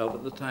unsavory it felt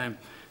at the time,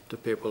 to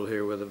people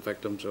who were the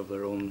victims of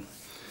their own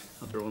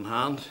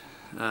hand.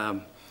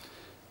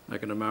 I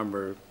can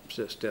remember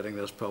stating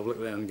this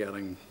publicly and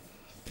getting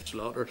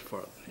slaughtered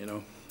for it. I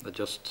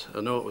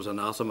know it was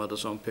anathema to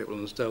some people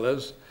and still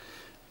is,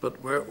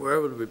 but where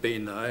would we be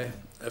now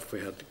if we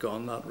had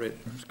gone that route?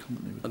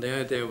 And the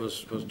idea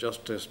was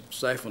just to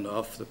siphon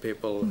off the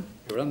people who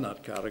were in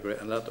that category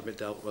and let them be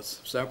dealt with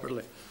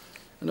separately.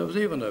 And there was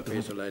even a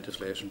piece of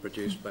legislation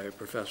produced by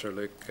Professor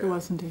Luke. There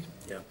was indeed.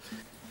 Yeah,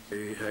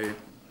 who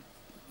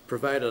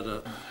provided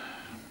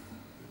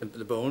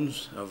the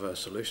bones of a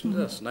solution to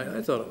this, and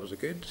I thought it was a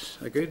good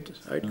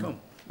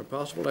outcome, a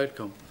possible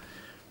outcome.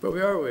 But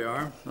we are where we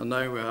are, and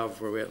now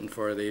we're waiting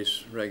for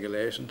these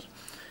regulations.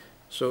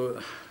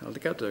 So I'll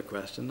get to the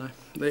question now.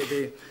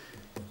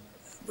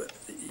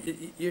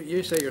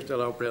 You say you're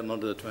still operating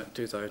under the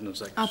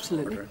 2006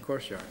 Absolutely. order. Of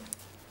course you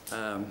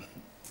are.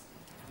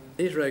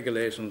 These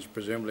regulations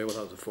presumably will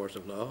have the force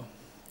of law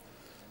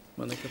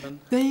when they come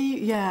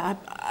in?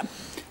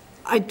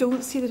 I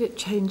don't see that it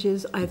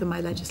changes either my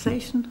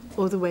legislation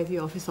or the way the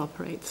office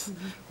operates.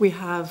 We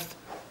have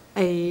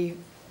a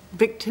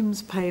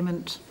victims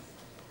payment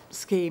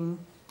scheme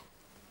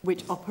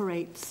which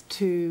operates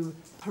to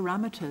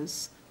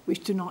parameters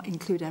which do not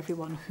include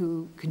everyone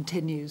who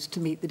continues to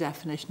meet the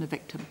definition of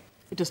victim.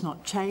 It does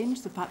not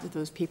change the fact that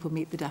those people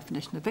meet the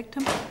definition of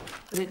victim,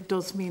 but it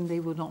does mean they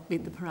will not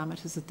meet the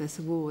parameters of this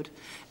award.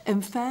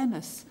 In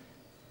fairness,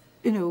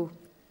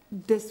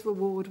 this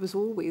award was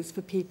always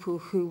for people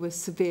who were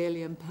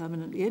severely and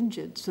permanently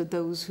injured, so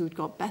those who'd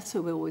got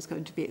better were always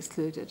going to be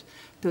excluded.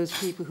 Those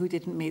people who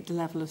didn't meet the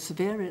level of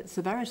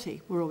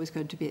severity were always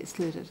going to be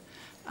excluded.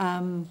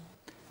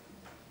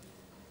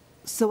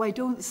 So I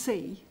don't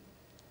see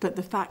that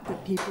the fact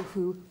that people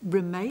who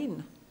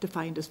remain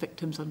defined as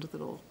victims under the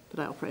law that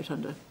I operate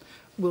under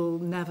will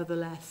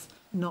nevertheless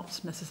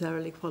not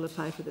necessarily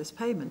qualify for this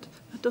payment.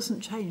 That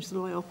doesn't change the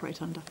law I operate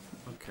under.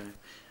 Okay.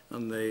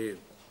 And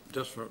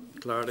just for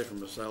clarity for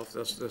myself,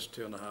 this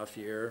 2.5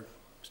 year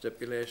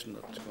stipulation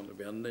that's going to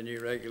be in the new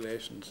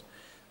regulations,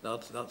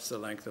 that's the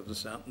length of the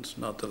sentence,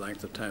 not the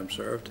length of time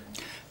served.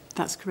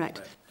 That's correct.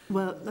 Right.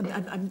 Well,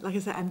 like I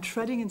said, I'm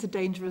treading into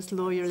dangerous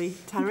lawyerly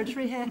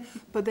territory here,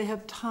 but they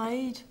have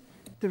tied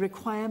the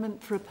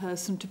requirement for a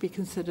person to be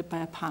considered by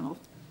a panel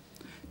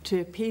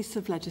to a piece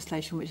of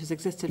legislation which has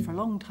existed for a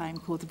long time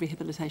called the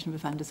Rehabilitation of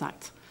Offenders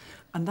Act.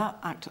 And that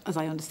act, as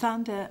I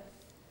understand it,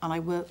 and I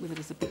worked with it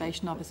as a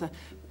probation officer,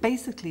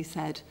 basically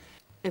said,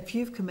 if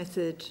you've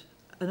committed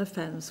an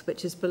offence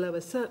which is below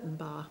a certain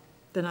bar,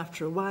 then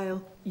after a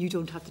while, you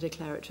don't have to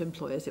declare it to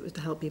employers. It was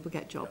to help people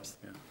get jobs.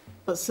 Yeah.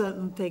 But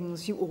certain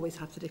things you always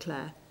have to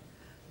declare.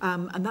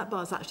 And that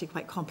bar is actually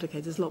quite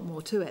complicated. There's a lot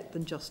more to it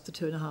than just the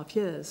 2.5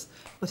 years.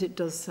 But it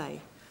does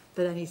say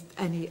that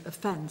any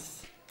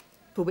offence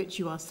for which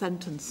you are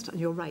sentenced, and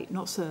you're right,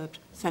 not served,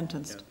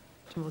 sentenced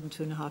to more than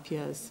 2.5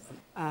 years,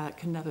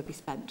 can never be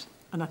spent.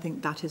 And I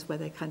think that is where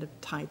they kind of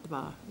tied the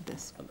bar with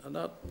this. And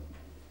that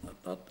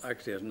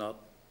actually is not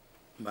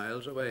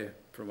miles away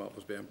from what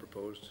was being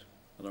proposed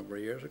a number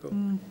of years ago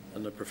in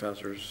the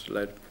professor's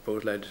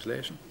proposed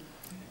legislation.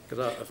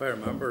 Because if I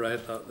remember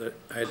right, the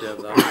idea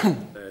of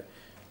that,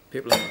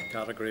 people in that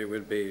category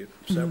would be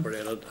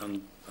separated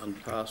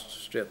and passed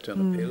straight to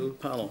an appeal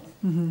panel.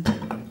 I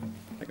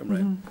think I'm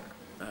right.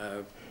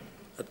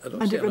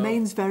 And it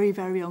remains very,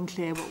 very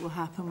unclear what will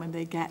happen when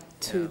they get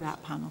to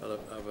that panel. But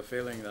I have a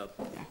feeling that,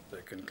 to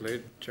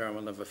conclude,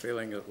 Chairman, I have a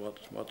feeling that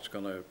what's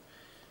going to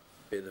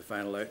be the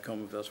final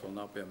outcome of this will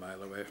not be a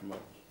mile away from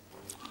what.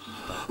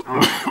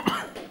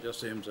 It just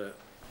seems a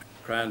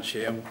crying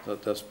shame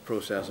that this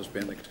process has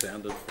been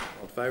extended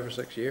for 5 or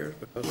 6 years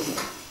because of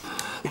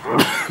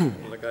that.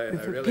 Look, I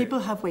really, people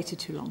have waited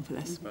too long for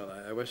this. Well,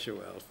 I wish you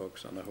well,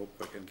 folks, and I hope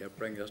we can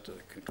bring this to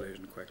the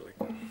conclusion quickly.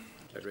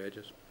 It's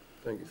outrageous.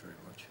 Thank you very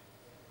much.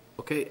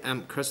 Okay,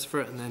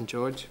 Christopher and then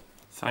George.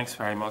 Thanks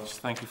very much.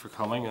 Thank you for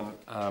coming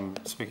and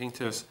speaking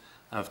to us.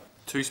 I have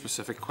 2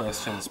 specific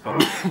questions,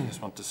 but I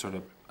just want to sort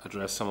of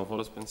address some of what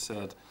has been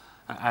said.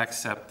 I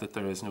accept that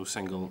there is no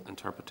single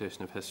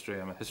interpretation of history.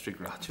 I'm a history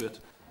graduate,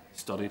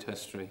 studied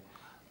history,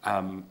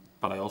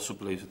 but I also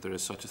believe that there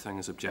is such a thing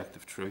as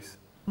objective truth.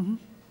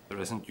 There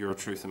isn't your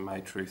truth and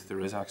my truth.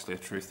 There is actually a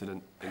truth that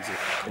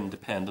exists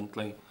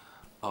independently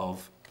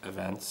of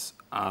events.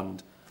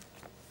 And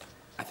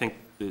I think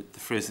the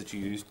phrase that you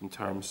used in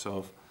terms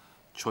of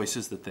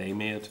choices that they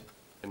made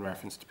in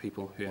reference to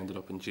people who ended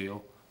up in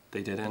jail,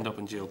 they did end up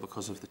in jail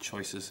because of the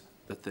choices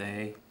that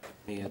they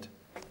made.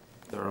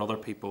 There are other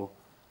people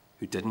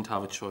who didn't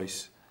have a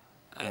choice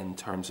in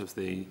terms of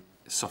the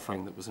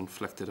suffering that was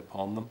inflicted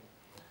upon them.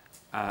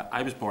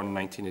 I was born in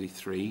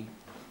 1983,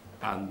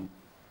 and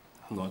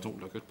no, I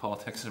don't look at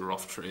politics as a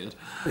rough trade.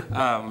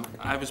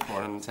 I was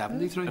born in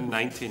 73? In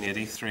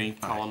 1983,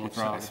 Colin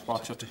McGrath,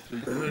 watch it.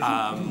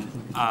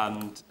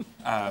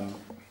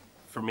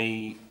 For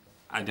me,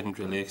 I didn't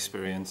really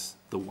experience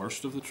the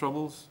worst of the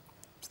Troubles.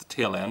 It was the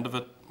tail end of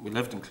it. We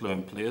lived in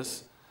Cloughan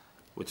Place,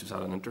 which was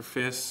at an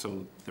interface,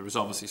 so there was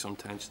obviously some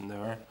tension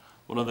there.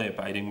 One of the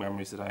abiding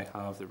memories that I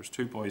have, there was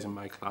 2 boys in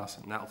my class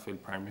at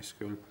Nettlefield Primary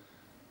School.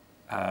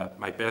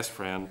 My best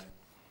friend,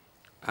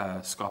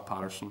 Scott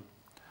Patterson,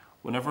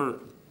 whenever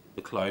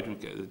the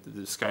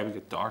sky would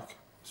get dark,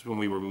 so when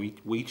we were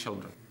wee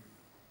children,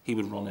 he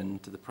would run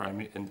into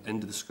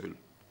the school.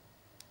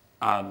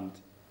 And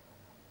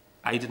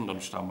I didn't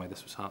understand why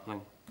this was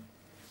happening.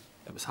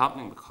 It was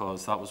happening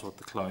because that was what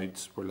the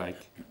clouds were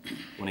like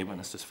when he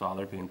witnessed his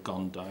father being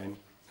gunned down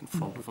in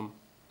front of him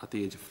at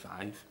the age of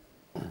 5.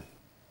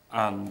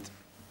 And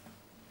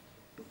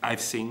I've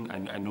seen,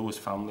 I know his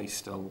family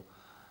still,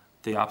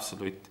 the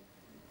absolute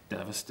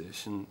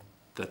devastation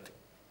that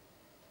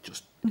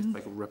just, it's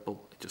like a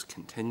ripple, it just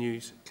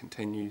continues,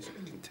 continues,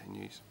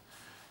 continues.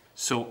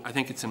 So I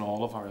think it's in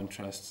all of our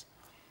interests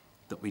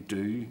that we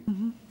do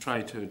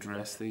try to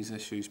address these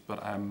issues,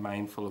 but I'm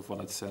mindful of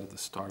what I'd said at the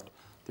start.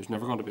 There's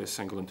never going to be a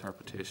single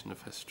interpretation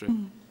of history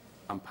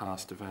and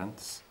past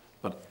events,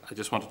 but I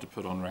just wanted to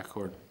put on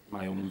record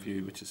my own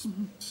view, which is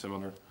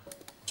similar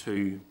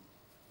to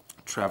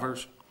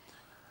Trevor's.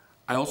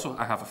 I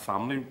have a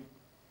family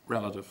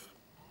relative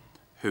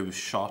who was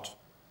shot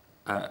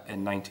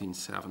in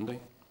 1970,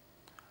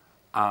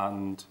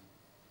 and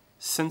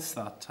since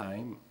that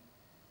time,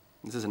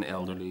 this is an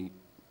elderly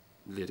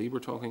lady we're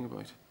talking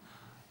about,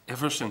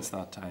 ever since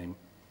that time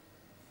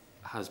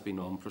has been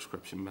on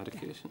prescription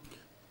medication.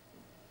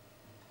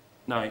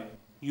 Now,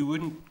 you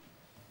wouldn't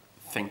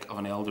think of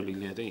an elderly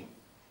lady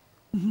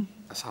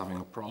as having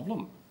a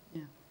problem.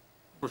 Yeah.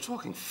 We're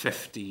talking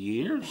 50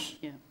 years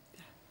Yeah.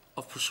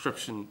 of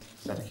prescription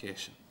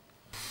medication.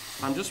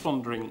 I'm just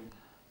wondering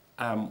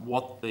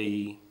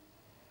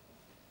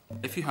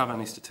if you have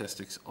any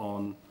statistics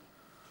on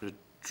the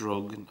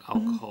drug and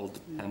alcohol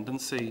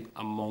dependency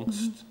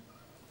amongst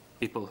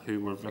people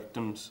who were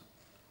victims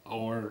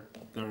or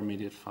their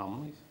immediate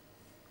families,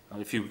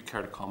 and if you would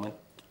care to comment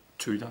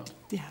to that.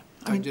 Yeah.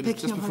 I mean,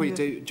 Just before you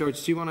do,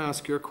 George, do you want to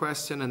ask your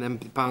question and then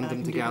band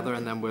them together,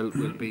 and then we'll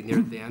be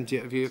near the end?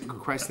 Have you a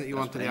question that you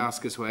wanted to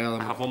ask as well?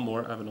 I have one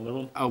more. I have another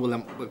one. Oh, well,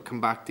 then we'll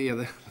come back to you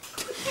then.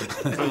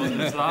 So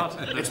there's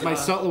that. It's my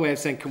subtle way of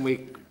saying, can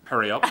we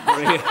Hurry up.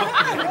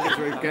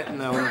 We're getting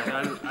there.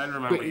 I'll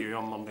remember you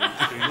on Monday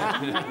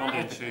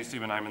and Tuesday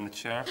when I'm in the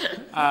chair.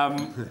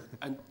 And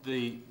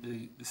the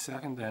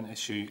second then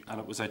issue, and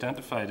it was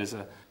identified as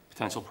a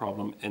potential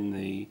problem in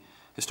the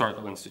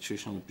historical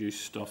institutional abuse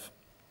stuff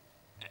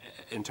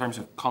in terms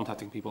of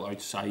contacting people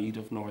outside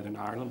of Northern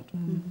Ireland.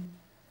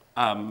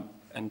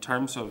 In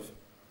terms of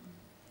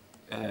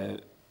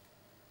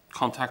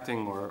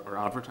contacting or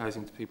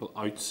advertising to people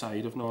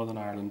outside of Northern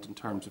Ireland in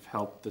terms of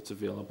help that's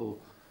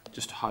available,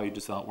 just how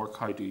does that work?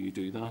 How do you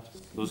do that?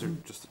 Those are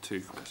just the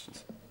two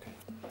questions.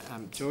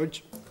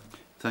 George?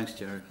 Thanks,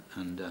 Chair,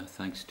 and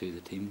thanks to the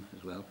team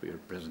as well for your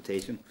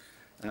presentation.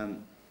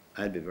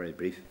 I'll be very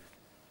brief.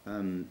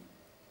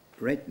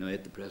 Right now,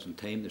 at the present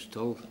time, there's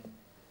still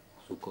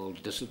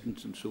so-called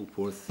dissidents and so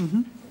forth,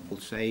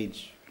 both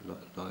sides,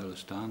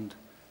 Loyalist and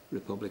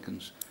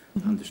Republicans,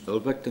 and there's still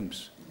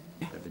victims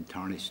that have been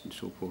tarnished and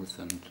so forth,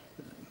 and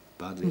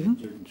badly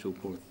injured and so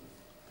forth,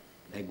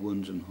 leg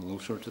wounds and all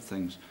sorts of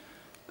things.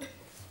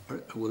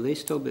 Will they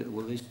still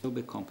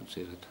be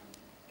compensated?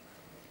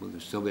 Will there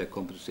still be a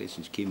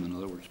compensation scheme, in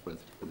other words, for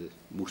the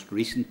most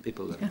recent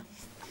people that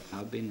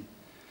have been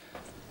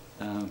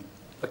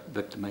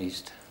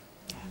victimised?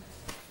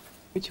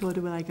 Which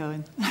order will I go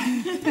in?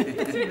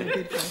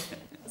 That's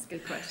a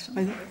good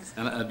question.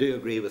 And I do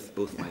agree with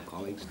both my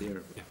colleagues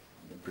there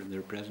in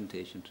their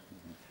presentations.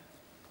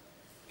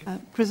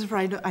 Christopher,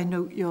 I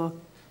note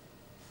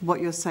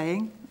what you're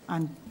saying,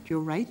 and you're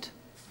right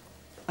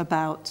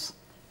about,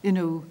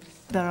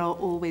 there are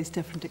always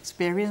different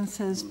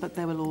experiences, but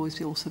there will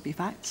always also be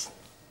facts.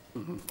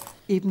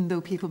 Even though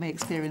people may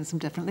experience them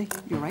differently,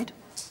 you're right.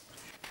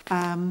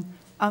 And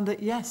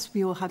that, yes,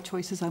 we all have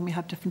choices and we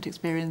have different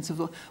experiences.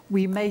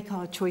 We make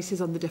our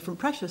choices on the different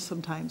pressures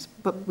sometimes,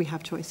 but we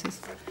have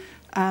choices.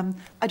 I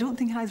don't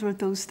think either of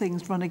those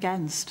things run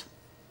against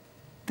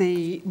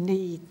the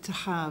need to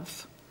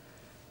have.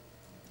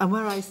 And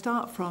where I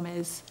start from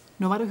is,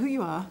 no matter who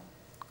you are,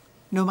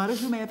 no matter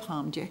who may have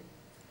harmed you,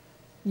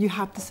 you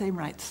have the same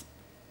rights.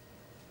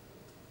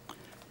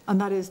 And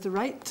that is the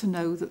right to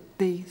know that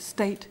the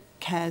state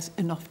cares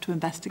enough to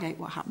investigate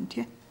what happened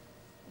to you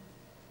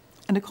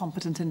in a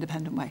competent,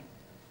 independent way.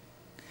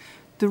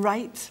 The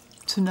right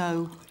to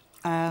know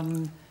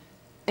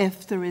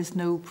if there is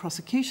no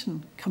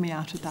prosecution coming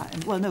out of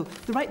that. Well, no,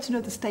 the right to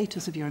know the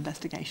status of your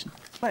investigation,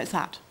 where it's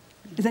at.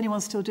 Is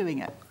anyone still doing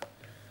it?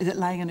 Is it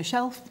lying on a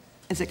shelf?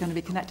 Is it going to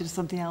be connected to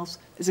something else?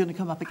 Is it going to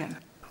come up again?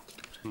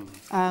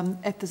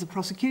 If there's a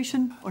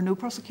prosecution or no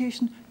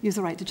prosecution, you have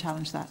the right to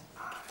challenge that.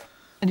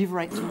 And you have a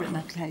right to a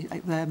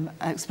written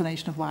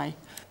explanation of why.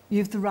 You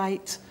have the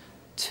right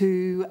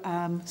to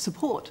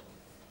support.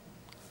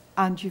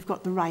 And you've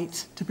got the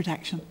right to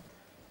protection.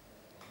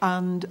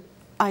 And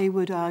I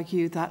would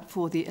argue that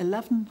for the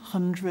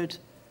 1,100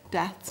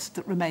 deaths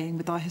that remain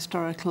with our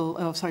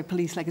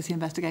police legacy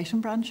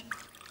investigation branch,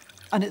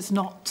 and it's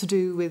not to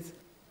do with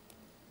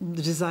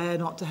the desire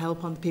not to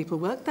help on people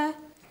who work there,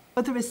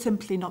 but there is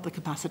simply not the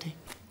capacity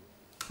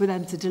for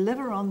them to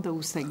deliver on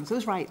those things,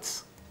 those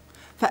rights.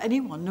 For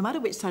anyone, no matter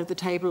which side of the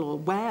table or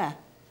where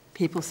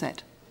people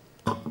sit,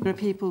 there are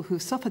people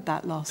who've suffered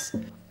that loss,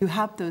 who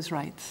have those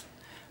rights.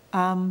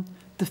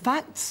 The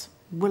facts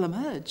will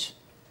emerge,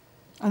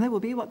 and they will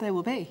be what they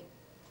will be.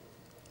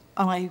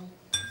 And I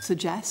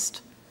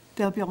suggest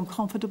they'll be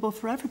uncomfortable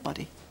for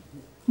everybody.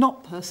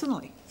 Not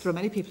personally. There are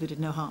many people who did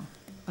no harm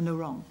and no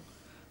wrong.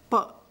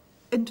 But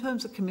in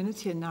terms of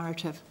community and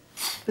narrative,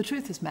 the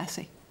truth is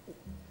messy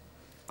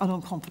and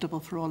uncomfortable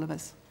for all of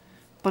us.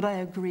 But I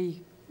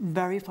agree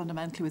very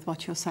fundamentally with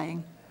what you're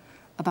saying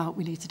about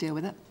we need to deal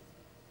with it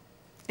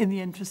in the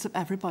interest of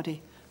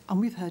everybody. And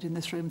we've heard in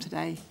this room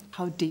today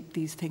how deep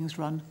these things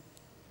run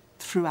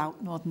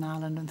throughout Northern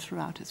Ireland and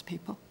throughout its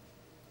people.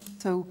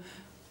 So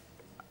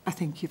I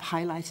think you've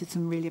highlighted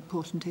some really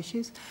important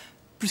issues.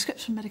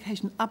 Prescription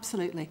medication,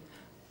 absolutely.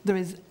 There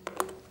is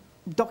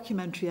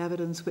documentary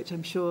evidence, which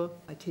I'm sure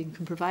my team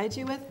can provide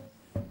you with,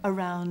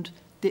 around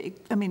the,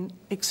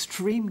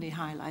 extremely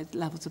high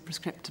levels of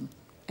prescriptum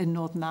in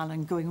Northern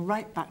Ireland, going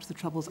right back to the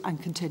Troubles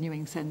and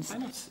continuing since,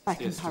 by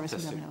comparison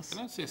with everyone else.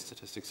 Can I see a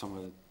statistic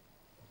somewhere that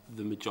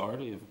the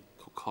majority of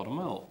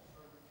Cocodamel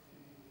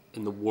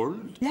in the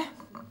world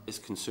is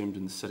consumed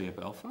in the city of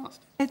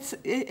Belfast? It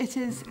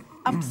is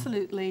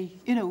absolutely,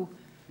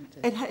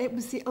 it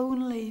was the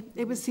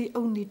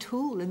only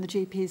tool in the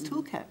GP's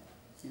toolkit.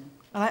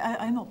 And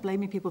I'm not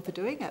blaming people for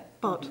doing it,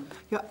 but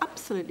you're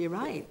absolutely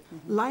right.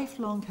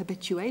 Lifelong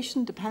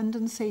habituation,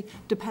 dependency,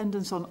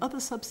 dependence on other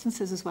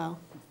substances as well,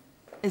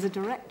 is a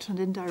direct and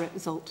indirect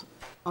result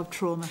of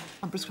trauma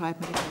and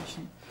prescribed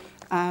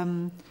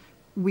medication.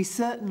 We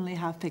certainly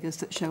have figures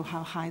that show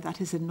how high that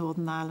is in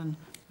Northern Ireland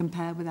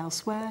compared with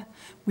elsewhere.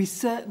 We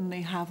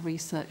certainly have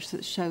research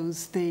that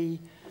shows the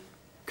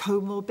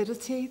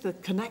comorbidity, the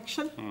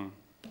connection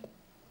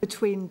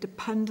between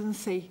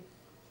dependency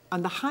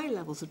and the high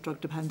levels of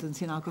drug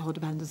dependency and alcohol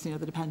dependency and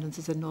other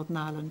dependencies in Northern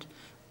Ireland,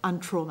 and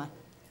trauma,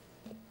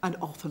 and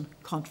often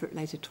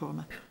conflict-related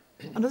trauma.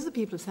 And as the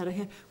people have said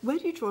here, where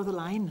do you draw the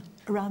line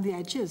around the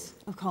edges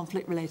of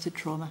conflict-related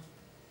trauma?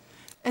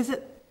 Is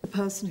it the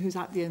person who's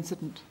at the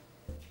incident?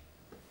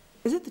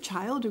 Is it the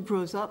child who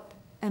grows up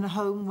in a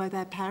home where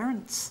their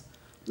parents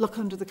look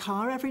under the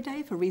car every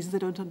day for reasons they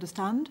don't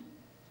understand?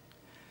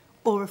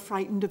 Or are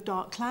frightened of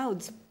dark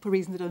clouds for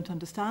reasons they don't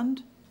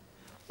understand?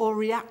 Or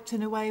react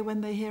in a way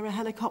when they hear a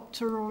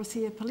helicopter or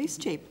see a police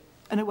jeep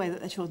in a way that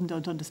their children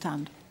don't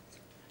understand?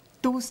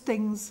 Those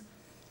things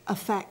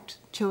affect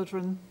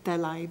children, their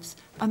lives,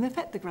 and they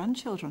affect the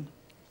grandchildren.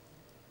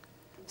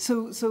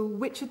 So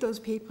which of those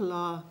people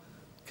are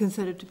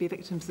considered to be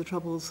victims of the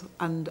Troubles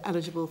and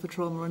eligible for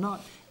trauma or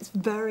not? It's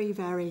very,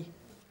 very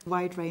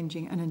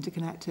wide-ranging and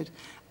interconnected.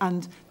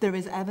 And there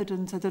is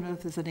evidence, I don't know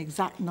if there's an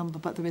exact number,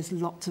 but there is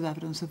lots of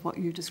evidence of what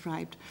you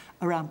described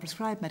around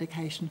prescribed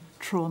medication,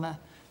 trauma,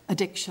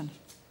 addiction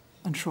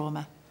and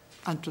trauma,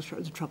 and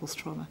the Troubles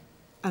trauma.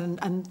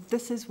 And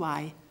this is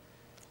why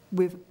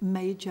with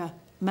major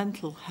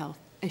mental health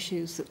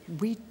issues that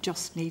we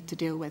just need to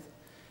deal with.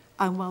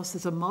 And whilst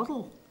there's a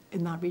model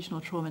in that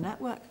regional trauma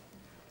network,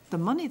 the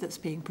money that's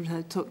being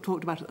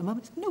talked about at the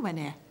moment is nowhere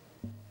near.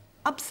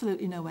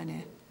 Absolutely nowhere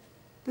near.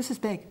 This is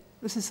big.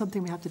 This is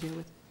something we have to deal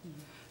with.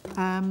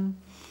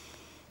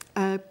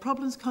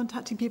 Problems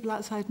contacting people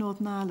outside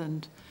Northern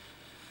Ireland.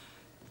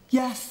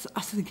 Yes,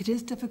 I think it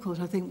is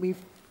difficult. I think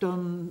we've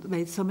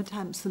made some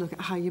attempts to look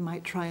at how you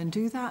might try and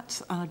do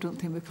that, and I don't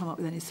think we've come up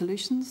with any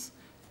solutions.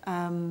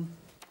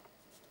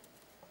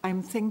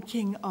 I'm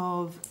thinking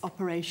of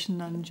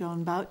Operation and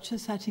John Boucher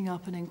setting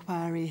up an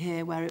inquiry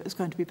here where it was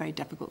going to be very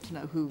difficult to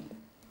know who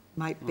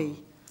might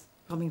be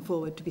coming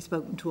forward to be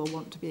spoken to or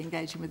want to be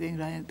engaging with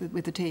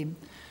the team.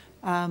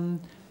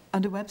 And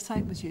a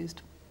website was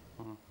used,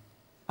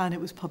 and it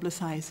was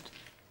publicised,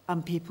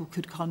 and people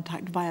could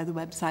contact via the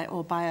website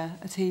or via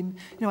a team.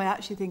 You know, I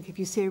actually think if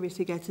you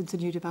seriously get into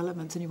new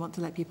developments and you want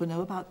to let people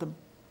know about them,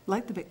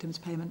 like the victims'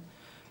 payment,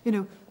 you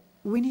know,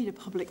 we need a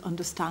public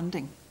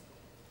understanding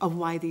of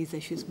why these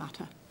issues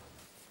matter.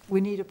 We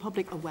need a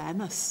public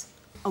awareness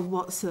of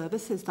what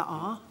services there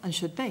are and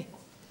should be.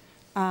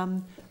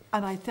 And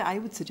I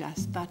would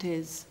suggest that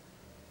is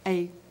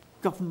a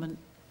government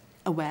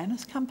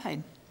awareness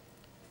campaign,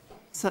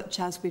 such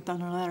as we've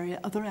done in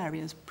other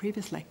areas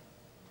previously.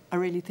 I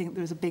really think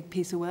there's a big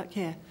piece of work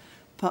here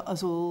for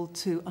us all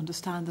to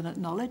understand and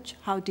acknowledge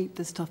how deep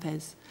this stuff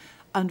is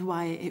and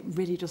why it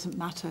really doesn't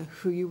matter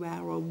who you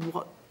were or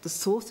what the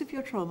source of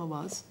your trauma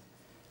was.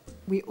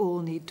 We all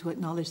need to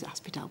acknowledge that has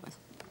to be dealt with.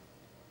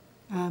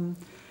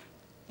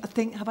 I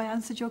think, have I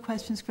answered your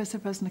questions, Chris?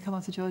 If I was going to come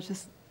on to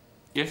George's?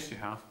 Yes, you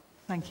have.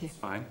 Thank you.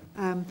 Fine.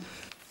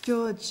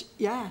 George,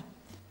 yeah,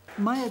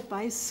 my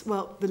advice,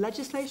 well, the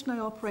legislation I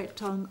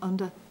operate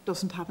under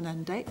doesn't have an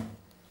end date.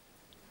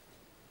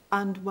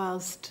 And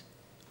whilst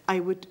I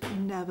would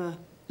never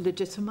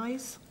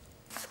legitimise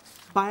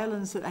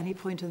violence at any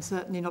point, and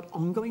certainly not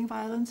ongoing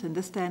violence in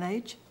this day and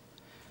age,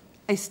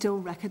 I still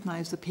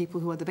recognise the people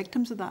who are the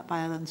victims of that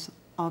violence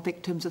are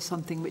victims of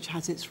something which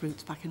has its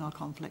roots back in our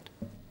conflict.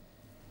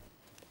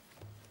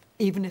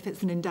 Even if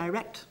it's an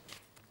indirect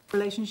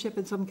relationship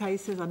in some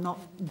cases, I'm not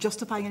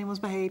justifying anyone's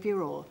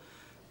behaviour or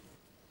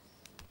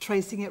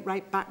tracing it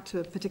right back to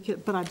a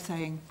particular, but I'm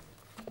saying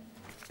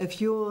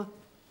if you're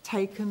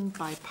taken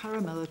by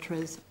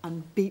paramilitaries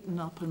and beaten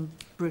up and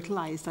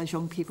brutalised, as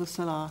young people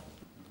still are,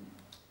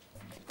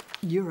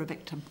 you're a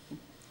victim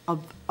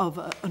of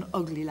an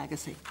ugly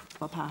legacy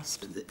of our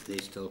past. They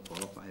still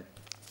qualify.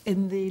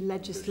 In the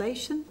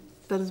legislation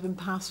that has been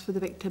passed for the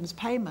victims'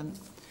 payment,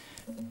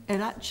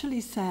 it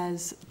actually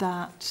says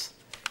that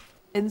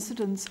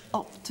incidents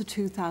up to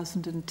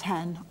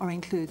 2010 are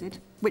included,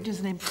 which is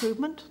an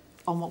improvement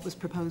on what was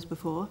proposed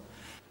before.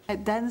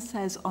 It then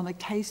says on a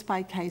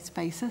case-by-case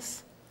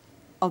basis,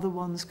 other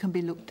ones can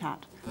be looked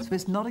at. So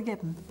it's not a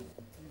given,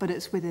 but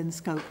it's within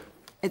scope.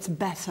 It's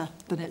better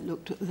than it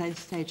looked at the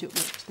stage at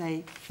which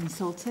they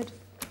consulted.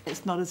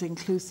 It's not as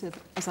inclusive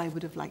as I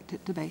would have liked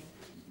it to be,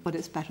 but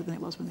it's better than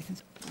it was when they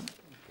consulted.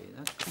 Okay,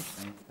 that's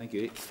fine. Thank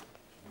you.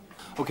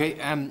 Okay,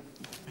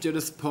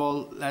 Judith,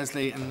 Paul,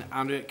 Leslie and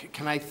Andrew,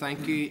 can I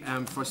thank you,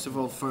 first of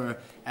all, for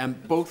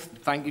both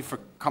thank you for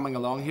coming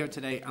along here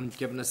today and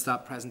giving us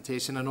that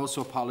presentation, and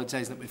also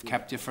apologise that we've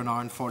kept you for an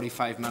hour and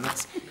 45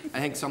 minutes. I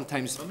think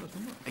sometimes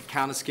it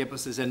can escape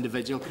us as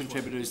individual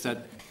contributors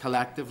that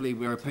collectively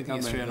we're putting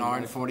you through an hour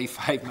and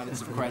 45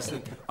 minutes of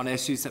questioning on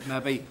issues that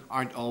maybe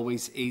aren't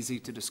always easy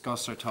to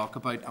discuss or talk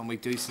about, and we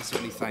do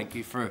sincerely thank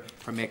you for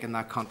making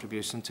that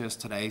contribution to us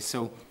today.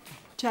 So,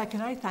 Chair,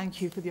 can I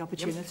thank you for the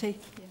opportunity? Yep.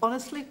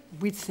 Honestly,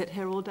 we'd sit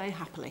here all day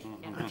happily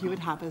if you would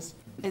have us.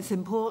 It's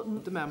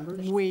important. The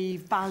members. We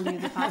value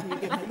the fact that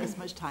you give us this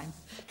much time.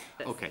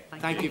 Okay.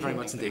 Thank you very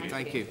much indeed.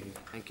 Thank you.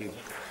 Thank you.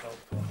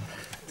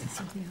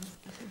 Something else?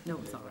 No,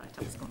 it's all right.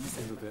 I was going to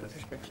say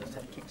prescription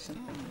medication.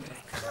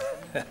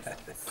 To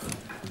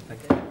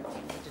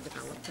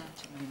develop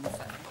that.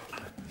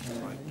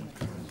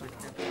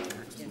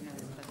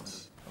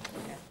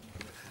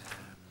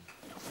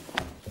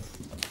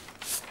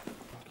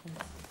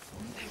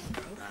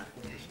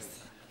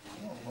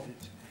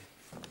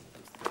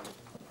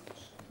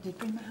 I did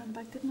bring my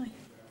handbag, didn't I?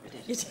 I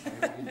did.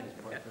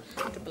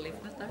 I believe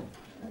it there.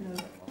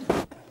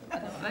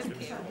 I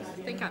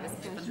think I was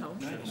skipping home.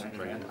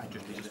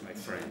 Just my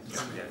friend.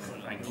 Yes,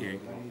 thank you.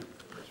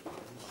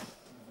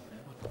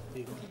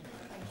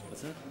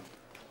 What's that?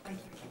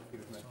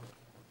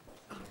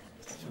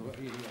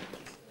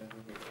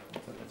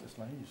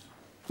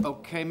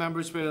 Okay,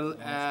 members, we'll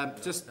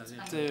just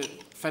to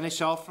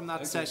finish off from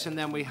that session,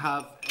 then we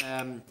have,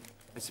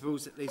 I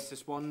suppose, at least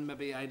just one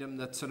maybe item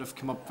that sort of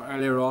come up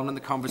earlier on in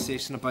the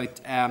conversation about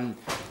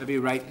maybe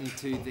writing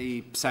to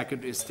the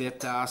Secretary of State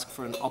to ask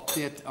for an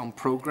update on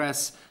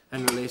progress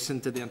in relation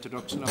to the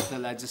introduction of the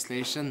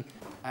legislation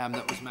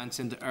that was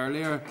mentioned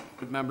earlier.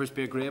 Would members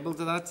be agreeable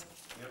to that?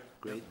 Yep.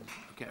 Great.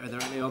 Okay, are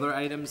there any other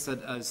items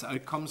that, as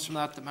outcomes from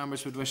that,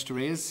 members would wish to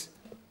raise?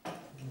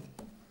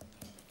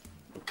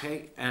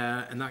 Okay,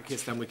 in that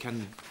case then we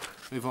can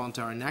move on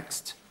to our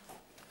next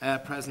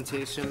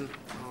presentation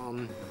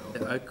on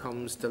the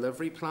Outcomes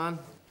Delivery Plan.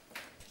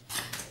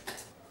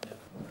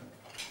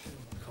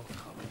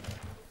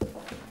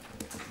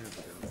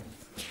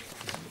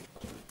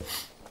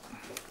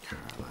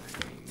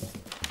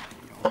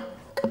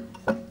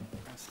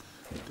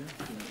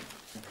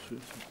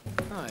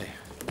 Hi.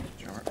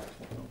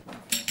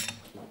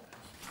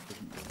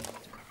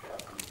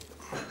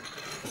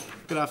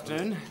 Good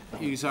afternoon.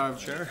 You are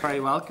very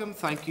welcome.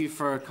 Thank you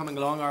for coming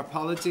along. Our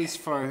apologies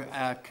for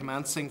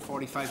commencing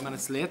 45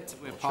 minutes late.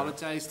 We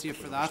apologise to you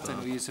for that. I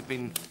know you have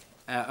been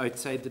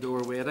outside the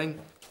door waiting.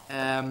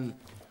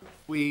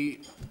 We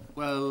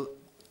will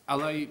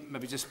allow you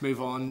maybe just move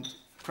on,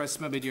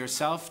 Chris, maybe to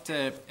yourself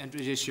to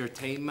introduce your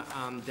team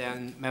and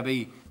then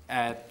maybe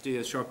do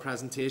a short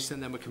presentation,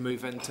 and then we can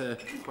move into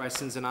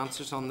questions and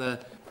answers on the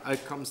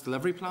Outcomes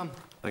Delivery Plan.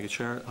 Thank you,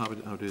 Chair. Happy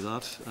to do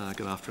that.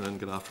 Good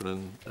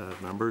afternoon,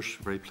 members.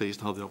 Very pleased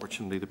to have the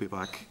opportunity to be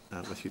back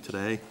with you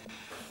today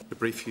to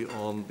brief you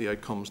on the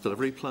Outcomes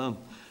Delivery Plan.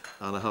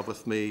 And I have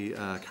with me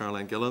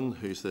Caroline Gillen,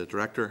 who's the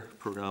Director,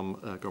 Programme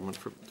Government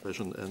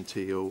Division in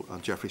TO,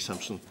 and Jeffrey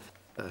Simpson,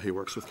 who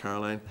works with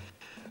Caroline.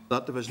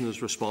 That division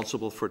is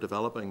responsible for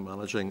developing,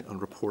 managing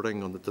and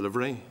reporting on the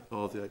delivery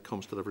of the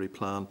Outcomes Delivery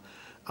Plan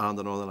and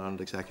the Northern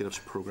Ireland Executive's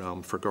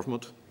Programme for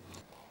Government.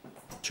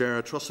 Chair,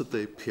 I trust that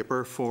the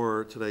paper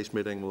for today's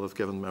meeting will have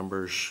given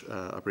members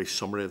a brief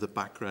summary of the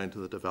background to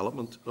the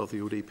development of the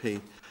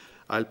ODP.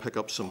 I'll pick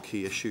up some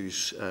key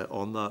issues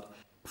on that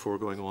before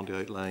going on to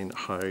outline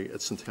how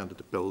it's intended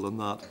to build on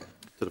that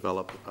to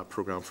develop a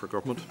programme for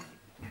government.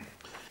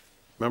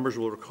 Members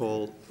will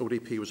recall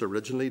ODP was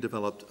originally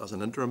developed as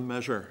an interim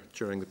measure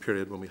during the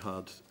period when we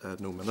had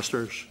no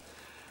ministers.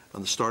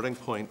 And the starting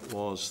point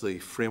was the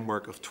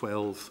framework of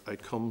 12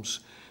 outcomes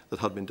that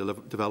had been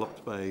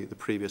developed by the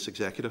previous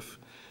executive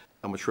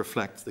and which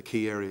reflect the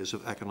key areas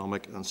of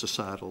economic and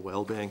societal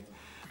well-being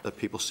that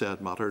people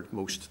said mattered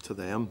most to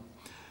them.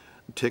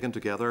 Taken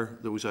together,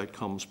 those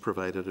outcomes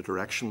provided a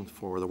direction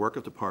for the work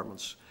of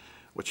departments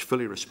which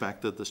fully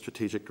respected the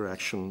strategic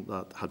direction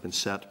that had been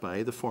set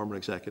by the former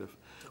executive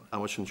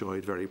and which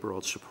enjoyed very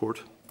broad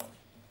support.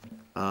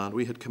 And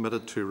we had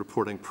committed to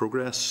reporting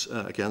progress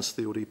against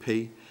the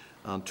ODP,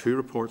 and 2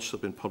 reports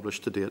have been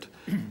published to date,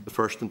 the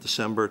first in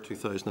December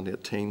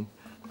 2018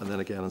 and then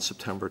again in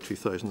September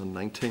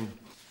 2019.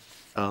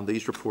 And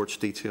these reports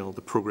detail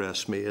the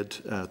progress made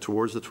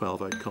towards the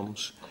 12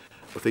 outcomes,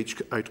 with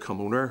each outcome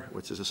owner,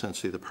 which is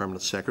essentially the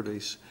permanent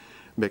secretaries,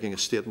 making a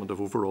statement of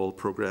overall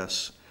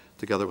progress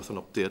together with an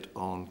update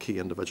on key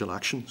individual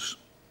actions.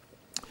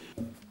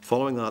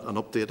 Following that, an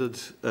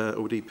updated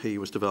ODP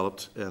was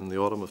developed in the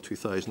autumn of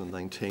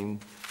 2019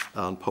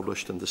 and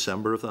published in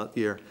December of that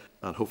year,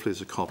 and hopefully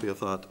there's a copy of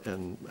that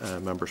in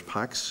members'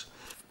 packs.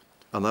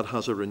 And that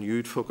has a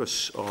renewed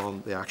focus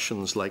on the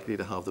actions likely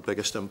to have the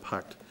biggest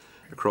impact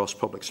across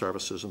public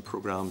services and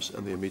programmes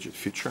in the immediate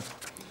future.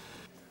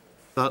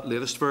 That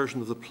latest version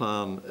of the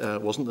plan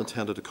wasn't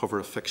intended to cover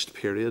a fixed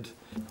period,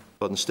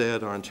 but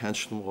instead our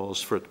intention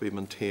was for it to be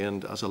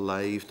maintained as a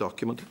live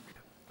document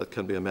that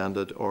can be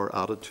amended or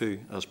added to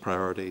as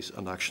priorities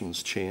and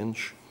actions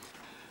change.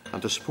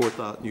 And to support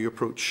that new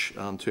approach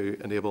and to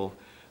enable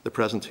the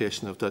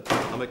presentation of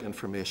dynamic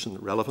information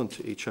relevant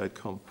to each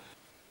outcome,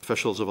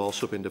 officials have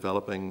also been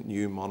developing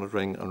new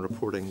monitoring and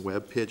reporting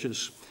web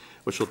pages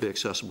which will be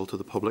accessible to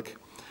the public.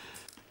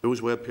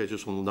 Those web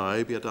pages will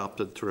now be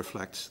adapted to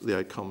reflect the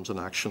outcomes and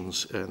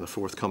actions in the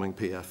forthcoming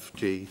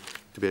PFG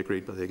to be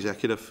agreed by the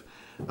Executive,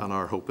 and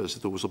our hope is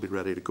that those will be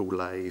ready to go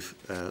live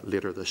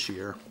later this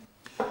year.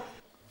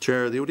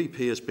 Chair, the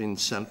ODP has been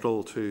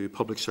central to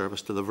public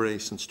service delivery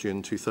since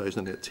June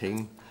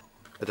 2018,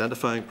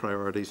 identifying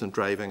priorities and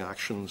driving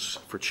actions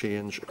for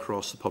change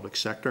across the public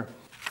sector.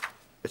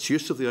 Its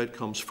use of the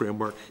outcomes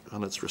framework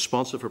and its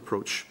responsive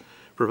approach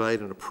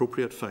provide an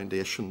appropriate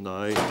foundation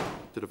now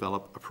to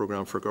develop a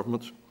programme for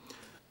government.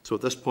 So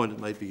at this point it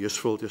might be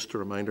useful just to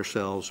remind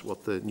ourselves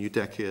what the New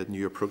Decade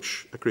New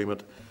Approach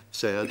Agreement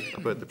said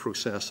about the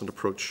process and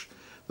approach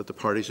that the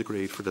parties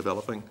agreed for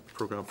developing a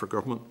programme for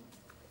government.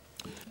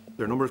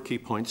 There are a number of key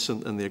points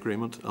in the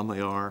agreement, and they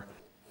are,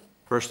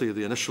 firstly,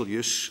 the initial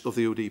use of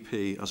the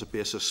ODP as a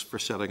basis for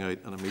setting out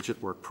an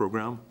immediate work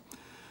programme.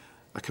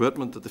 a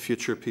commitment that the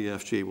future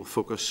PFG will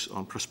focus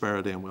on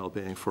prosperity and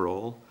well-being for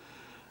all,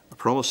 a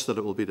promise that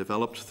it will be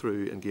developed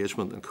through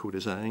engagement and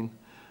co-design,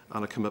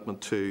 and a commitment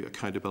to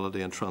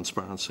accountability and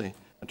transparency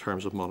in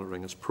terms of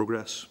monitoring its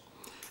progress.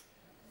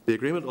 The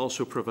agreement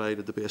also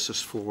provided the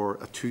basis for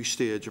a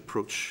two-stage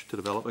approach to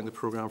developing the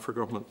programme for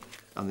government,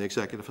 and the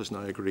Executive has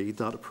now agreed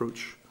that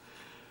approach.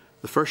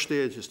 The first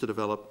stage is to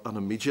develop an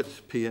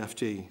immediate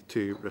PFG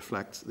to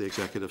reflect the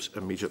Executive's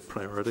immediate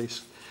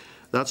priorities.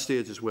 That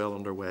stage is well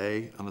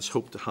underway and is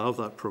hoped to have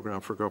that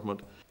programme for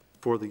government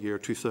for the year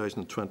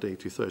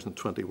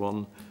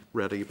 2020-2021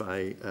 ready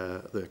by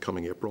the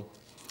coming April.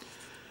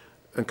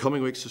 In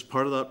coming weeks, as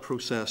part of that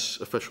process,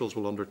 officials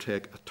will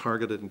undertake a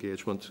targeted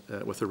engagement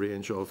with a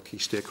range of key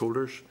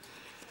stakeholders.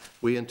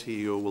 We in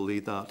TEO will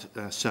lead that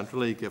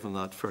centrally, given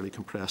that fairly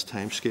compressed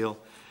timescale,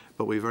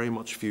 but we very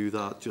much view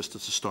that just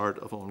as the start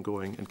of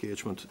ongoing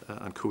engagement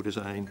and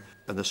co-design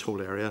in this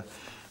whole area.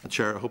 And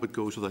Chair, I hope it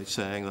goes without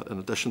saying that in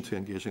addition to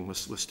engaging with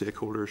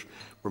stakeholders,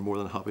 we're more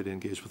than happy to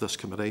engage with this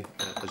committee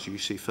as you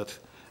see fit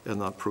in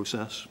that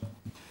process.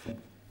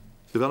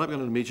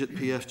 Developing an immediate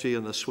PFG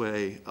in this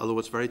way, although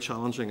it's very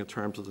challenging in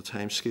terms of the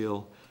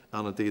timescale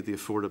and indeed the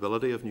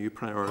affordability of new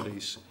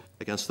priorities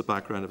against the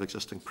background of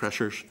existing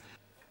pressures,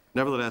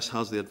 nevertheless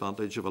has the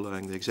advantage of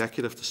allowing the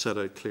Executive to set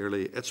out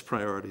clearly its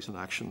priorities and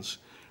actions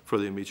for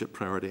the immediate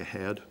priority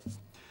ahead.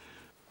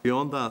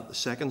 Beyond that, the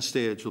second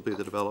stage will be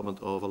the development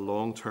of a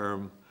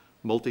long-term,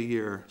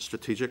 multi-year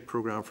strategic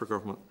programme for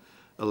government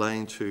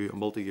aligned to a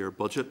multi-year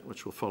budget,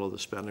 which will follow the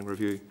spending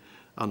review,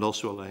 and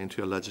also aligned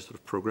to a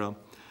legislative programme.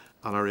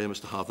 And our aim is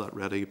to have that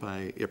ready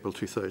by April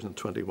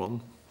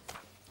 2021.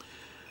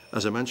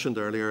 As I mentioned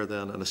earlier,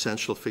 then, an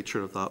essential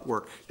feature of that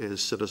work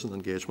is citizen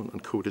engagement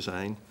and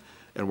co-design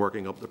in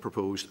working up the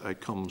proposed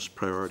outcomes,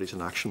 priorities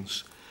and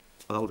actions.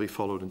 And that will be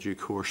followed in due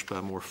course by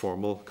a more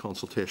formal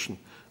consultation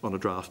on a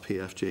draft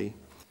PFG.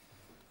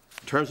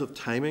 In terms of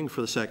timing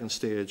for the second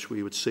stage,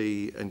 we would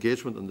see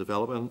engagement and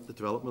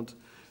development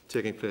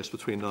taking place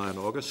between now and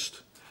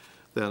August,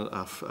 then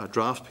a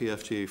draft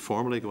PFG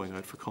formally going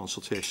out for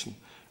consultation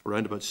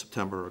around about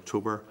September or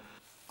October,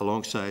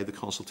 alongside the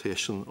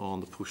consultation on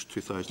the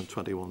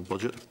post-2021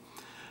 budget,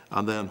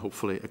 and then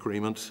hopefully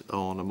agreement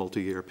on a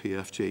multi-year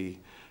PFG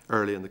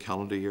early in the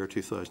calendar year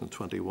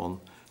 2021,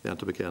 then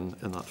to begin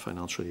in that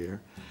financial year.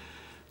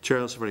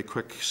 Chair, that's a very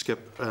quick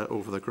skip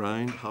over the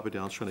ground. Happy to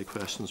answer any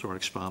questions or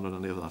expand on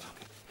any of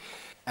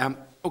that.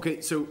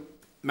 Okay, so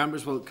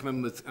members will come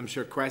in with, I'm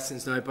sure,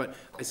 questions now, but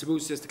I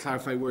suppose just to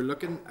clarify, we're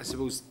looking, I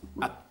suppose,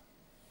 at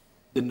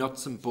the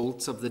nuts and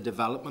bolts of the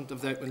development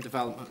of the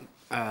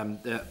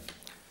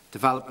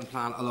development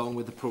plan along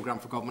with the programme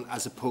for government,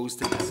 as opposed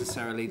to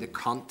necessarily the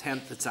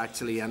content that's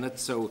actually in it.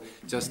 So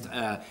just,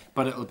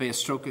 but it'll be a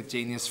stroke of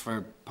genius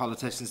for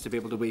politicians to be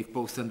able to weave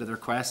both into their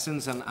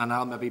questions. And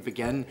I'll maybe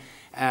begin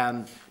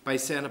by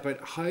saying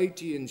about how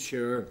do you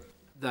ensure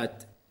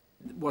that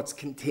what's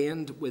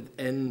contained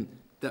within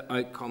the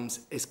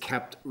outcomes is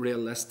kept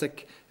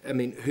realistic? I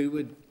mean,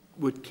 who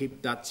would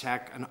keep that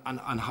check,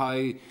 and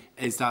how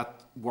is that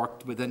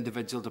worked with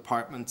individual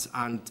departments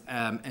and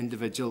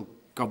individual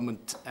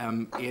government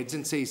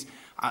agencies?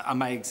 And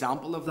my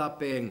example of that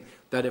being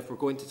that if we're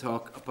going to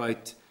talk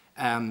about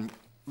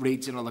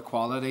regional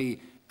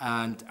equality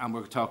and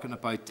we're talking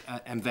about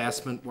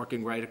investment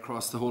working right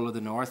across the whole of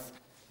the north,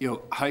 you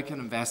know, how can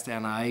Invest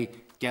NI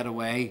get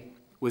away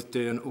with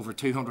doing over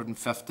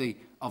 250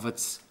 of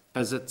its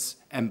visits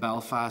in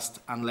Belfast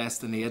and less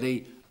than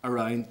 80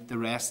 around the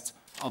rest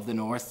of the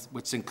north,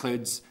 which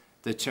includes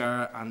the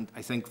chair and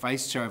I think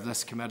vice chair of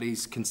this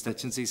committee's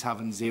constituencies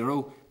having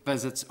 0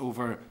 visits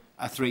over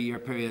a 3-year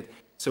period?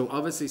 So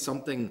obviously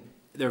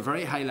they're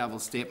very high level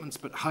statements,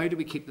 but how do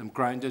we keep them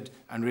grounded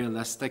and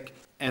realistic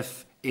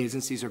if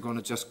agencies are going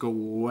to just go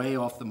way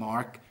off the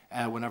mark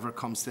whenever it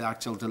comes to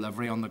actual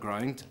delivery on the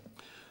ground?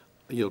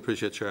 You'll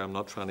appreciate, Chair, I'm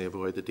not trying to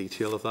avoid the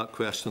detail of that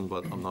question,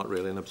 but I'm not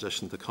really in a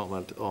position to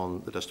comment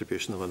on the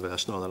distribution of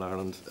Invest Northern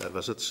Ireland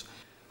visits.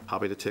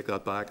 Happy to take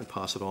that back and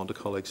pass it on to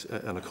colleagues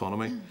in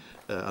economy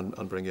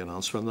and bring you an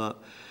answer on that.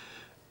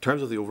 In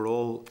terms of the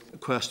overall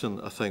question,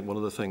 I think one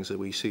of the things that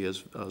we see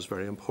as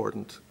very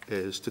important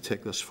is to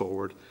take this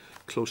forward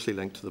closely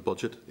linked to the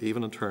budget,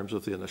 even in terms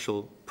of the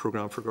initial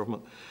programme for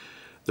government.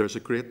 There's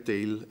a great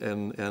deal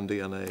in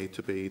NDNA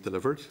to be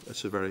delivered.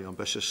 It's a very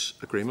ambitious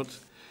agreement.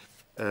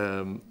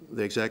 The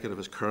Executive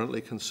is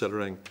currently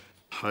considering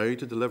how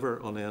to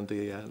deliver on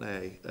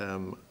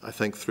NDNA, I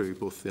think through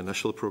both the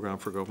initial programme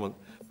for government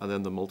and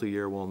then the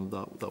multi-year one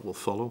that will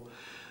follow.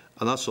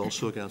 And that's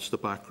also against the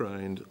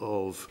background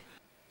of,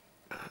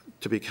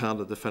 to be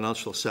candid, the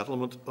financial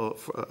settlement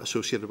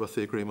associated with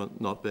the agreement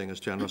not being as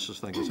generous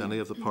as I think as any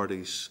of the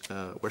parties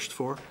wished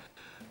for,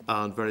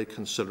 and very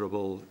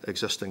considerable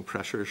existing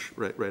pressures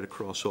right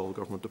across all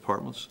government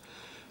departments.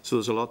 So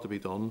there's a lot to be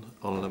done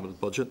on a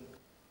limited budget.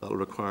 That will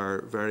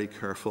require very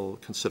careful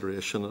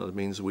consideration, and it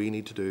means we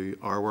need to do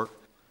our work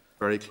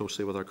very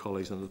closely with our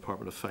colleagues in the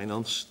Department of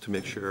Finance to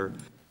make sure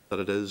that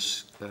it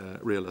is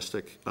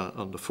realistic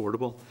and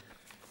affordable.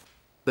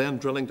 Then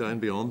drilling down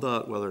beyond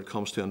that, whether it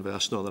comes to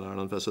Invest in Northern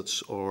Ireland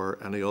visits or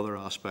any other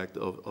aspect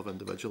of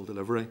individual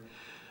delivery,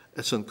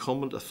 it's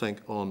incumbent, I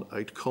think, on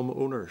outcome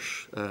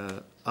owners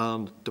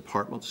and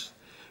departments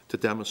to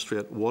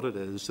demonstrate what it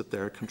is that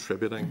they're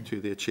contributing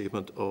to the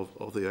achievement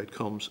of the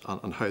outcomes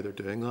and how they're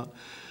doing that.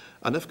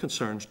 And if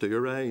concerns do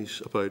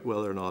arise about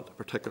whether or not a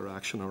particular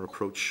action or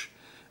approach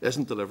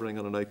isn't delivering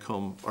on an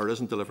outcome or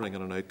isn't delivering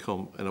on an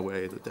outcome in a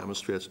way that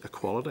demonstrates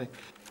equality,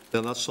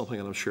 then that's something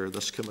that I'm sure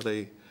this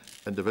committee,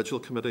 individual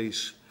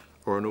committees,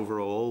 or an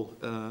overall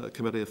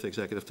committee, if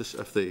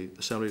the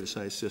Assembly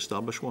decides to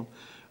establish one,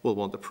 will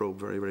want to probe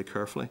very, very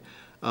carefully.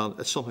 And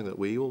it's something that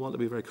we will want to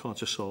be very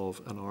conscious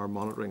of in our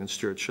monitoring and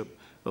stewardship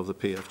of the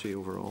PFG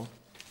overall.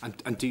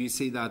 And do you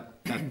see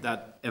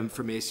that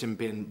information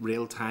being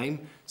real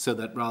time, so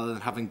that rather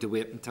than having to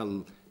wait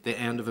until the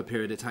end of a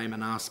period of time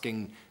and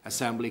asking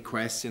Assembly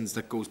questions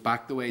that goes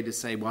back the way to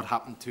say what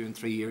happened 2 and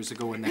 3 years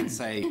ago and then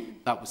say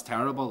that was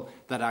terrible,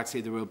 that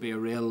actually there will be a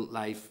real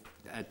life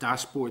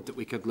dashboard that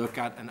we could look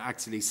at and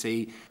actually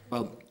see,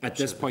 well, at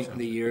this point in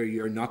the year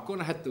you're not going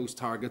to hit those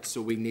targets,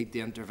 so we need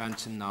the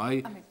intervention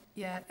now.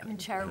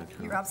 Chair,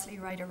 you're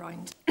absolutely right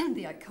around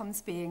the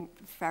outcomes being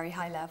very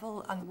high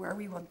level, and where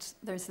we want,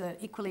 there's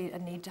equally a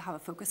need to have a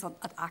focus on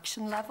at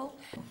action level,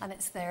 and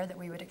it's there that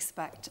we would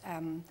expect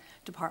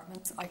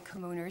departments,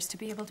 outcome owners to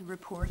be able to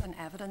report and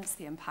evidence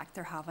the impact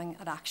they're having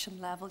at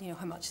action level,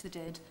 how much they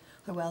did,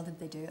 how well did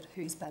they do it,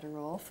 who's better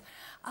off.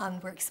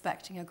 And we're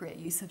expecting a great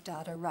use of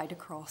data right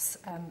across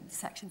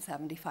Section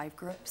 75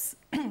 groups,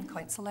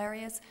 council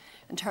areas.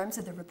 In terms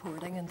of the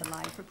reporting and the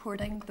live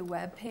reporting, the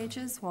web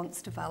pages,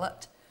 once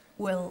developed,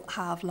 will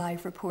have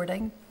live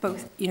reporting,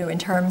 both in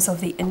terms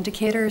of the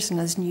indicators and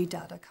as new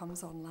data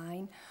comes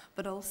online,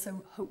 but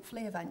also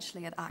hopefully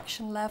eventually at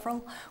action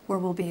level, where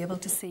we'll be able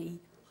to see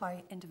how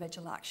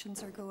individual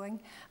actions are going,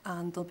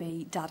 and there'll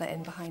be data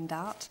in behind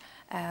that.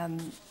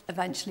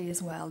 Eventually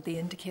as well, the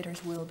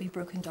indicators will be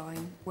broken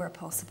down where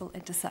possible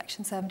into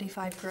Section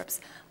 75 groups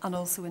and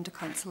also into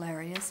council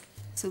areas.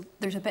 So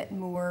there's a bit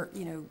more,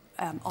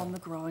 on the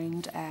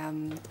ground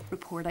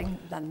reporting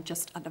than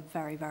just at a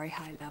very, very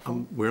high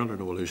level. We're under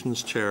no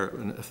illusions, Chair.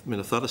 And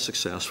if that is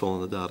successful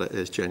and the data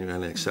is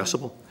genuinely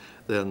accessible,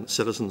 then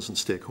citizens and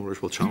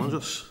stakeholders will challenge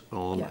us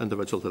on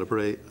individual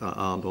delivery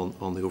and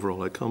on the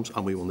overall outcomes,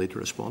 and we will need to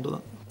respond to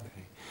that.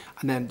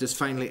 And then just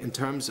finally, in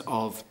terms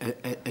of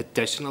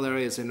additional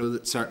areas, I know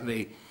that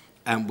certainly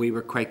we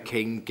were quite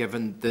keen,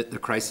 given the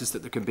crisis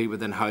that there can be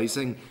within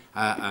housing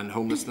and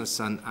homelessness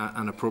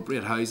and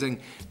appropriate housing,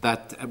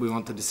 that we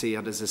wanted to see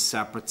it as a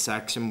separate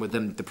section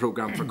within the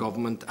programme for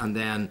government, and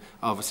then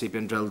obviously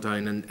being drilled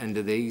down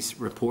into these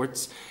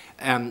reports.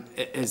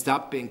 Is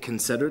that being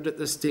considered at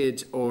this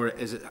stage, or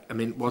is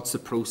it, what's the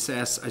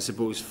process, I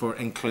suppose, for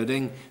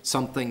including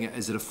something?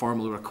 Is it a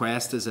formal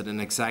request? Is it an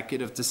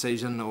executive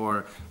decision?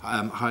 Or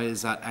how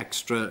is that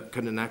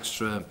could an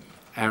extra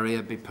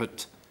area be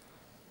put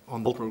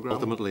on the programme?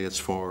 Ultimately, it's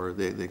for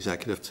the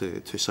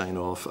executive to sign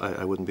off.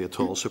 I wouldn't be at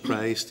all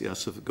surprised,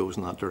 yes, if it goes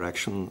in that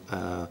direction.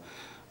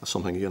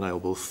 Something you and I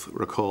will both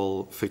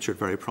recall featured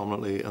very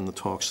prominently in the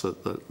talks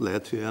that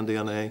led to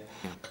NDNA.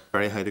 Yeah.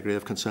 Very high degree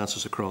of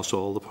consensus across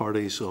all the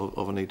parties of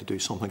a need to do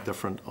something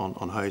different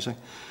on housing.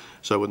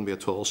 So I wouldn't be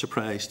at all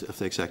surprised if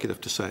the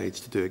executive decides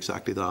to do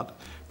exactly that,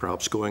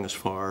 perhaps going as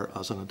far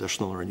as an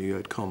additional or a new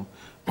outcome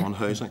on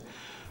housing.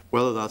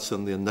 Whether that's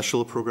in the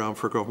initial programme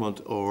for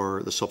government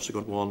or the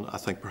subsequent one, I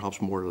think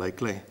perhaps more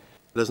likely. It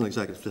is an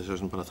executive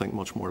decision, but I think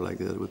much more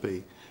likely that it would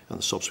be in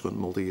the subsequent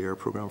multi-year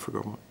programme for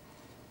government.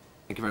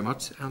 Thank you very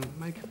much.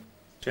 Mike?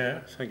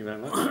 Chair, thank you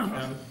very much.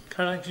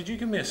 Caroline, could you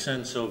give me a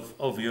sense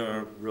of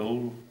your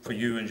role for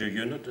you and your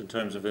unit in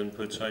terms of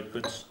inputs,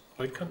 outputs,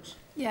 outcomes?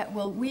 Yeah,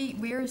 well,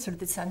 we're sort of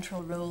the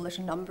central role. There's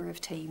a number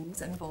of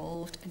teams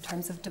involved in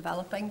terms of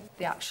developing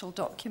the actual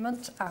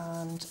document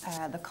and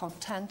the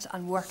content,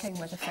 and working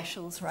with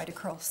officials right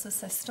across the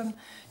system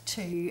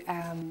to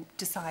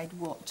decide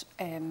what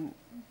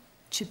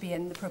should be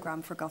in the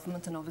programme for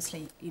government, and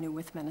obviously,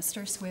 with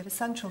ministers. So we have a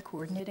central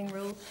coordinating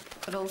role,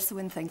 but also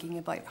in thinking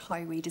about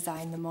how we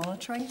design the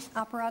monitoring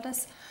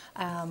apparatus.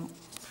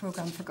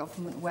 Programme for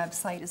government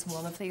website is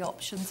one of the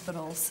options, but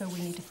also we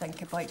need to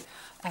think about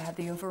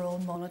the overall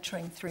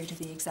monitoring through to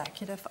the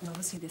executive, and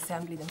obviously the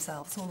Assembly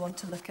themselves will want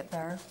to look at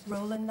their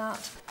role in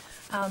that.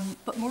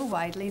 But more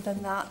widely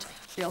than that,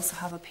 we also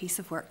have a piece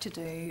of work to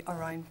do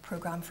around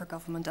programme for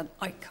government and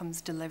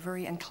outcomes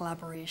delivery and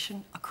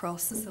collaboration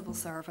across the civil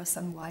service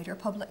and wider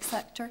public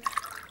sector.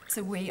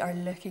 So we are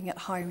looking at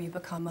how we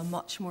become a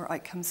much more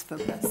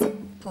outcomes-focused,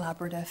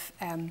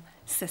 collaborative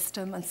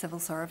system and civil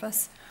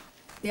service.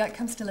 The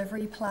Outcomes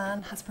Delivery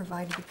Plan has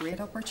provided a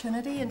great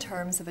opportunity in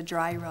terms of a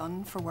dry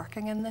run for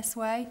working in this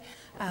way.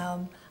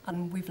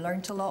 And we've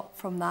learned a lot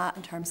from that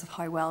in terms of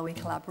how well we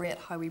collaborate,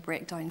 how we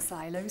break down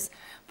silos.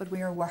 But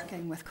we are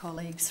working with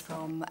colleagues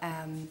from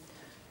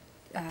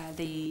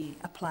the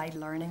Applied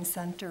Learning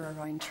Centre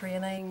around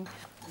training,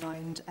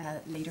 around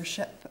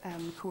leadership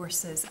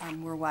courses, and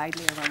more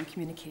widely around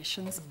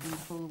communications and the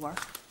whole work.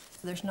 So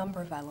there's a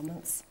number of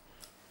elements.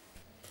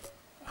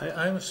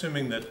 I'm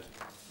assuming that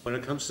When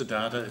it comes to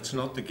data, it's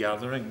not the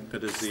gathering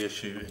that is the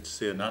issue, it's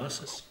the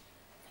analysis.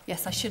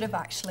 Yes, I should have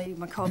actually.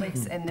 My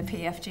colleagues in the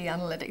PFG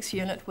Analytics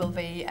unit will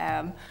be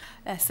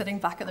sitting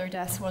back at their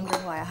desks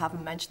wondering why I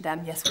haven't mentioned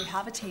them. Yes, we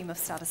have a team of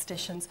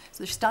statisticians.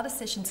 So there's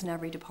statisticians in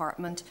every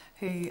department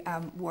who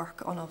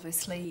work on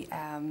obviously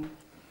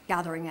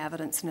gathering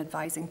evidence and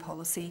advising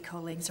policy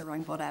colleagues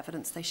around what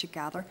evidence they should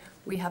gather.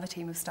 We have a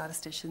team of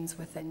statisticians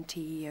within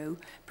TEO,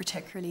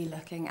 particularly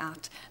looking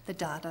at the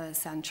data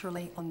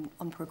centrally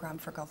on Programme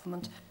for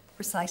Government,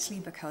 precisely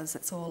because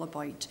it's all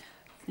about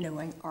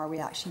knowing, are we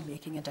actually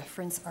making a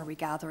difference? Are we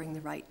gathering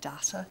the right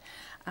data?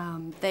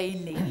 They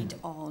lead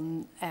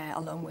on,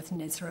 along with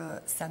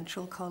NISRA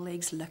central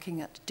colleagues,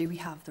 looking at, do we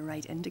have the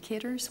right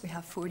indicators? We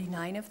have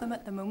 49 of them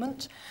at the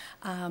moment,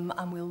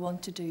 and we'll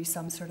want to do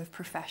some sort of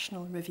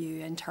professional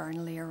review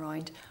internally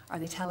around, are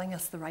they telling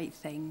us the right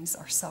things?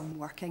 Are some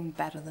working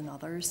better than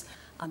others?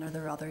 And are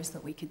there others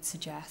that we could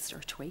suggest or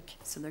tweak?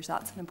 So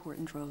that's an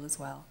important role as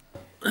well.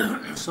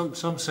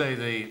 Some say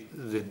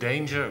the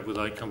danger with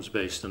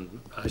outcomes-based, and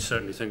I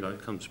certainly think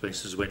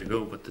outcomes-based is the way to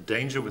go, but the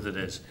danger with it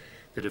is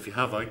that if you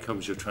have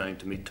outcomes you're trying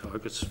to meet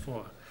targets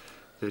for,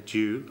 that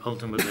you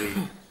ultimately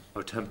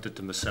are tempted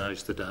to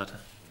massage the data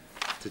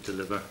to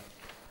deliver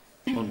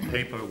on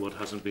paper what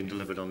hasn't been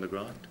delivered on the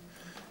ground.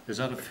 Is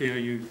that a fear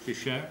you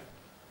share?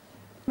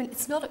 I mean,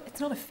 it's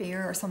not a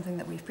fear or something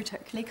that we've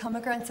particularly come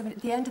against. I mean,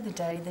 at the end of the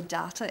day, the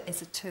data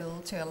is a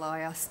tool to allow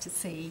us to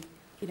see,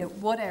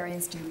 what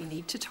areas do we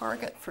need to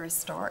target for a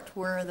start?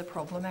 Where are the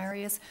problem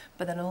areas?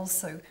 But then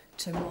also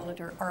to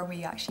monitor, are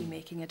we actually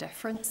making a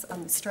difference?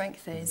 And the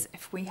strength is,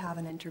 if we have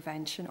an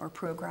intervention or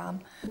programme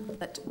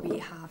that we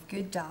have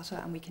good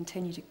data and we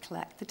continue to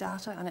collect the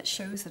data and it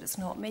shows that it's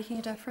not making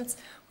a difference,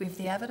 we have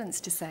the evidence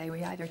to say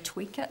we either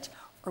tweak it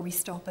or we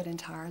stop it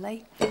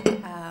entirely,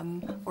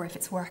 or if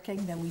it's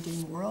working, then we do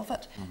more of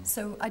it.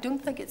 So I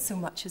don't think it's so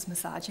much as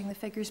massaging the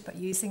figures, but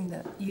using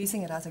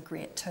it as a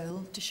great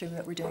tool to show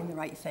that we're doing the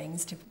right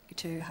things to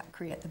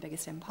create the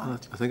biggest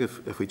impact. I think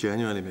if we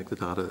genuinely make the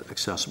data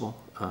accessible,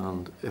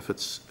 and if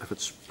it's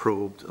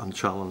probed and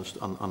challenged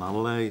and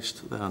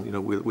analysed, then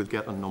we'll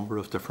get a number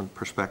of different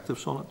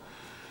perspectives on it.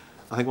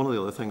 I think one of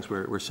the other things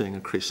we're seeing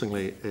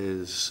increasingly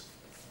is,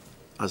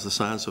 as the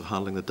science of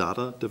handling the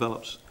data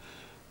develops,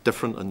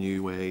 different and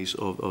new ways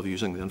of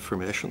using the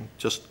information.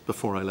 Just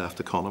before I left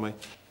economy,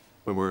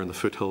 when we were in the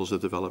foothills of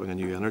developing a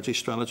new energy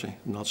strategy,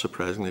 not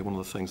surprisingly, one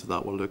of the things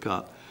that will look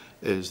at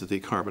is the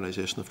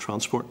decarbonisation of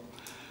transport.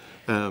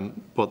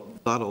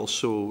 But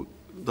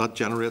that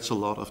generates a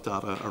lot of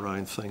data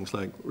around things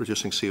like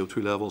reducing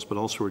CO2 levels, but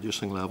also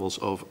reducing levels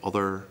of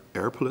other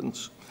air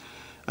pollutants.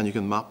 And you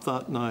can map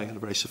that now in a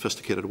very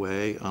sophisticated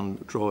way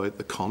and draw out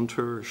the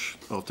contours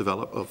of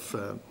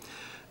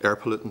air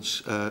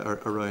pollutants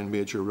around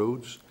major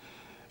roads.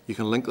 You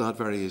can link that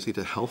very easily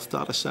to health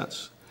data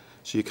sets.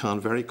 So you can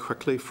very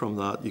quickly from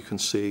that, you can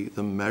see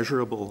the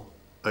measurable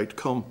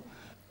outcome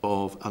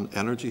of an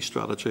energy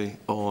strategy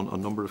on a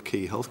number of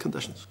key health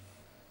conditions.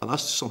 And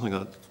that's something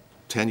that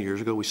 10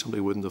 years ago we simply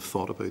wouldn't have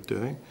thought about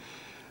doing.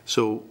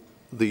 So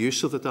the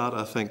use of the data,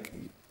 I think,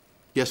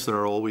 yes, there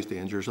are always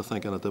dangers, I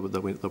think, in it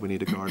that we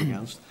need to guard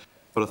against.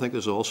 But I think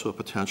there's also a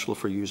potential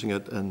for using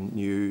it in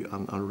new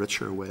and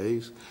richer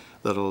ways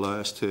that allow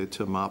us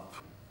to map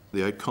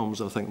the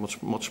outcomes in, I think,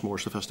 much more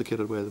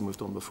sophisticated way than we've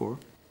done before.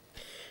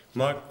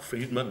 Mark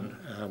Friedman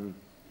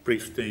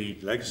briefed the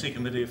Legacy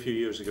Committee a few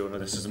years ago. Now,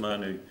 this is a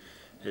man who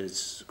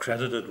is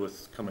credited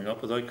with coming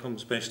up with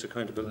outcomes-based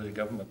accountability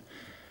government.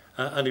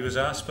 And he was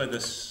asked by the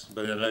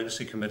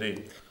Legacy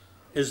Committee,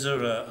 is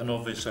there an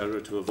obvious error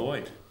to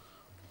avoid?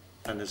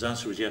 And his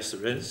answer was yes,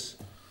 there is.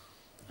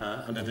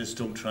 And it is,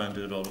 don't try and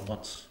do it all at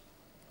once.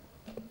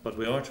 But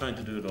we are trying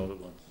to do it all at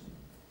once.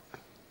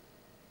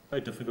 How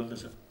difficult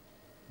is it?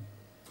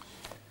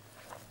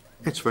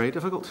 It's very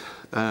difficult.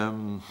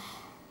 At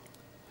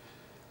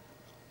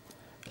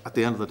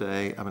the end of the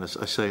day, I mean, as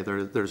I say,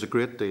 there's a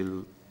great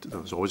deal,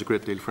 there's always a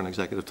great deal for an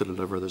executive to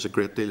deliver. There's a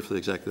great deal for the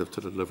executive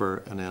to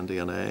deliver an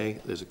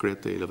NDNA. There's a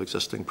great deal of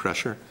existing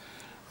pressure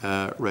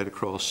right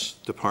across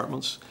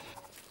departments.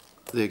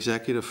 The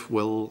executive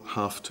will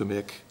have to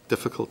make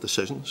difficult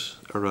decisions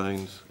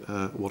around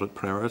what it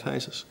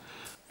prioritises.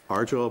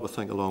 Our job, I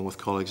think, along with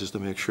colleagues, is to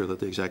make sure that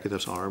the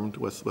executive's armed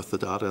with the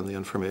data and the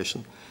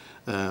information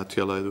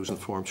to allow those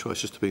informed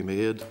choices to be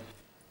made,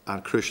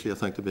 and crucially, I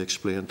think, to be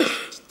explained to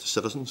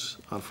citizens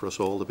and for us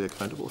all to be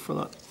accountable for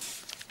that.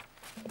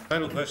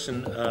 Final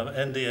question.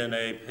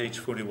 NDNA page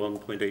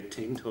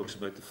 41.18 talks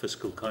about the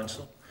Fiscal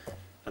Council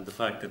and the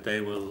fact that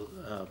they will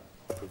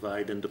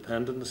provide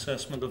independent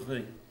assessment of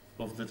the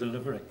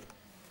delivery.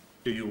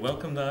 Do you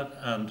welcome that,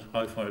 and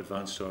how far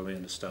advanced are we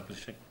in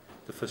establishing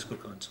the Fiscal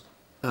Council?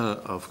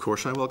 Of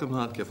course I welcome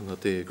that, given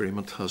that the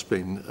agreement has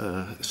been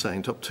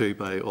signed up to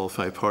by all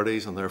 5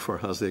 parties and therefore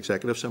has the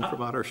executive's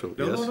imprimatur. So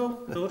yes. No,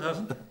 it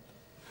hasn't.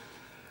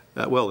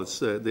 Well, it's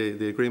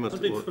the agreement.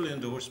 It has been fully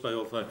endorsed by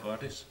all 5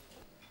 parties.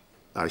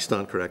 I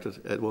stand corrected.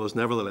 It was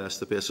nevertheless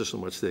the basis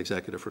on which the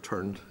executive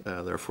returned.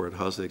 Therefore, it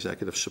has the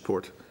executive's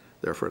support.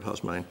 Therefore, it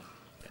has mine.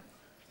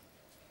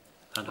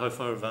 And how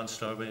far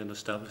advanced are we in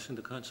establishing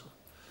the council?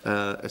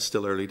 It's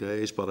still early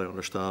days, but I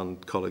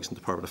understand colleagues in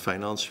the Department of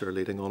Finance who are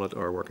leading on it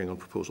are working on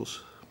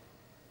proposals.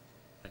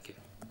 Thank you.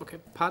 Okay,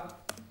 Pat?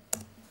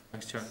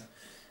 Thanks, Chair.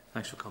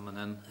 Thanks for coming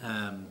in.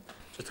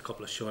 Just a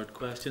couple of short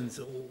questions.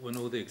 We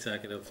know the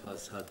executive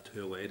has had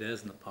 2 away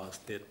days in the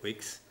past 8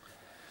 weeks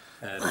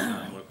to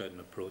try and work out an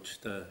approach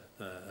to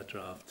a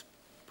draft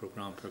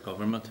programme for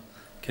government.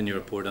 Can you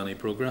report any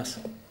progress?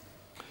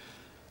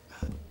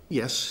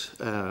 Yes.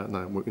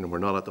 Now, we're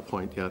not at the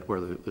point yet where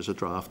there's a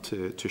draft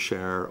to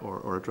share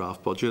or a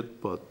draft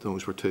budget, but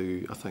those were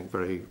 2, I think,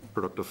 very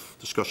productive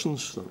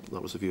discussions.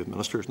 That was the view of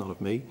ministers, not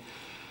of me.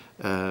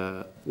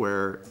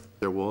 Where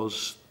there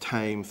was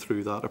time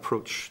through that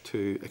approach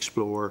to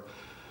explore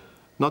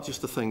not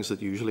just the things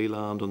that usually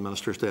land on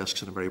ministers'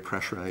 desks in a very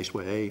pressurised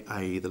way,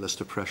 i.e. the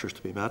list of pressures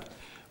to be met,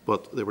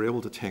 but they were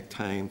able to take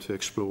time to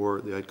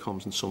explore the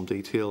outcomes in some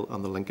detail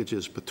and the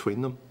linkages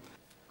between them.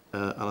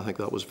 And I think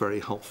that was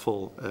very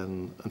helpful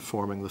in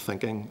informing the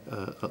thinking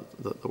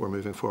that we're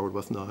moving forward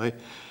with now.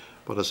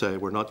 But as I say,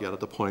 we're not yet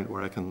at the point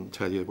where I can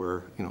tell you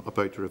we're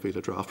about to reveal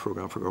a draft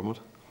programme for government.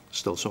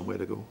 Still some way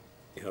to go.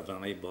 Do you have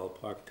any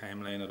ballpark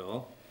timeline at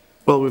all?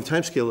 Well, we have a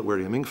timescale that we're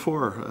aiming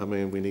for. I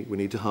mean, we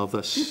need to have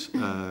this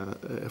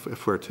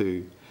if we're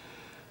to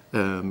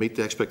meet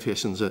the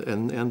expectations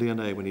in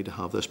NDNA. We need to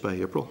have this by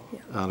April,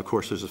 and of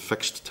course, there's a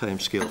fixed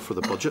timescale for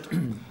the budget,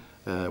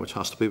 which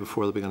has to be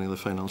before the beginning of the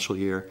financial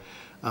year.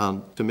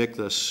 And to make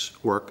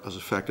this work as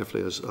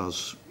effectively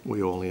as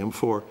we all aim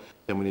for,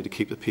 then we need to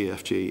keep the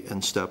PFG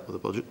in step with the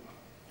budget.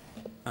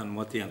 And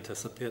what do you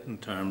anticipate in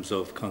terms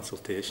of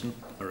consultation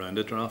around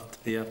a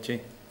draft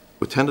PFG?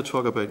 We tend to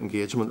talk about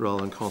engagement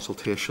rather than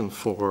consultation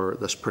for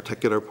this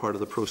particular part of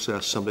the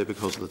process simply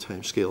because of the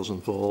timescales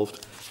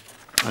involved.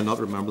 I not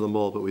remember them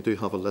all, but we do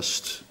have a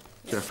list,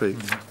 Jeffrey,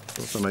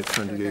 if I might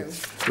turn to you.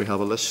 We have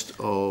a list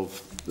of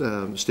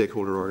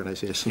stakeholder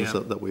organisations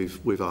that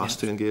we've asked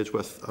to engage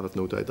with, and I've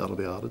no doubt that'll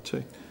be added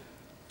to.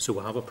 So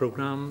we'll have a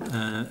programme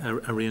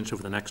arranged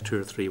over the next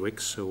 2 or 3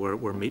 weeks. So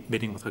we're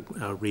meeting with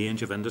a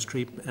range of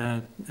industry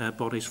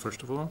bodies,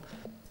 first of all.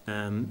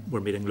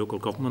 We're meeting local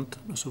government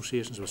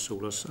associations with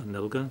SOLAS and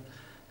NILGA.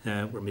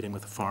 We're meeting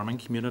with the farming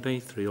community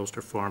through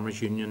Ulster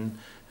Farmers Union,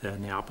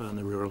 NIAPA and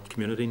the Rural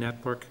Community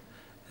Network.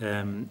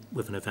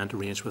 With an event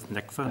arranged with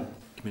NICFA,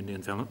 Community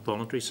and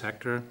Voluntary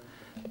Sector,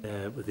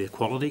 with the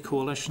Equality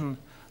Coalition,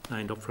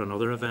 lined up for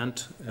another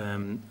event, a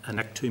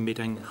NIC2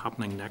 meeting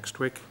happening next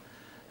week,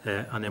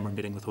 and then we're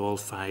meeting with all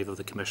 5 of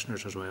the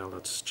commissioners as well.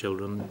 That's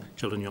children,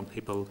 young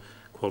people,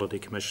 Quality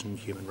Commission,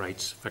 Human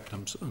Rights,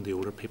 Victims and the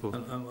older people.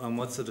 And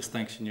what's the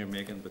distinction you're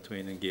making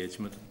between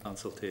engagement and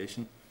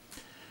consultation?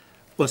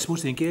 Well, I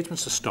suppose the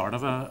engagement's the start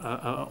of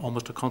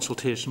almost a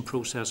consultation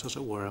process, as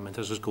it were. I mean,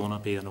 this is going to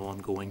be an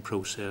ongoing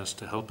process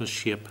to help us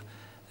shape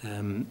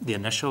the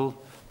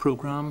initial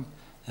programme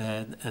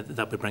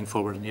that we bring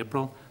forward in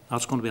April.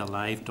 That's going to be a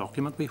live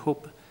document, we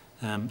hope,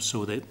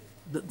 so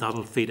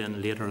that'll feed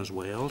in later as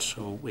well,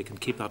 so we can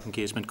keep that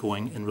engagement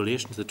going in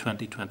relation to the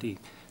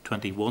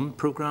 2020-21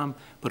 programme,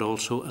 but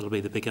also it'll be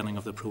the beginning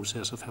of the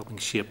process of helping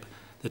shape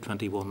the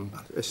 21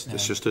 it's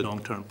just to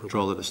long-term programme.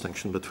 Draw the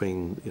distinction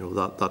between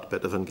that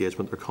bit of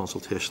engagement or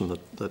consultation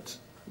that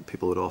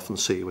people would often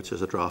see, which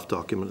is a draft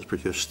document is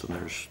produced and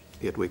there's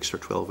 8 weeks or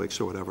 12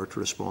 weeks or whatever to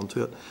respond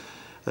to it.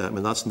 I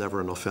mean, that's never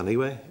enough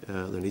anyway.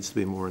 There needs to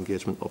be more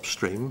engagement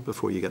upstream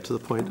before you get to the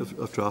point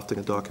of drafting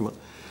a document.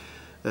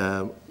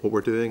 What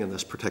we're doing in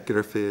this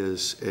particular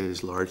phase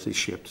is largely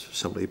shaped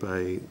simply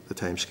by the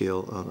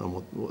timescale and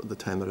what the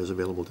time that is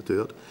available to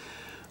do it.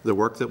 The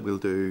work that we'll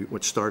do,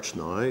 which starts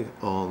now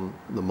on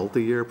the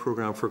multi-year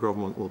programme for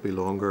government, will be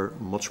longer,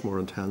 much more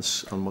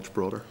intense and much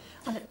broader.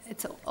 And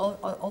it's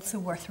also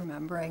worth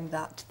remembering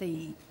that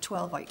the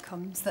 12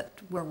 outcomes that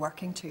we're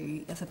working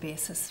to as a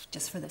basis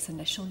just for this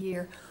initial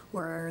year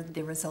were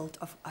the result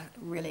of a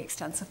really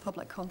extensive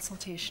public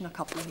consultation a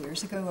couple of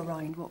years ago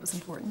around what was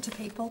important to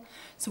people.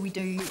 So we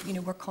do,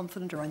 we're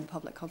confident around the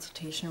public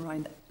consultation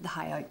around the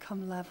high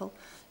outcome level.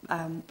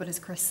 But as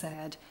Chris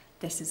said,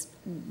 this is,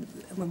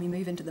 when we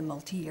move into the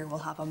multi-year, we'll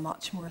have a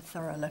much more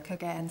thorough look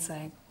again,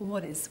 saying,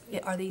 well,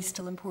 are these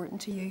still important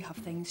to you? Have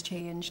things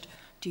changed?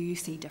 Do you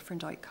see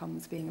different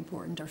outcomes being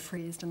important or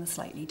phrased in a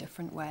slightly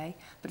different way?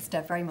 But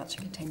it's very much a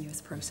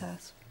continuous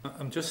process.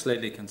 I'm just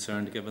slightly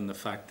concerned, given the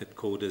fact that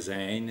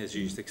co-design is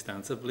used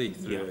extensively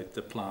throughout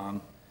the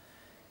plan,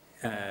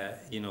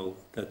 that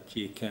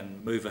you can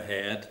move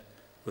ahead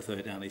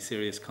without any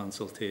serious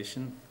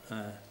consultation.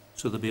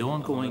 So there'll be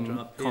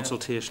ongoing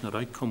consultation at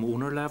outcome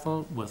owner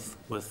level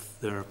with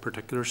their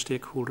particular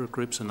stakeholder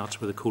groups, and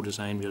that's where the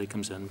co-design really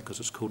comes in, because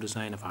it's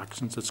co-design of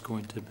actions that's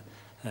going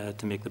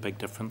to make the big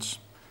difference.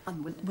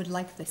 And would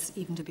like this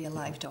even to be a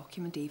live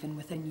document even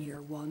within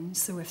year 1.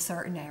 So if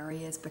certain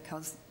areas,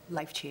 because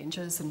life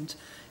changes and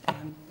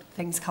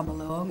things come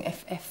along,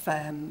 if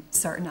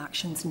certain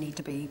actions need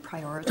to be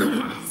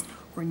prioritised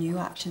or new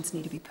actions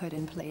need to be put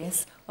in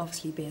place,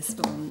 obviously based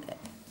on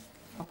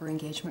proper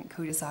engagement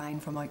co-design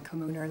from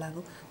outcome owner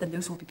level, then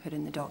those will be put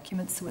in the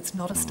document. So it's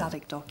not a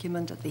static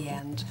document at the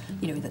end,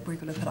 that we're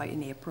going to put out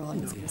in April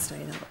and it's going to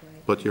stay that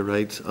way. But you're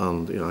right,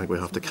 and I think we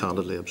have to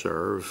candidly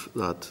observe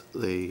that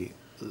the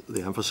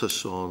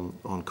emphasis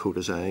on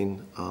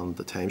co-design and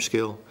the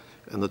timescale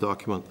in the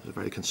document is a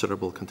very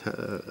considerable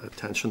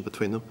tension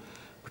between them,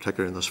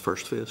 particularly in this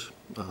first phase.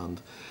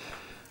 And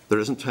there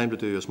isn't time to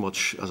do as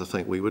much as I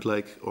think we would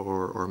like,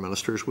 or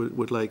ministers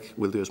would like.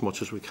 We'll do as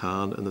much as we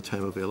can in the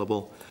time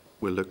available.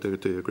 We'll look to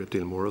do a great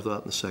deal more of that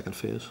in the second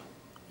phase.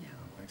 Yeah.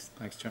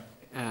 Thanks, Chair.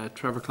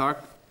 Trevor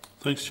Clark.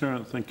 Thanks, Chair.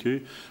 Thank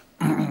you.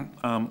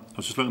 I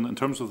was just looking in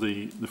terms of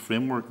the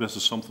framework. This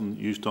is something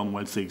you've done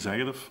whilst the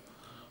executive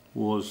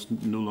was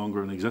no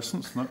longer in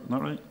existence.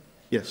 Not right?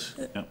 Yes.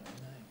 Yeah.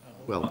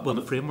 Well,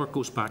 the framework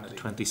goes back to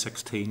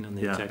 2016 and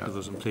the executive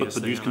was in place.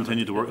 But you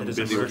continue to work on the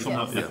basis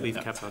of that. Yeah, we've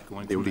kept that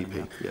going. The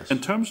ODP, yes. In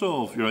terms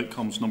of your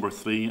outcomes, number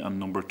 3 and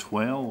number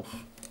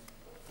 12,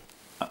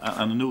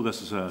 and I know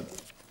this is a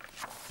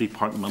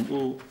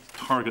departmental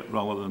target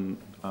rather than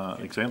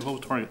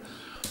executive target,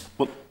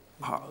 but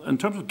in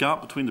terms of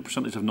gap between the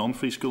percentage of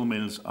non-free school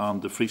meals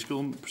and the free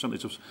school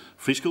percentage of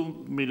free school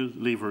meal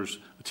leavers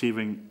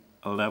achieving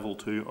a level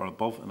 2 or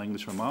above in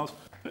English or Maths,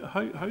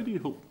 how do you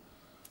hope?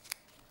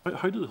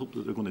 How do they hope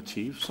that they're going to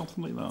achieve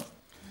something like that?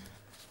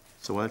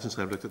 So since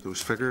I've looked at those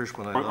figures,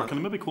 when or can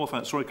I maybe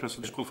qualify? Sorry, Chris,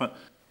 I'll just qualify.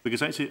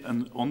 Because actually,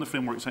 on the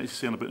framework, it's actually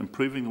saying about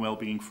improving the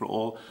well-being for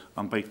all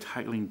and by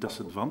tackling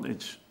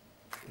disadvantage.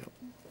 Yep.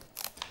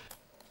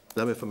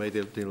 Let me, if I may,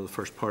 deal with the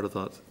first part of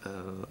that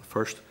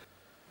first.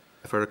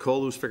 If I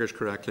recall those figures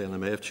correctly, and they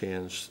may have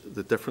changed,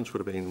 the difference would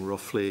have been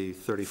roughly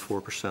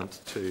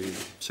 34% to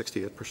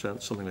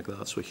 68%, something like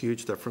that. So a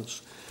huge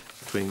difference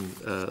between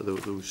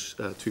those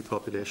two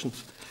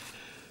populations.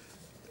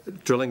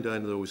 Drilling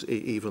down to those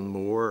even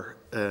more,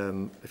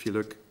 if you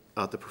look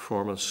at the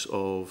performance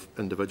of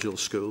individual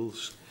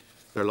schools,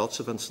 there are lots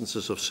of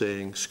instances of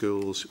seeing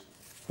schools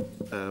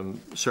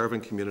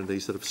serving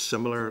communities that have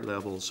similar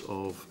levels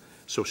of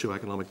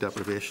socioeconomic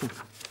deprivation,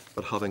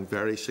 but having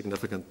very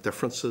significant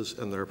differences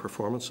in their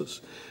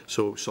performances.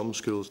 So some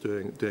schools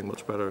doing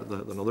much better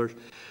than others.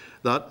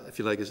 That, if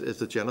you like, is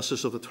the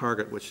genesis of the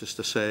target, which is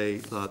to say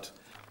that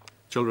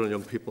children and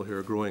young people who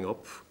are growing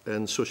up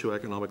in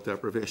socioeconomic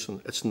deprivation,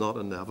 it's not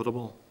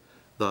inevitable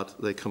that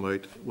they come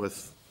out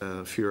with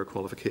fewer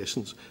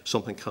qualifications.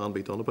 Something can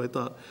be done about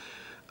that.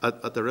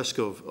 At the risk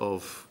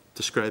of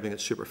describing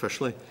it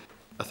superficially,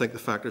 I think the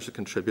factors that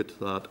contribute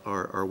to that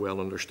are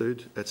well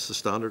understood. It's the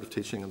standard of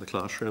teaching in the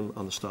classroom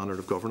and the standard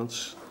of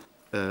governance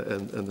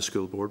in the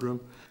school boardroom,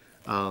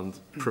 and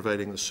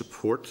providing the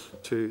support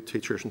to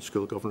teachers and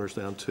school governors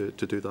then to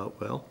do that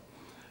well.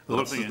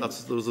 Those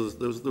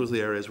are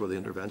the areas where the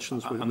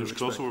interventions and there's a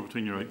crossover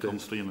between your outcome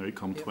 3 and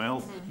outcome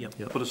 12. Yep.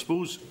 But I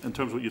suppose, in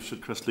terms of what you've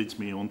said, Chris, leads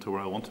me on to where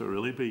I want to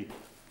really be.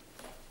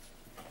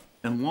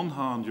 In one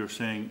hand, you're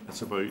saying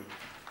it's about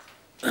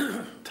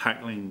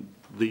tackling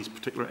these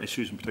particular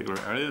issues in particular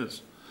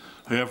areas.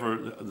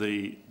 However,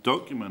 the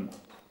document,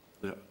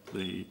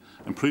 the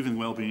improving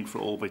well-being for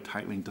all by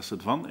tackling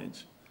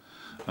disadvantage,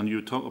 and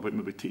you talk about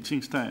maybe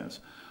teaching styles,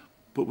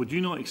 but would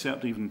you not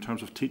accept, even in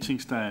terms of teaching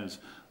styles,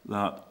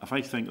 that if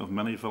I think of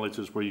many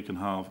villages where you can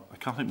have a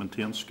Catholic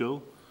maintained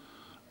school,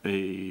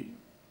 a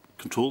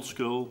controlled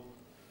school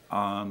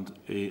and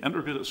an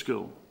integrated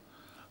school,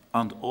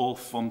 and all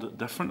funded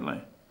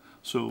differently.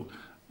 So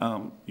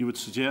you would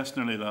suggest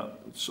nearly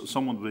that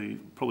someone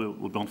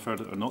would be unfair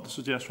or not to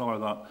suggest rather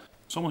that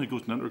someone who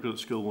goes to an integrated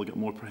school will get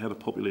more per head of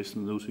population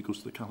than those who goes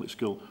to the Catholic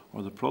school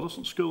or the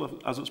Protestant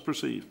school as it's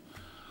perceived.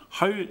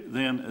 How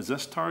then is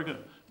this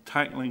target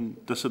tackling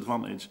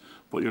disadvantage,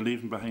 but you're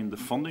leaving behind the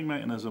funding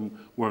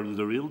mechanism where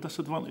the real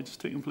disadvantage is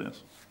taking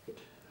place?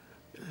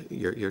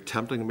 You're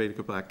tempting me to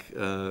go back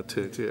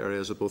to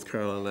areas that both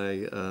Carol and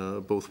I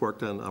both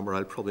worked in, and where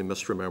I'll probably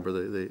misremember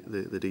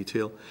the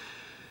detail.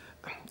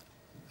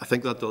 I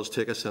think that does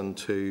take us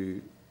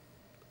into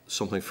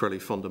something fairly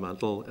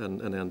fundamental in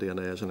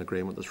NDNA as an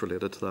agreement that's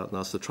related to that, and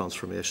that's the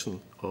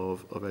transformation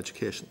of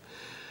education.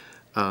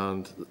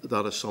 And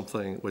that is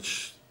something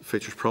which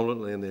features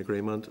prominently in the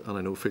agreement, and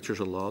I know features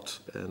a lot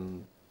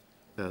in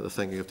the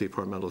thinking of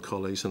departmental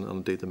colleagues and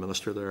indeed the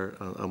Minister there,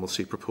 and we'll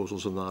see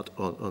proposals on that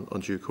on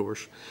due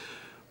course.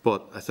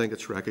 But I think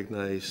it's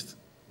recognised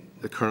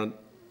the current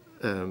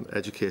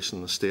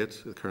education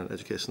estate, the current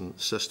education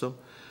system,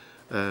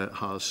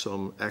 has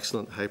some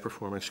excellent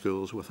high-performing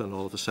schools within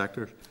all of the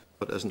sectors,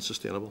 but isn't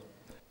sustainable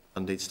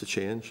and needs to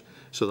change.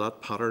 So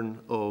that pattern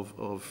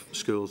of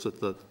schools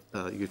that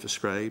you've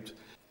described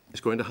is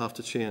going to have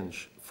to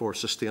change for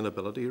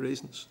sustainability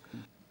reasons,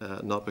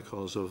 not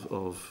because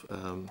of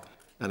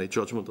any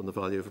judgment on the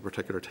value of a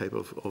particular type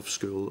of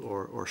school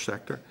or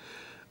sector.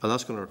 And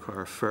that's going to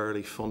require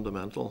fairly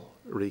fundamental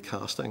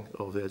recasting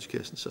of the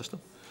education system.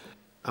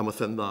 And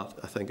within that,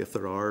 I think if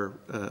there are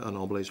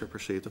anomalies or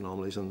perceived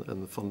anomalies in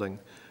the funding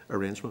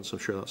arrangements, I'm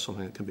sure that's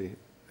something that can be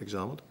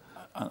examined.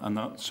 And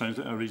that sounds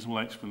like a reasonable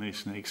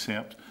explanation,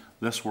 except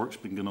this work's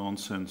been going on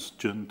since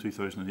June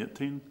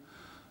 2018.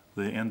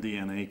 The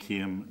NDNA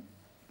came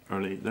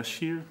early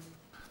this year.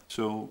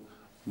 So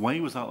why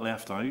was that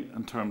left out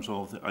in terms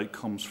of the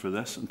outcomes for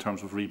this, in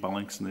terms of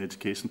rebalancing the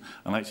education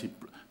and actually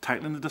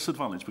tackling the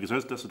disadvantage? Because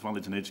there's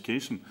disadvantage in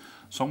education.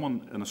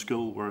 Someone in a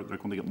school where they're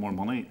going to get more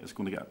money is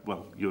going to get,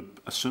 well, you'd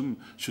assume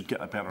should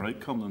get a better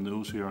outcome than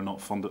those who are not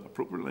funded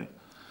appropriately.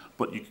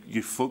 But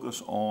you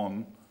focus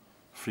on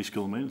free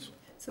school meals.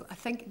 So I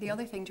think the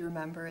other thing to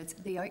remember is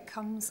the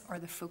outcomes are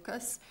the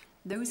focus.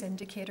 Those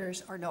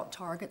indicators are not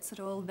targets at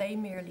all. They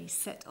merely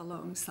sit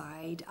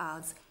alongside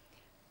as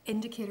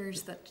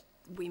indicators that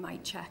we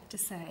might check to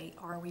say,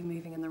 are we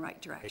moving in the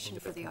right direction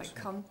for the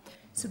outcome?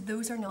 So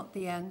those are not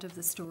the end of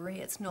the story.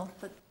 It's not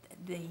that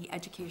the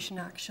education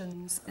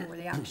actions or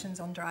the actions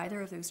under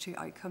either of those two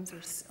outcomes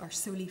are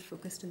solely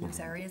focused in those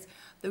areas.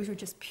 Those are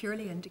just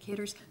purely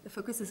indicators. The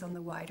focus is on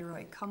the wider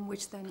outcome,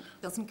 which then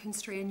doesn't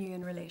constrain you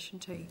in relation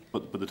to.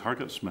 But the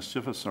target's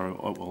mischievous, or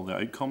well, the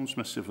outcome's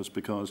mischievous,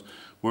 because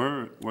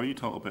where you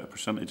talk about a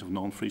percentage of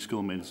non-free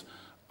school meals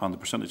and the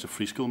percentage of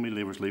free school meal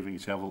leavers leaving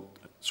each level,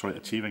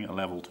 achieving a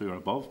level 2 or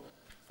above,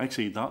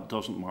 actually that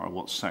doesn't matter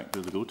what sector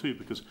they go to,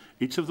 because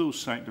each of those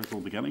sectors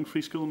will be getting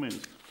free school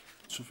meals.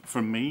 So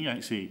for me,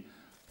 actually,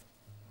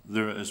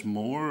 there is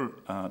more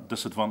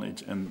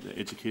disadvantage in the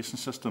education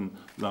system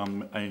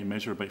than a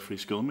measure by free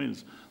school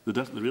meals. The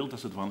real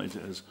disadvantage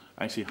is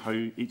actually how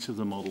each of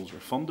the models are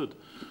funded,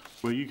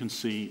 where you can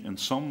see in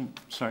some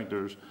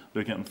sectors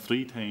they're getting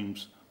 3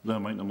 times the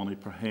amount of money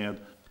per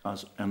head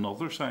as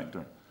another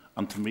sector.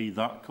 And to me,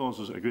 that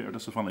causes a greater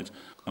disadvantage.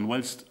 And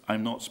whilst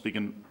I'm not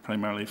speaking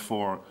primarily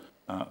for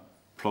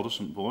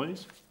Protestant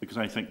boys, because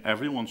I think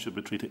everyone should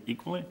be treated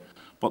equally,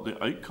 but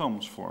the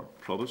outcomes for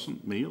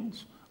Protestant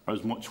meals are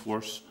as much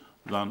worse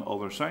than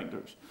other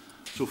sectors.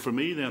 So for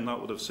me then, that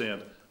would have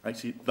said,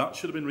 actually, that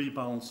should have been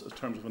rebalanced in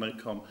terms of an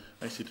outcome,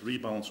 actually to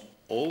rebalance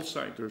all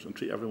sectors and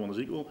treat everyone as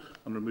equal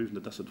and removing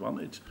the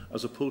disadvantage,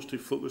 as opposed to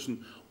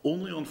focusing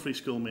only on free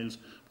school meals,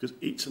 because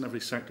each and every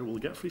sector will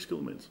get free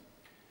school meals.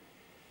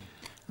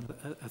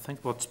 I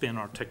think what's being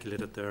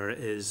articulated there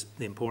is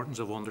the importance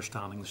of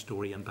understanding the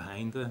story and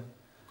behind the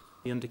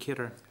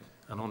indicator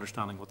and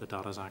understanding what the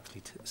data is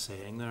actually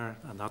saying there.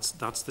 And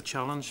that's the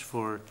challenge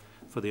for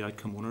the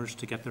outcome owners,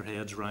 to get their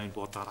heads around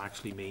what that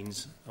actually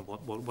means and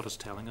what it's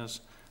telling us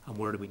and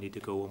where do we need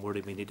to go and where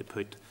do we need to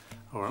put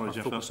our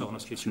focus on.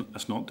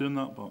 It's not doing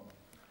that,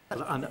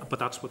 but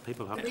that's what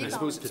people have to do. I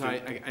suppose,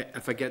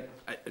 if I get,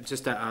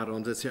 just to add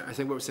on to this here, I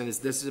think what we're saying is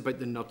this is about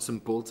the nuts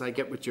and bolts. I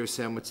get what you're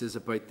saying, which is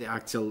about the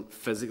actual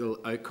physical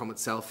outcome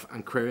itself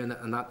and querying it,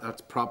 and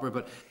that's proper,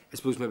 but I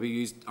suppose maybe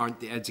you aren't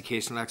the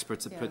educational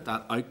experts that put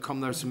that outcome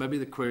there, so maybe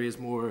the query is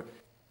more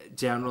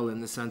general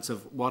in the sense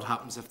of what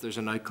happens if there's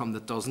an outcome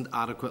that doesn't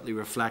adequately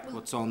reflect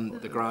what's on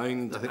the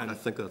ground. I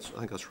think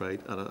that's right,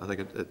 and I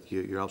think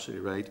you're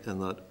absolutely right in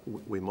that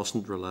we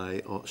mustn't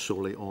rely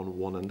solely on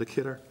one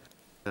indicator.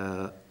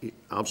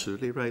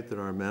 Absolutely right.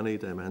 There are many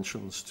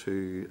dimensions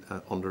to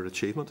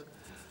underachievement,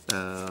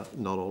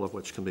 not all of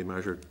which can be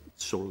measured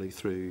solely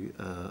through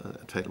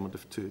entitlement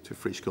to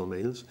free school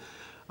meals.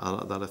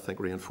 And that, I think,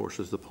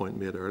 reinforces the point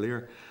made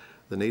earlier.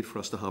 The need for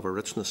us to have a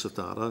richness of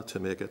data to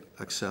make it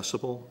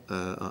accessible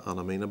and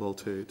amenable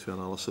to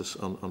analysis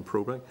and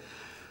probing.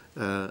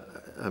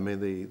 I mean,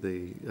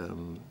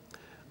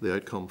 the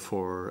outcome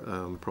for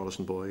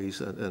Protestant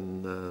boys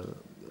in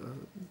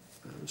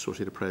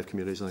socially deprived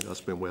communities, I think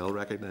that's been well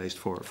recognised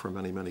for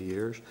many, many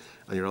years.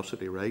 And you're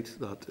absolutely right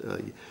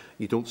that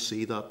you don't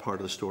see that part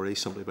of the story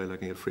simply by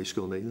looking at free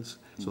school meals.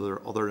 So there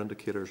are other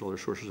indicators, other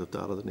sources of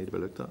data that need to be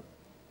looked at.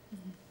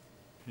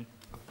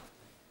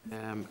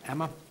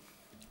 Emma?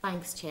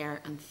 Thanks,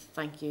 Chair, and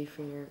thank you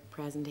for your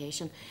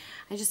presentation.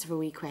 I just have a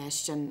wee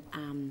question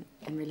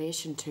in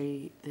relation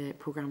to the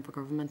programme for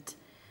government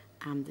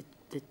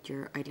that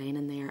you're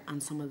outlining there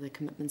and some of the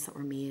commitments that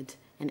were made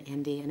in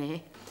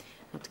NDNA.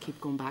 Not to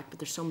keep going back, but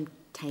there's some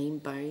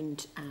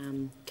time-bound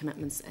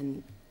commitments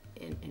in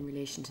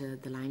relation to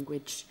the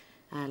language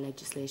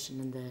legislation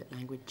and the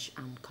language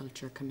and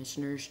culture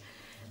commissioners,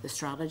 the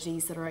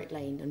strategies that are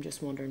outlined. I'm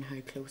just wondering how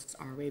close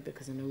are we,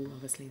 because I know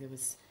obviously there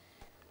was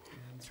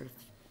sort of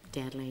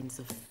deadlines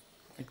of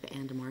like the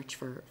end of March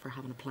for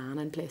having a plan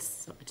in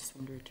place. So I just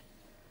wondered.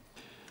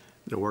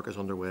 The work is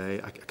underway.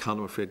 I can't,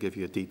 I'm afraid, give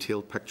you a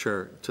detailed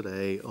picture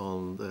today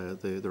on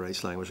the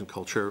rights, language and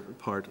culture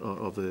part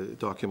of the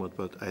document,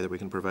 but either we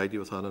can provide you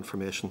with that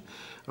information,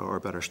 or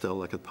better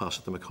still, I could pass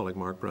it to my colleague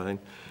Mark Brown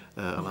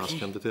and ask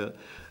him to do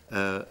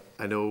it.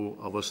 I know,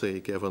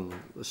 obviously, given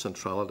the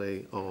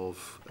centrality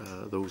of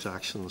those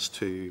actions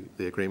to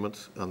the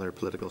agreement and their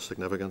political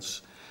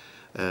significance,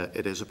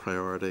 it is a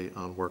priority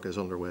and work is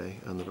underway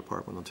in the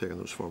department on taking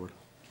those forward.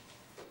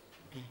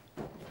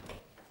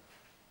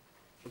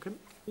 Okay.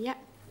 Yeah.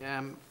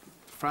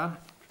 Fra?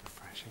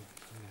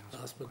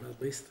 Last but not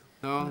least.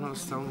 No,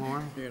 still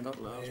more. You're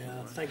not last.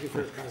 Yeah, thank you for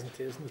the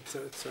presentation.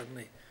 It's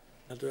certainly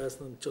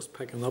interesting. And just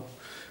picking up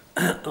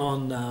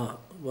on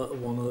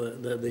one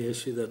of the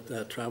issue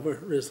that Trevor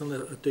recently,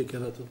 I do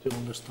get it to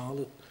understand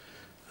it,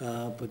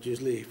 but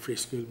usually free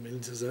school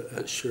meals is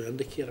a sure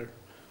indicator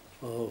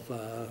of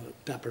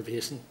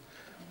deprivation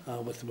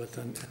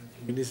within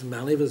communities.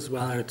 Many of us,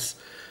 whether it's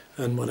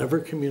in whatever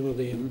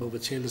community, and if a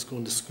child is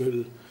going to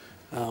school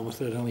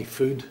without any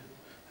food,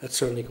 it's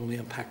certainly going to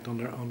impact on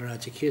their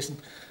education.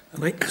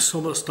 And I think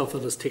some of the stuff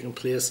that has taken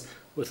place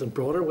within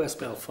broader West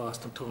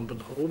Belfast, and talking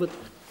about all of it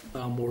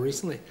more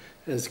recently,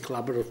 is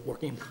collaborative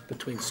working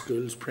between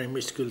schools,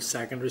 primary schools,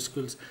 secondary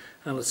schools,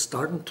 and it's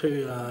starting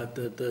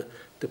to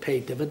pay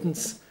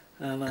dividends.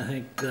 And I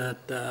think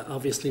that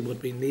obviously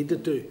what we need to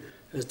do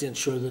is to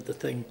ensure that the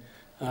thing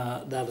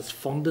that is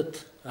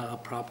funded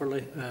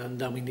properly, and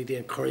that we need to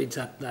encourage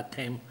that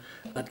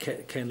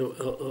kind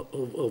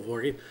of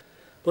working.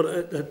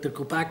 But to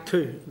go back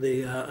to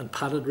and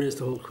Pat had raised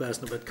the whole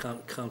question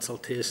about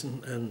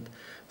consultation, and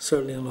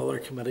certainly in other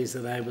committees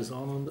that I was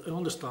on, I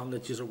understand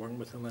that you are working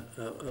within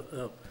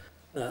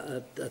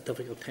a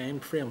difficult time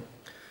frame.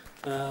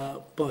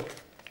 But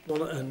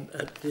I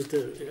used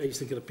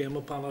to get a beam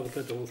up on it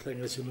about the whole thing,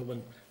 as you know,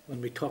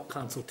 when we talk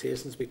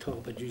consultations, we talk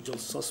about usual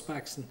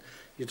suspects, and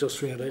you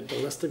just read out the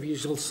list of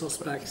usual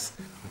suspects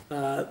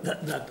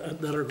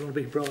that are going to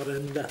be brought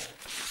in to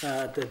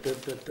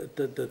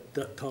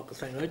talk the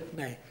thing out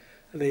now.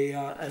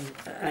 And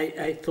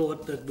I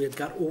thought that we had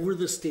got over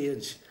the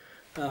stage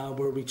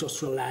where we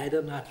just relied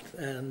on that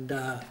and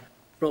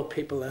brought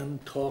people in,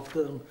 talked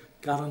to them,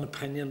 got an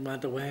opinion,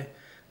 went away,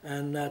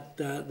 and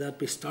that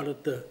we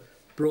started to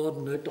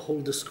broaden out the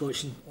whole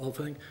discussion of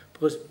things,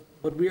 because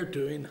what we are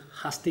doing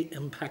has to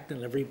impact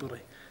on everybody,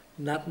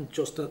 not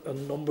just a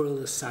number of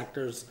the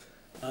sectors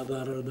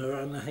that are there.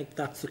 And I think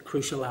that's the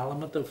crucial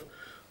element of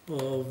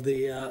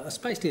the,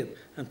 especially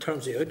in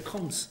terms of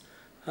outcomes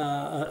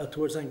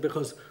towards things,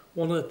 because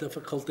one of the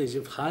difficulties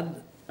you've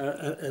had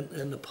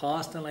in the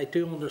past, and I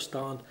do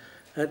understand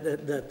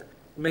that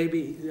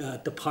maybe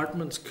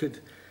departments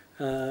could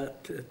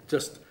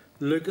just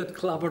look at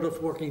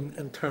collaborative working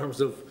in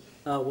terms of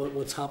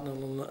what's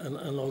happening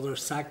in other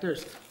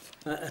sectors.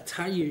 It's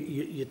how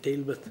you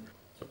deal with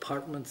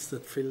departments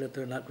that feel that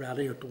they're not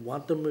ready or don't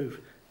want to move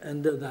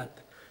into that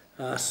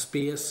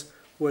space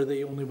where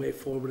the only way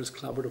forward is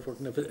collaborative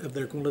working, if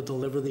they're going to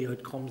deliver the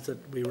outcomes that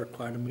we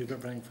require to move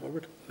everything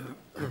forward.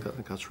 I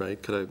think that's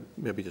right. Could I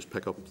maybe just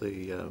pick up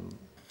the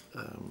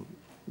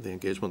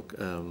engagement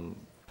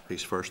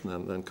piece first,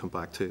 and then come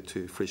back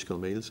to free school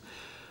meals?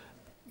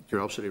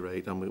 You're absolutely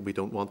right, and we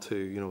don't want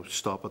to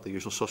stop at the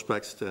usual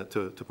suspects,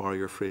 to borrow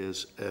your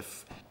phrase.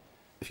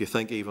 If you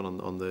think even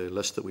on the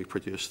list that we've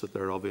produced that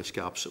there are obvious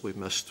gaps that we've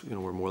missed,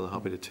 we're more than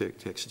happy to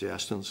take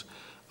suggestions.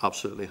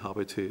 Absolutely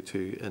happy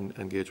to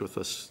engage with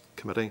this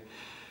committee.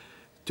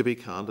 To be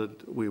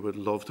candid, we would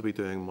love to be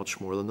doing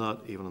much more than that,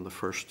 even in the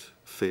first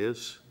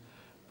phase.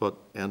 But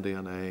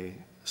NDNA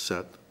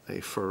set a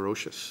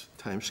ferocious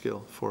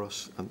timescale for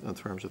us in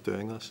terms of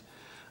doing this,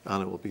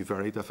 and it will be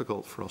very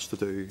difficult for us to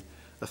do,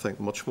 I think,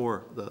 much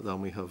more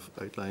than we have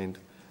outlined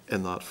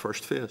in that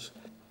first phase.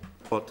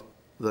 But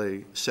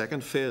the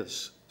second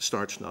phase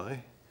starts now,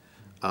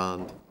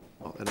 and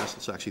in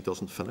essence actually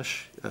doesn't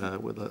finish.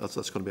 That's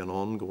going to be an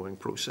ongoing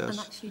process. And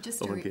actually,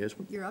 just of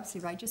engagement. You're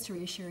absolutely right. Just to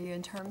reassure you,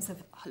 in terms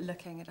of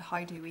looking at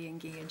how do we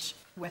engage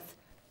with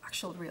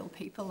actual real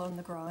people on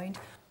the ground,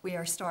 we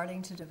are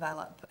starting to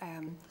develop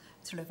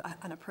sort of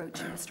an approach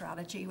and a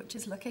strategy which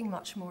is looking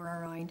much more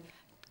around,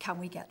 can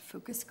we get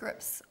focus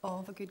groups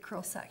of a good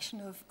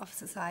cross-section of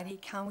society?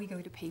 Can we go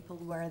to people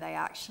where they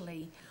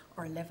actually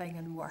are living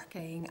and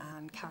working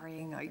and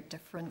carrying out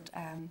different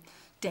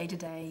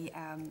day-to-day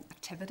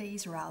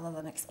activities, rather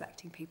than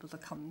expecting people to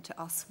come to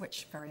us,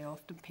 which very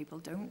often people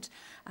don't.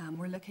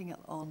 We're looking at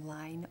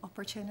online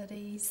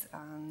opportunities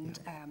and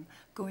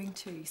going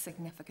to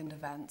significant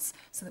events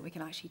so that we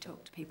can actually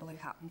talk to people who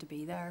happen to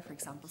be there, for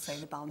example, say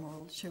the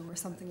Balmoral show or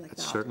something like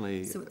that.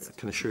 Certainly, so I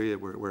can assure you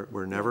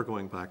we're never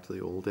going back to the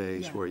old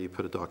days where you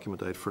put a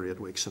document out for 8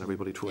 weeks and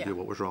everybody told you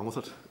what was wrong with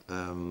it.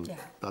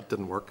 That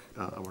didn't work,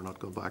 and we're not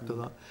going back to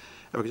that.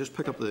 If I could just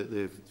pick up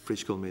the free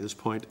school meals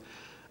point,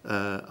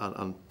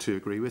 and to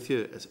agree with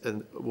you,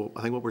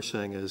 I think what we're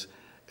saying is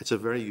it's a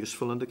very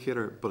useful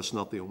indicator, but it's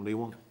not the only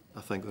one.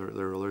 I think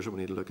there are others that we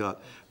need to look at,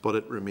 but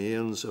it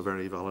remains a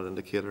very valid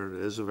indicator.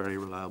 It is a very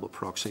reliable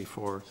proxy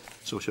for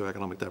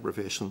socioeconomic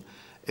deprivation.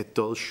 It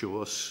does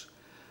show us,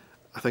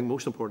 I think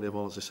most importantly of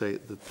all, as I say,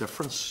 the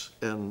difference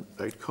in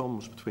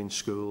outcomes between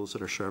schools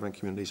that are serving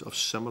communities of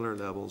similar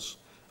levels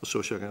of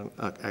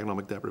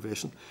socioeconomic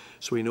deprivation.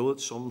 So we know that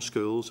some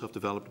schools have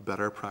developed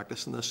better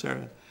practice in this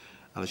area.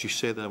 And as you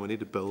say, then we need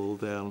to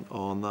build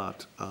on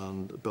that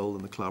and build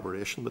in the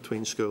collaboration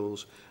between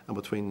schools and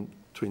between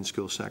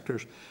school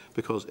sectors,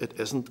 because it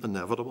isn't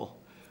inevitable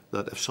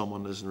that if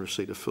someone is in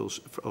receipt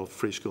of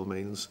free school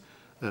meals,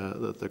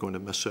 that they're going to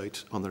miss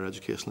out on their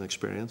educational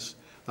experience.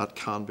 That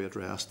can be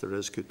addressed. There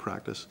is good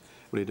practice.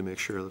 We need to make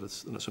sure that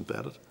it's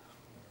embedded.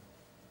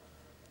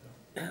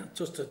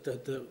 Just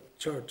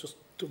Chair, just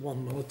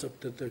 1 minute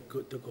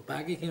to go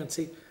back again.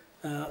 See,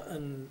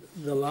 in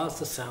the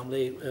last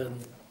assembly,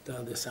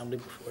 the assembly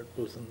before it,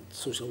 both in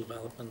social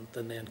development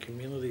and then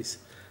communities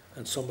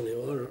and some of the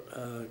other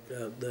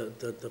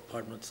the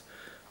departments,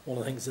 one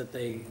of the things that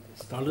they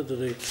started to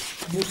do,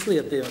 mostly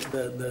at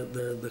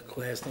the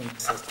questioning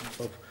systems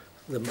of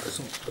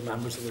some of the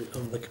members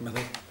of the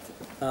committee,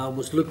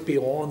 was look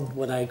beyond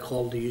what I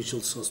call the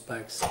usual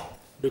suspects.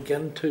 Look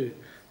into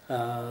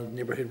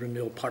neighbourhood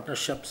renewal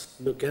partnerships,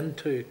 look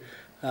into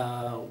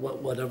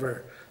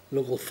whatever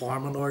local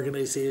farming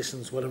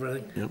organisations, whatever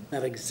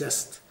that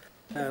exist.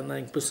 And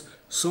I think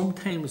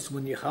sometimes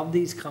when you have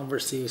these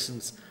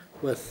conversations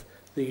with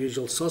the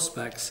usual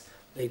suspects,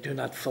 they do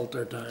not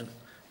filter down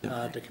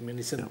to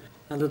communities.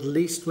 And at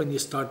least when you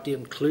start to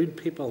include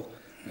people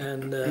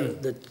in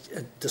the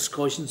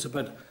discussions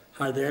about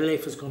how their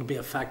life is going to be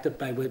affected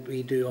by what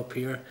we do up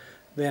here,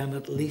 then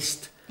at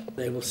least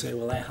they will say,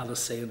 well, I had a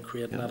say in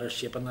creating that or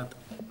shaping that.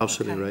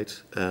 Absolutely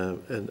right.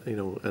 And you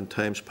know, in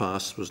times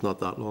past, was not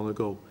that long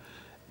ago,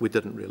 we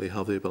didn't really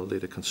have the ability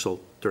to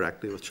consult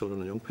directly with children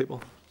and young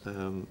people.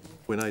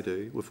 We now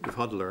do. We've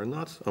had to learn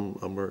that,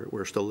 and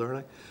we're still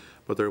learning.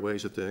 But there are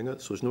ways of doing it.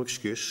 So there's no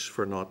excuse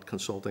for not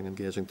consulting,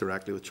 engaging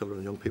directly with children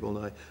and young people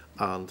now,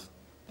 and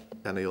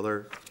any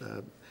other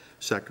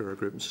sector or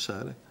group in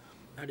society.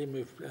 How do you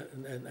move,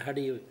 and how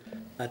do you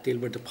deal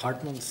with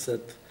departments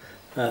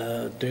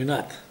that do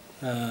not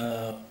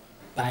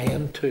buy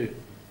into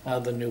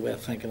the new way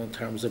of thinking in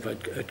terms of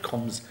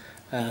outcomes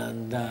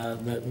and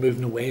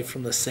moving away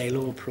from the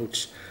silo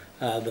approach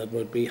that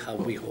would be how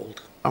we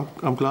hold?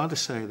 I'm glad to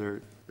say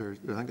there I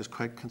think there's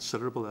quite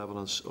considerable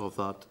evidence of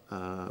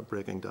that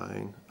breaking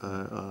down.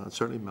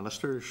 Certainly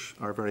ministers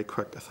are very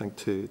quick, I think,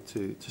 to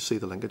see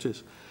the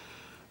linkages.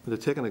 To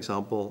take an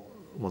example,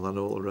 one I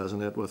know will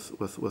resonate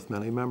with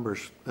many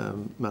members,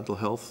 mental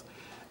health.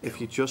 If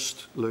you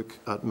just look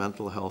at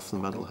mental health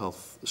and mental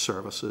health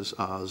services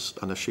as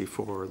an issue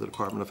for the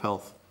Department of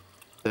Health,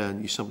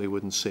 then you simply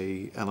wouldn't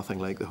see anything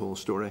like the whole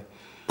story.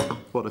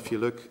 But if you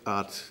look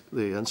at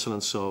the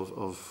incidence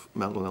of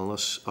mental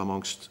illness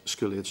amongst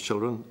school-aged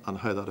children and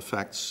how that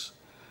affects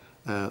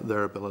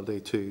their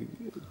ability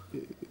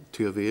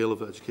to avail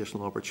of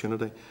educational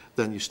opportunity,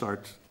 then you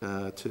start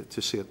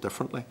to see it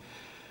differently.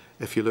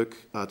 If you look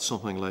at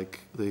something like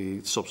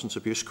the Substance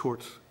Abuse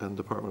Court in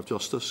the Department of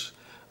Justice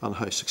and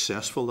how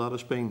successful that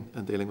has been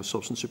in dealing with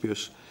substance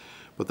abuse,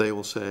 but they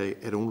will say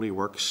it only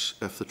works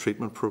if the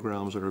treatment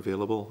programmes are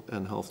available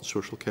in health and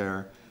social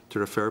care to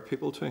refer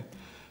people to.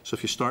 So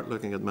if you start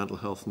looking at mental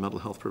health and mental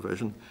health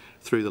provision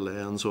through the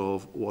lens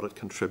of what it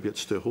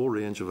contributes to a whole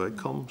range of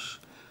outcomes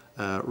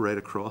right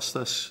across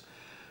this,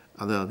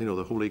 and then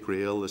the Holy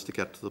Grail is to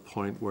get to the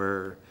point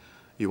where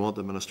you want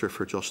the Minister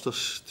for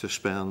Justice to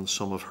spend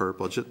some of her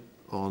budget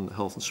on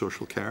health and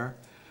social care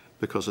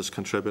because it's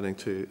contributing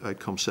to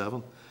outcome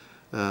 7.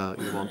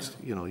 You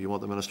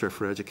want the Minister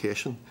for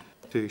Education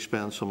to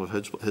spend some of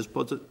his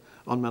budget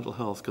on mental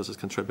health because it's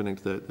contributing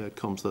to the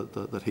outcomes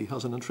that he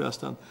has an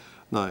interest in.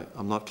 Now,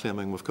 I'm not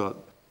claiming we've got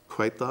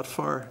quite that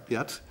far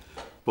yet,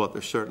 but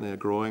there's certainly a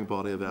growing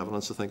body of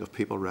evidence, I think, of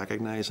people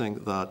recognising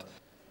that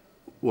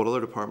what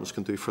other departments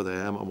can do for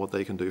them and what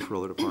they can do for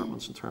other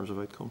departments in terms of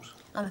outcomes.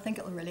 And I think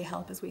it will really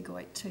help as we go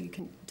out to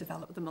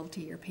develop the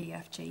multi-year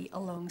PFG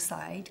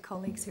alongside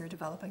colleagues who are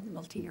developing the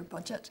multi-year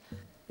budget.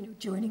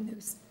 Joining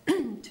those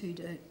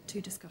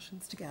two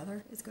discussions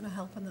together is going to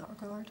help in that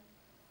regard.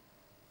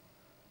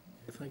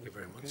 Thank you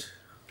very much.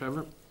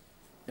 Trevor?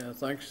 Yeah,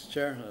 thanks,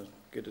 Chair.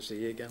 Good to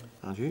see you again.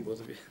 And you?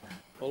 Both of you.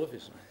 All of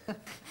you.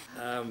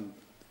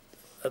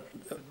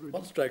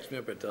 What strikes me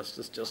about this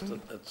is just that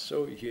it's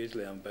so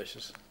hugely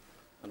ambitious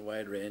and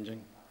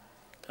wide-ranging,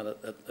 and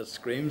it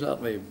screams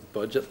at me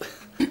budget.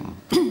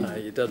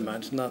 You did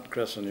mention that,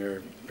 Chris, in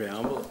your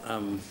preamble.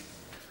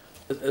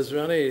 Is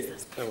there any,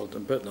 well, to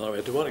put it another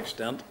way, to what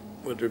extent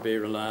would there be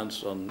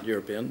reliance on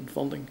European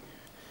funding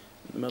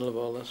in the middle of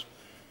all this?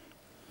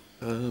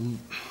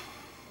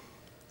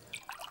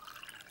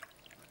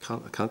 I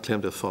can't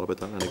claim to have thought about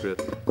that in any great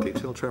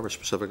detail, Trevor,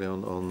 specifically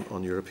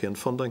on European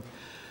funding.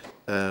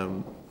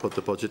 But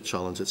the budget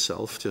challenge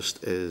itself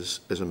just is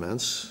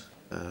immense.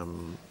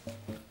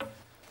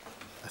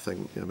 I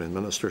think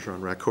ministers are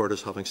on record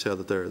as having said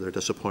that they're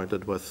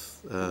disappointed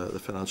with the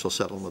financial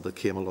settlement that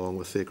came along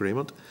with the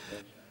agreement.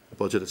 The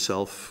budget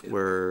itself,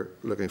 we're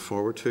looking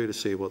forward to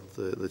see what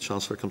the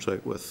Chancellor comes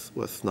out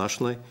with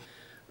nationally.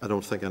 I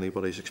don't think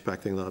anybody's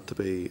expecting that to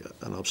be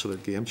an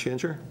absolute game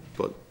changer,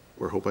 but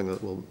we're hoping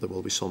that there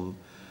will be some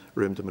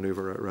room to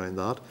manoeuvre around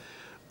that.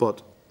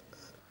 But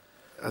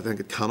I think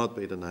it cannot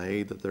be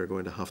denied that there are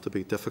going to have to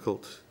be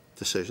difficult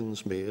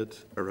decisions made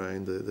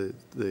around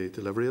the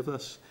delivery of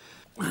this.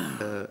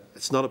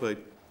 It's not about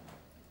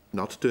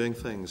not doing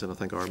things, and I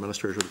think our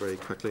ministers would very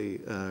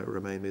quickly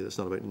remind me that it's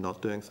not about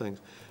not doing things,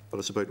 but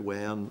it's about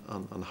when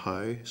and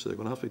how. So there are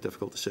going to have to be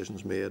difficult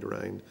decisions made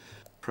around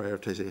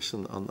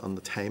prioritisation and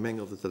the timing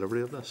of the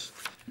delivery of this.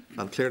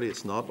 And clearly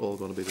it's not all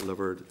going to be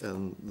delivered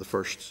in the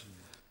first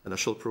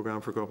initial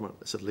programme for government.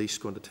 It's at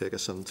least going to take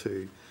us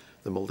into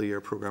the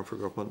multi-year programme for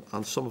government,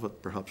 and some of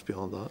it perhaps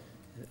beyond that.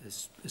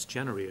 It's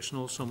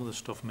generational, some of the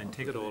stuff. I mean,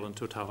 take it all in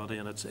totality,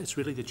 and it's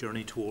really the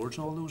journey towards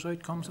all those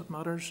outcomes that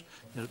matters,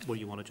 where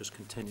you want to just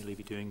continually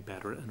be doing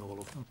better in all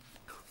of them.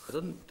 I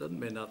didn't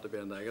mean that to be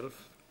a negative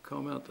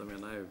comment. I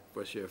mean, I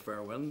wish you a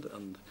fair wind,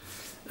 and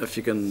if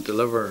you can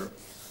deliver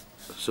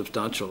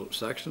substantial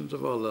sections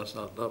of all this,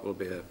 that will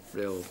be a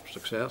real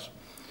success.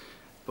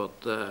 But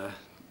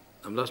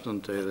I'm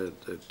listening to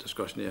the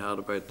discussion you had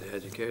about the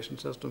education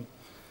system,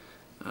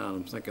 and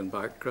I'm thinking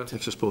back, Chris.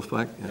 Takes us both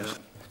back, yes.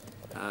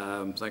 Yeah.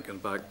 I'm thinking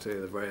back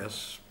to the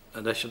various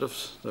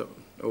initiatives that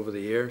over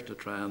the years to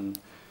try and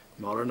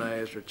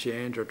modernise or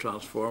change or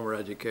transform our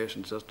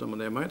education system,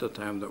 and the amount of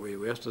time that we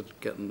wasted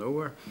getting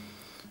nowhere.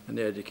 In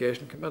the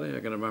Education Committee, I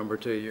can remember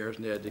 2 years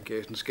in the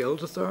Education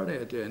Skills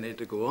Authority. Do I need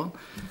to go on?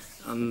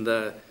 And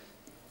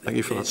thank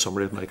you for that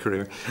summary of my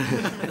career.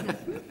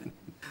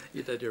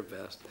 You did your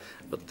best.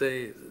 But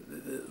the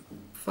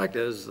fact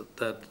is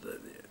that,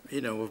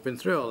 you know, we've been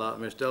through all that,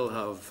 and we still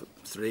have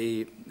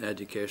 3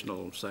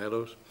 educational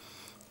silos.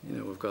 You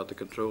know, we've got the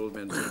controlled,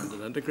 maintained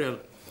and integrated.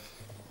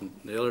 And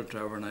the other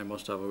Trevor and I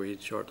must have a wee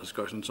short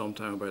discussion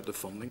sometime about the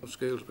funding of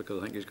schools, because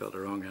I think he's got the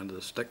wrong end of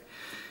the stick.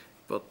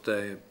 But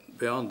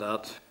beyond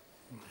that,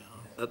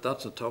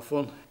 that's a tough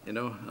one, you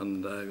know,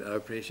 and I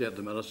appreciate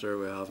the Minister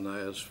we have now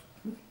is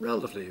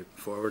relatively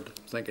forward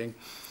thinking,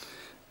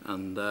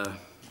 and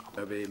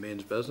maybe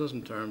means business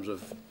in terms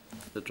of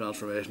the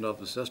transformation of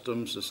the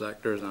systems, the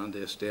sectors and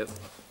the estate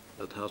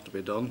that has to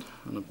be done,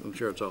 and I'm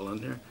sure it's all in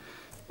here.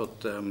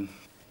 But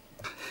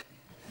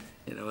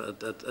you know,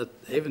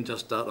 even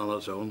just that on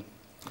its own,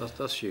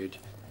 that's huge.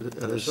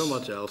 There's so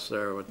much else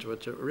there which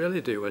I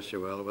really do wish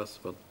you well with,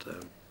 but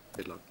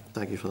good luck.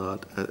 Thank you for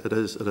that. It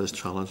is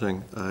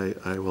challenging.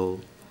 I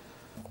will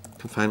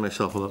confine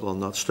myself a little and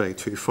not stray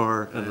too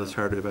far into the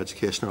territory of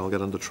education, or I'll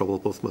get into trouble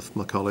both with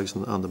my colleagues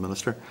and the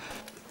Minister.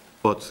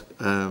 But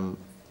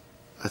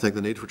I think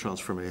the need for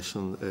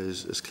transformation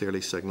is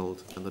clearly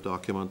signalled in the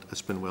document.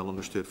 It's been well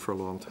understood for a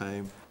long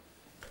time.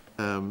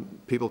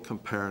 People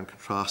compare and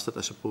contrast it,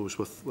 I suppose,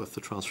 with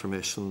the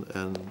transformation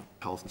in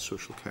health and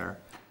social care.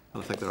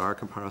 And I think there are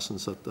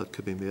comparisons that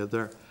could be made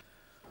there.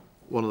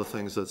 One of the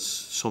things that's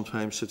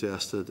sometimes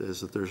suggested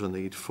is that there's a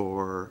need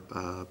for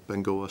a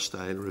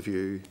Bingoa-style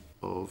review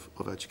of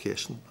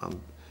education, and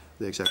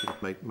the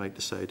executive might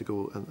decide to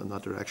go in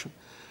that direction.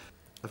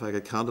 If I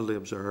could candidly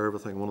observe, I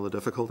think one of the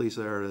difficulties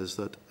there is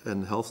that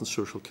in health and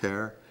social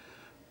care,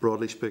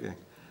 broadly speaking,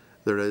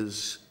 there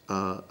is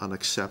an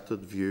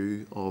accepted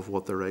view of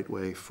what the right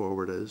way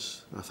forward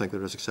is. I think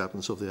there is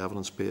acceptance of the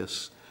evidence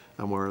base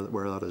and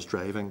where that is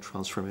driving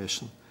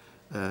transformation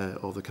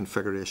of the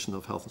configuration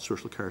of health and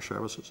social care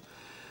services.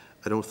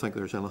 I don't think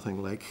there's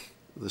anything like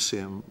the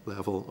same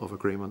level of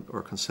agreement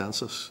or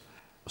consensus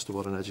as to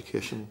what an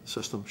education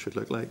system should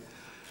look like.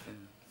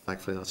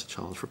 Thankfully, that's a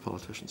challenge for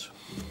politicians.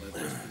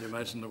 You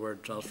mentioned the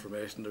word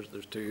transformation.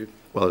 There's two.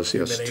 Well, there's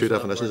two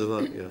definitions of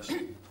that. Yes.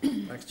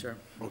 Thanks, Chair.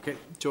 Okay,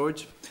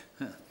 George.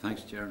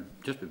 Thanks, Chair.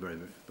 Just be very,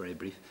 very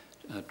brief.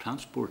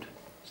 Transport,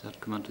 does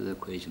that come into the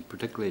equation,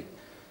 particularly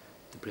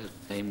the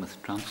present time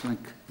with TransLink,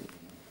 the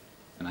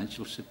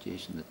financial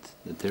situation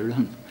that they're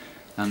in,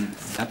 and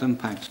that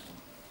impacts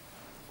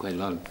quite a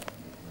lot.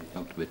 We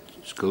talked about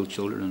school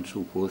children and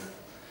so forth.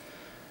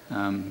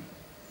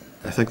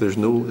 I think there's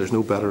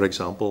no better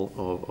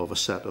example of a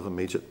set of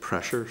immediate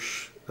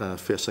pressures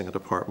facing a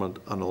department,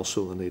 and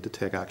also the need to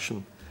take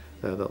action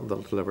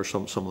that'll deliver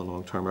some of the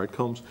long-term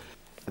outcomes.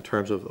 In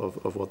terms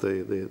of what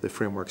the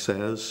framework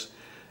says,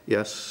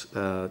 yes,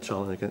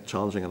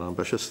 challenging and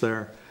ambitious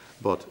there,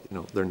 but you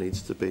know, there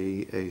needs to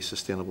be a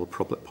sustainable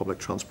public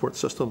transport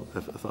system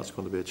if that's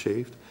going to be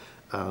achieved.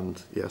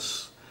 And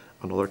yes,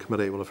 another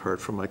committee will have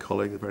heard from my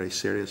colleague the very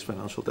serious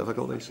financial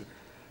difficulties.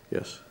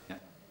 Yes. Yeah.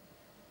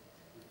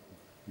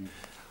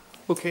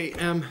 Okay,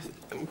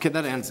 okay,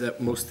 that ends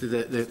up most of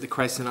the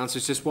question and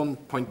answers. Just one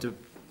point to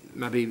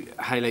maybe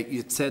highlight.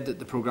 You said that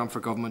the programme for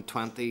government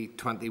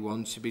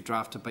 2021 should be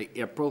drafted by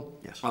April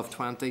of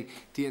 20.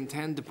 Do you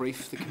intend to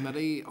brief the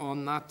committee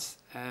on that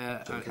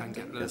and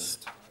get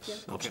list?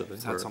 Absolutely.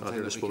 Is that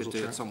something that we could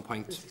do at some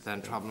point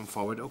then travelling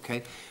forward?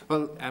 Okay.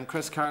 Well,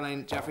 Chris,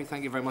 Caroline, Jeffrey,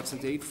 thank you very much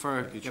indeed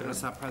for giving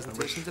us that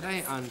presentation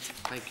today, and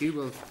thank you.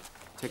 We'll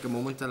take a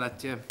moment to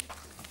let you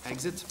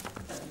exit.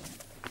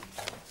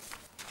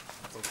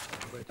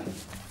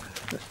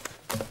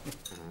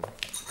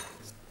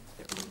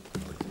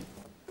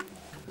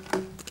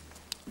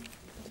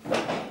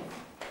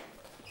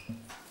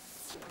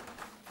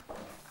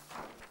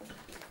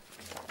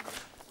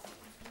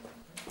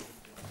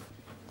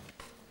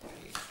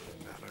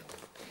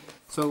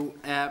 So,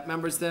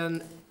 members,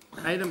 then,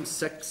 item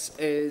 6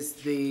 is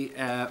the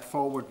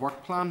forward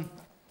work plan.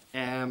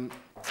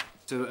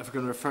 So, if we're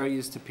going to refer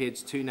you to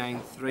page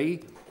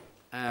 293,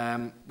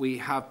 we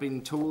have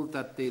been told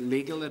that the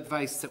legal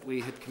advice that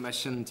we had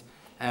commissioned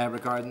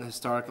regarding the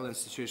historical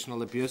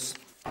institutional abuse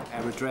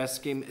redress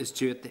scheme is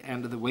due at the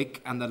end of the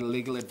week, and that a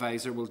legal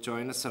advisor will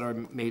join us at our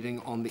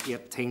meeting on the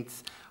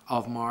 18th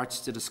of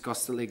March to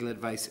discuss the legal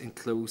advice in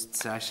closed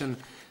session.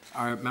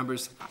 Our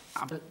members...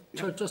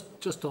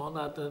 just on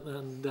that,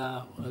 and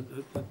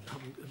haven't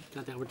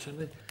got the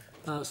opportunity,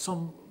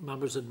 some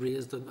members had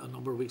raised a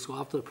number of weeks ago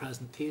after the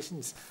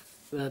presentations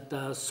that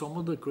some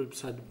of the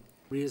groups had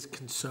raised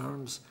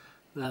concerns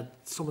that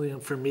some of the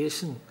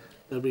information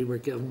that we were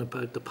given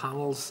about the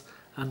panels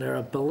and their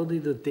ability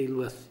to deal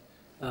with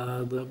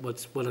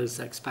what is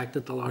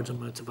expected, the large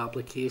amounts of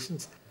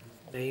applications,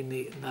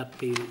 may not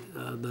be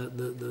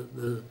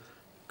the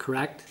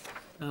correct.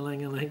 And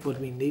I think what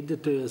we need to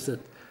do is that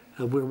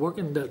we're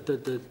working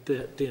to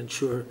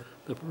ensure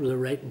the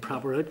right and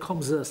proper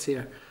outcomes of this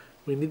here.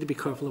 We need to be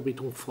careful that we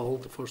don't fall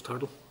at the first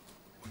hurdle.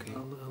 Okay.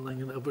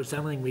 And if there's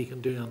anything we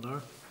can do on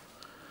there.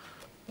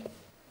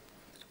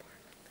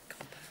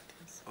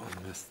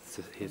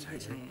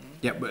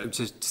 Yeah, but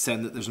just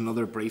saying that there's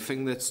another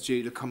briefing that's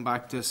due to come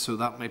back to us, so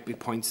that might be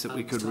points that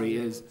we could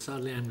raise.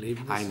 Sadly, I'm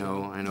leaving. I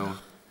know.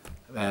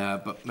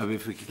 But maybe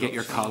if we could get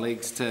your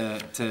colleagues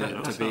to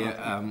be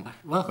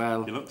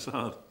well you look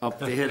sad.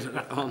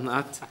 updated on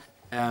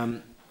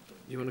that.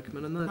 You want to come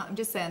in on that? I'm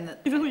just saying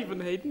that you don't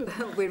even hate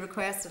it. we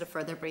requested a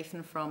further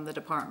briefing from the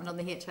department on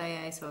the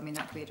HIA, so I mean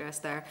that could be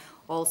addressed there.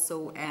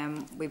 Also,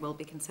 we will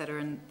be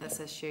considering this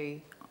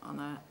issue on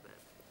a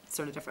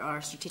sort of different,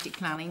 our strategic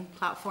planning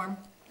platform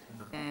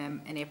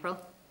in April.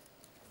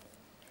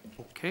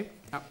 Okay,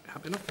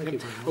 happy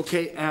enough.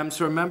 Okay,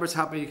 so are members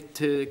happy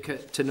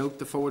to note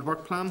the forward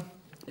work plan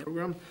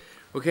programme?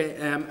 Okay,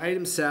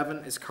 item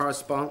 7 is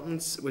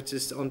correspondence, which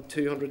is on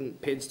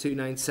page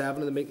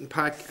 297 of the meeting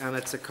pack, and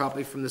it's a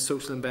copy from the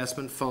Social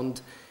Investment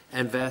Fund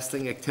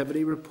Investing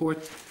Activity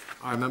Report.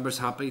 Are members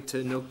happy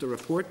to note the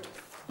report?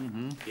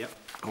 Yep.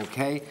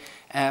 Okay,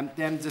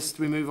 then just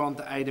we move on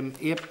to item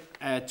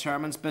 8,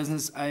 Chairman's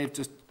business. I have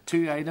just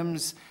 2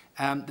 items.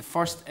 The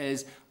first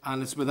is,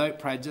 and it's without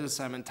prejudice,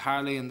 I'm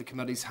entirely in the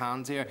committee's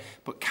hands here,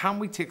 but can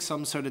we take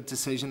some sort of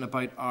decision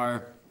about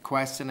our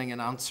questioning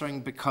and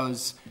answering,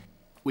 because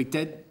we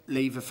did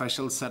leave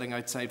officials sitting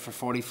outside for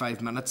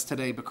 45 minutes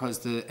today because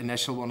the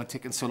initial one had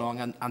taken so long,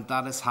 and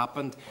that has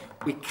happened.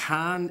 We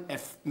can,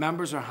 if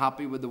members are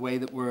happy with the way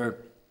that we're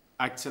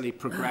actually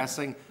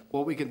progressing,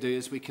 what we can do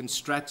is we can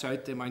stretch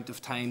out the amount of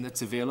time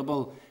that's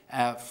available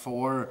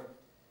for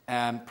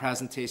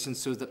presentations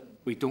so that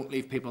we don't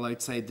leave people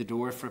outside the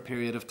door for a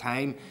period of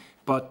time.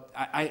 But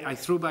I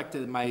throw back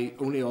to my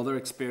only other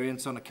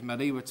experience on a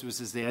committee, which was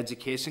as the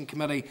Education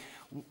Committee.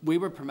 We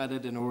were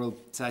permitted in oral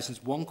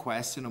sessions 1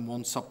 question and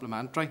 1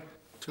 supplementary.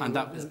 So and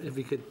that was, if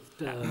we could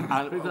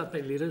prove that by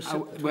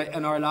leadership.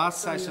 In our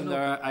last session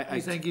there, I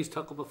think he's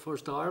took up a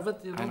first hour of it.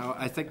 You know? I know.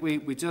 I think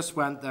we just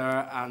went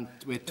there and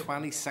we had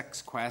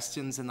 26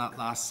 questions in that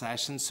last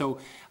session. So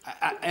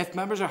if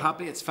members are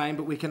happy, it's fine,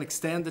 but we can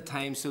extend the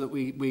time so that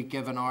we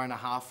give an hour and a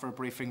half for a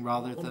briefing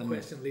rather than... One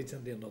question leads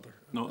into another.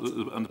 No,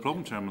 and the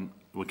problem, Chairman,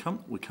 we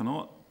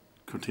cannot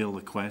curtail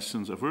the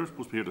questions. If we're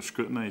supposed to be here to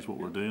scrutinise what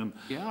we're doing,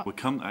 we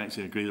can't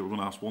actually agree that we're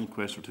going to ask 1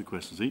 question or 2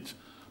 questions each.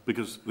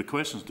 Because the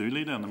questions do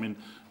lead in. I mean,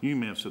 you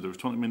may have said there was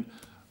 20. I mean,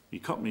 you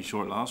cut me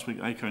short last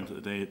week. I counted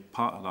today.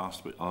 Pat had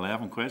asked about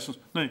 11 questions.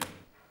 Now,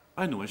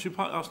 I know issue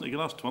Pat asking you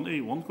can ask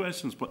 21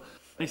 questions, but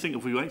I think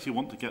if we actually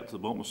want to get to the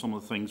bottom of some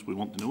of the things we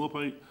want to know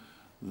about,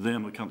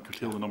 then we can't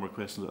curtail the number of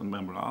questions that a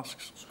member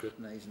asks.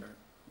 Scrutinising her.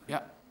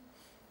 Yeah.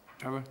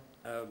 Trevor?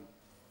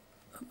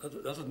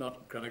 This is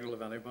not critical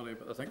of anybody,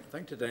 but I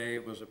think today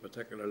was a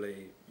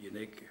particularly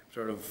unique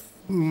sort of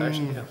Mm.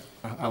 session.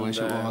 I wish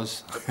it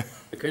was.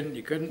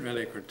 You couldn't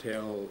really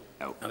curtail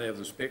any of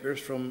the speakers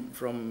from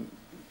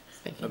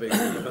maybe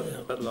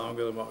a bit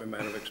longer than what we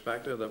might have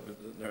expected.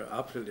 They're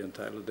absolutely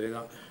entitled to do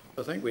that.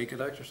 I think we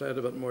could exercise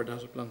a bit more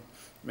discipline.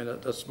 I mean,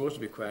 it's supposed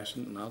to be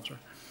question and answer,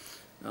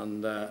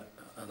 and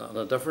on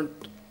a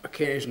different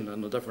occasion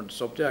and a different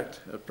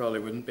subject, it probably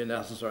wouldn't be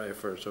necessary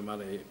for so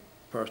many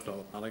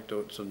personal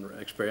anecdotes and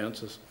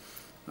experiences,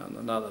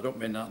 and that, I don't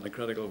mean that in a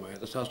critical way.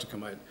 This has to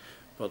come out,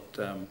 but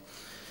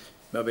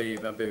maybe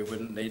we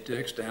wouldn't need to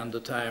extend the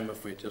time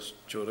if we just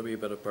showed a wee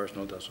bit of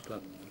personal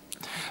discipline.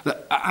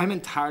 I'm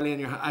entirely in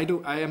your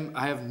hand.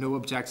 I have no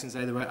objections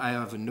either way. I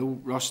have no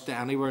rush to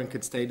anywhere and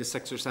could stay to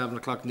 6 or 7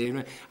 o'clock in the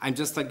evening. I'm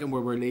just thinking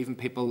where we're leaving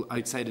people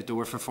outside the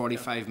door for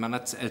 45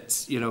 minutes.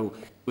 It's, you know,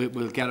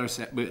 we'll get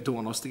we don't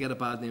want us to get a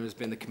bad name as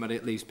being the committee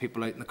that leaves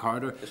people out in the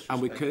corridor.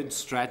 And we could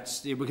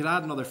stretch. We could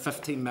add another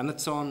 15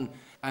 minutes on.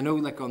 I know,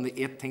 like on the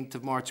 18th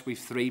of March, we've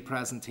 3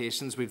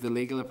 presentations. We've the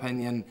legal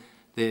opinion,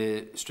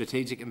 the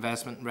strategic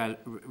investment and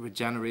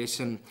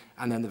regeneration,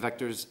 and then the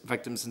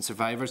victims and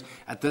survivors.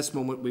 At this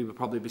moment, we would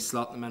probably be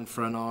slotting them in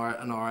for an hour,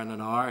 and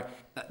an hour.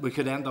 We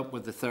could end up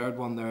with the third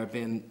one there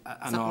being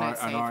an hour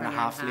and a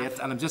half late.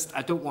 And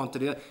I don't want to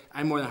do it.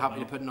 I'm more than happy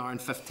to put an hour and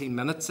 15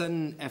 minutes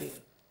in. If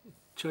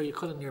Sure, you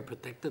couldn't have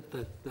predicted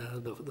that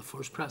the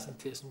first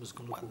presentation was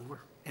going to go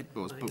over. It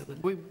was, but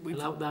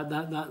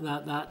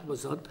that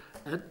was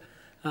it.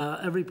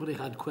 Everybody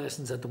had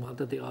questions that they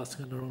wanted to ask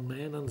in their own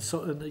mind,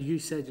 and you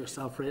said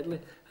yourself rightly,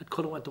 it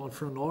could have went on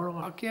for an hour.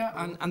 Okay,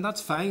 and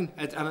that's fine.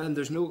 And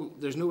there's no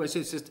issue.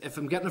 It's just if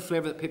I'm getting a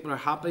flavour that people are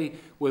happy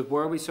with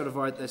where we sort of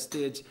are at this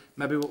stage,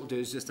 maybe what we'll do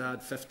is just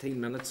add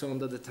 15 minutes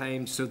onto the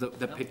time so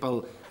that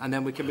people, and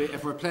then we can be,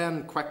 if we're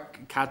playing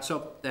quick catch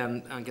up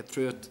then and get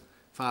through it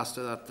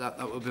faster,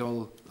 that would be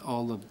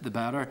all the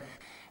better.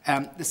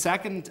 The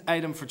second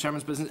item for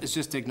Chairman's business is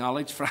just to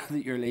acknowledge, Fran,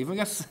 that you're leaving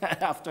us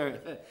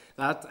after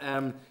that.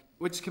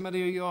 Which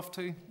committee are you off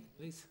to?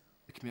 Please.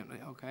 The community,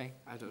 okay.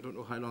 I don't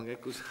know how long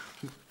it goes,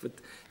 but...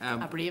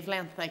 A brave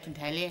length, I can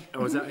tell you.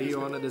 Oh, are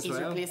you on it as He's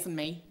well? replacing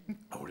me.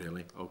 Oh,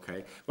 really?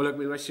 Okay. Well, look,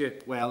 we wish you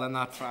well in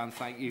that, Fran.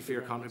 Thank you for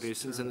your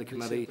contributions in the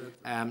committee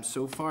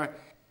so far.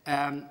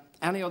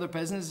 Any other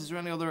business? Is there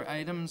any other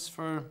items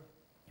for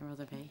your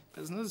other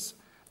business?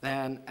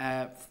 Then,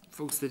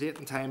 folks, the date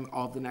and time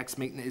of the next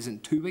meeting is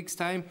in 2 weeks'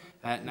 time.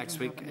 Next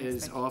week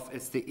is off.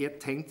 It's the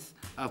 18th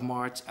of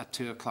March at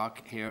 2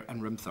 o'clock here in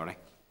room 30.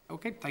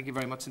 Okay, thank you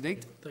very much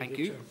indeed. Thank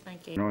you.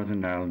 Thank you.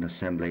 Northern Ireland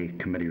Assembly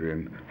Committee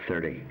Room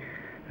 30.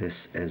 This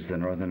is the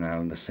Northern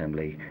Ireland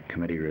Assembly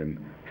Committee Room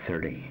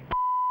 30.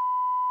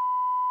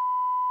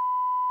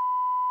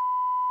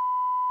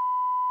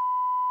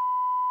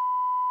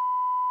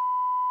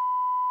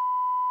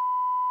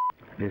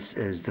 This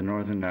is the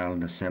Northern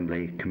Ireland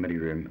Assembly Committee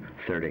Room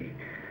 30.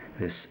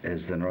 This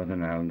is the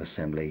Northern Ireland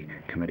Assembly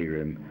Committee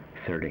Room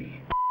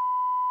 30.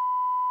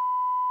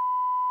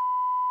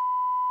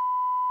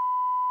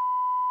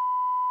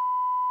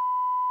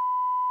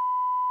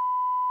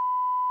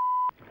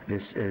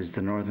 This is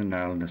the Northern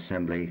Ireland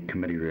Assembly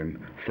Committee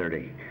Room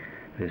 30.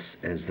 This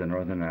is the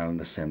Northern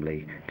Ireland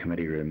Assembly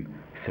Committee Room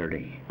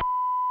 30.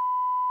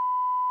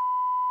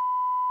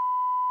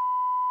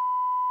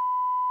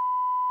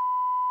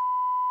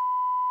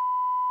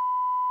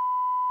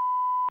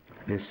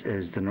 This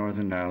is the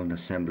Northern Ireland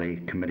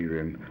Assembly Committee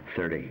Room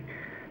 30.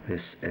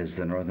 This is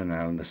the Northern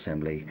Ireland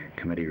Assembly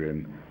Committee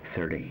Room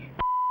 30.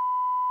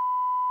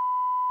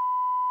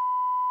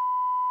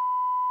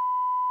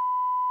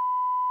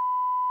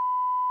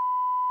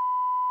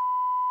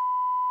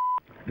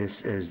 This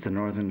is the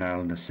Northern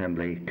Ireland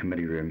Assembly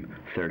Committee Room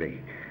 30.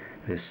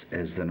 This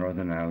is the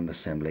Northern Ireland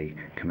Assembly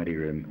Committee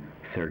Room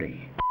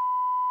 30.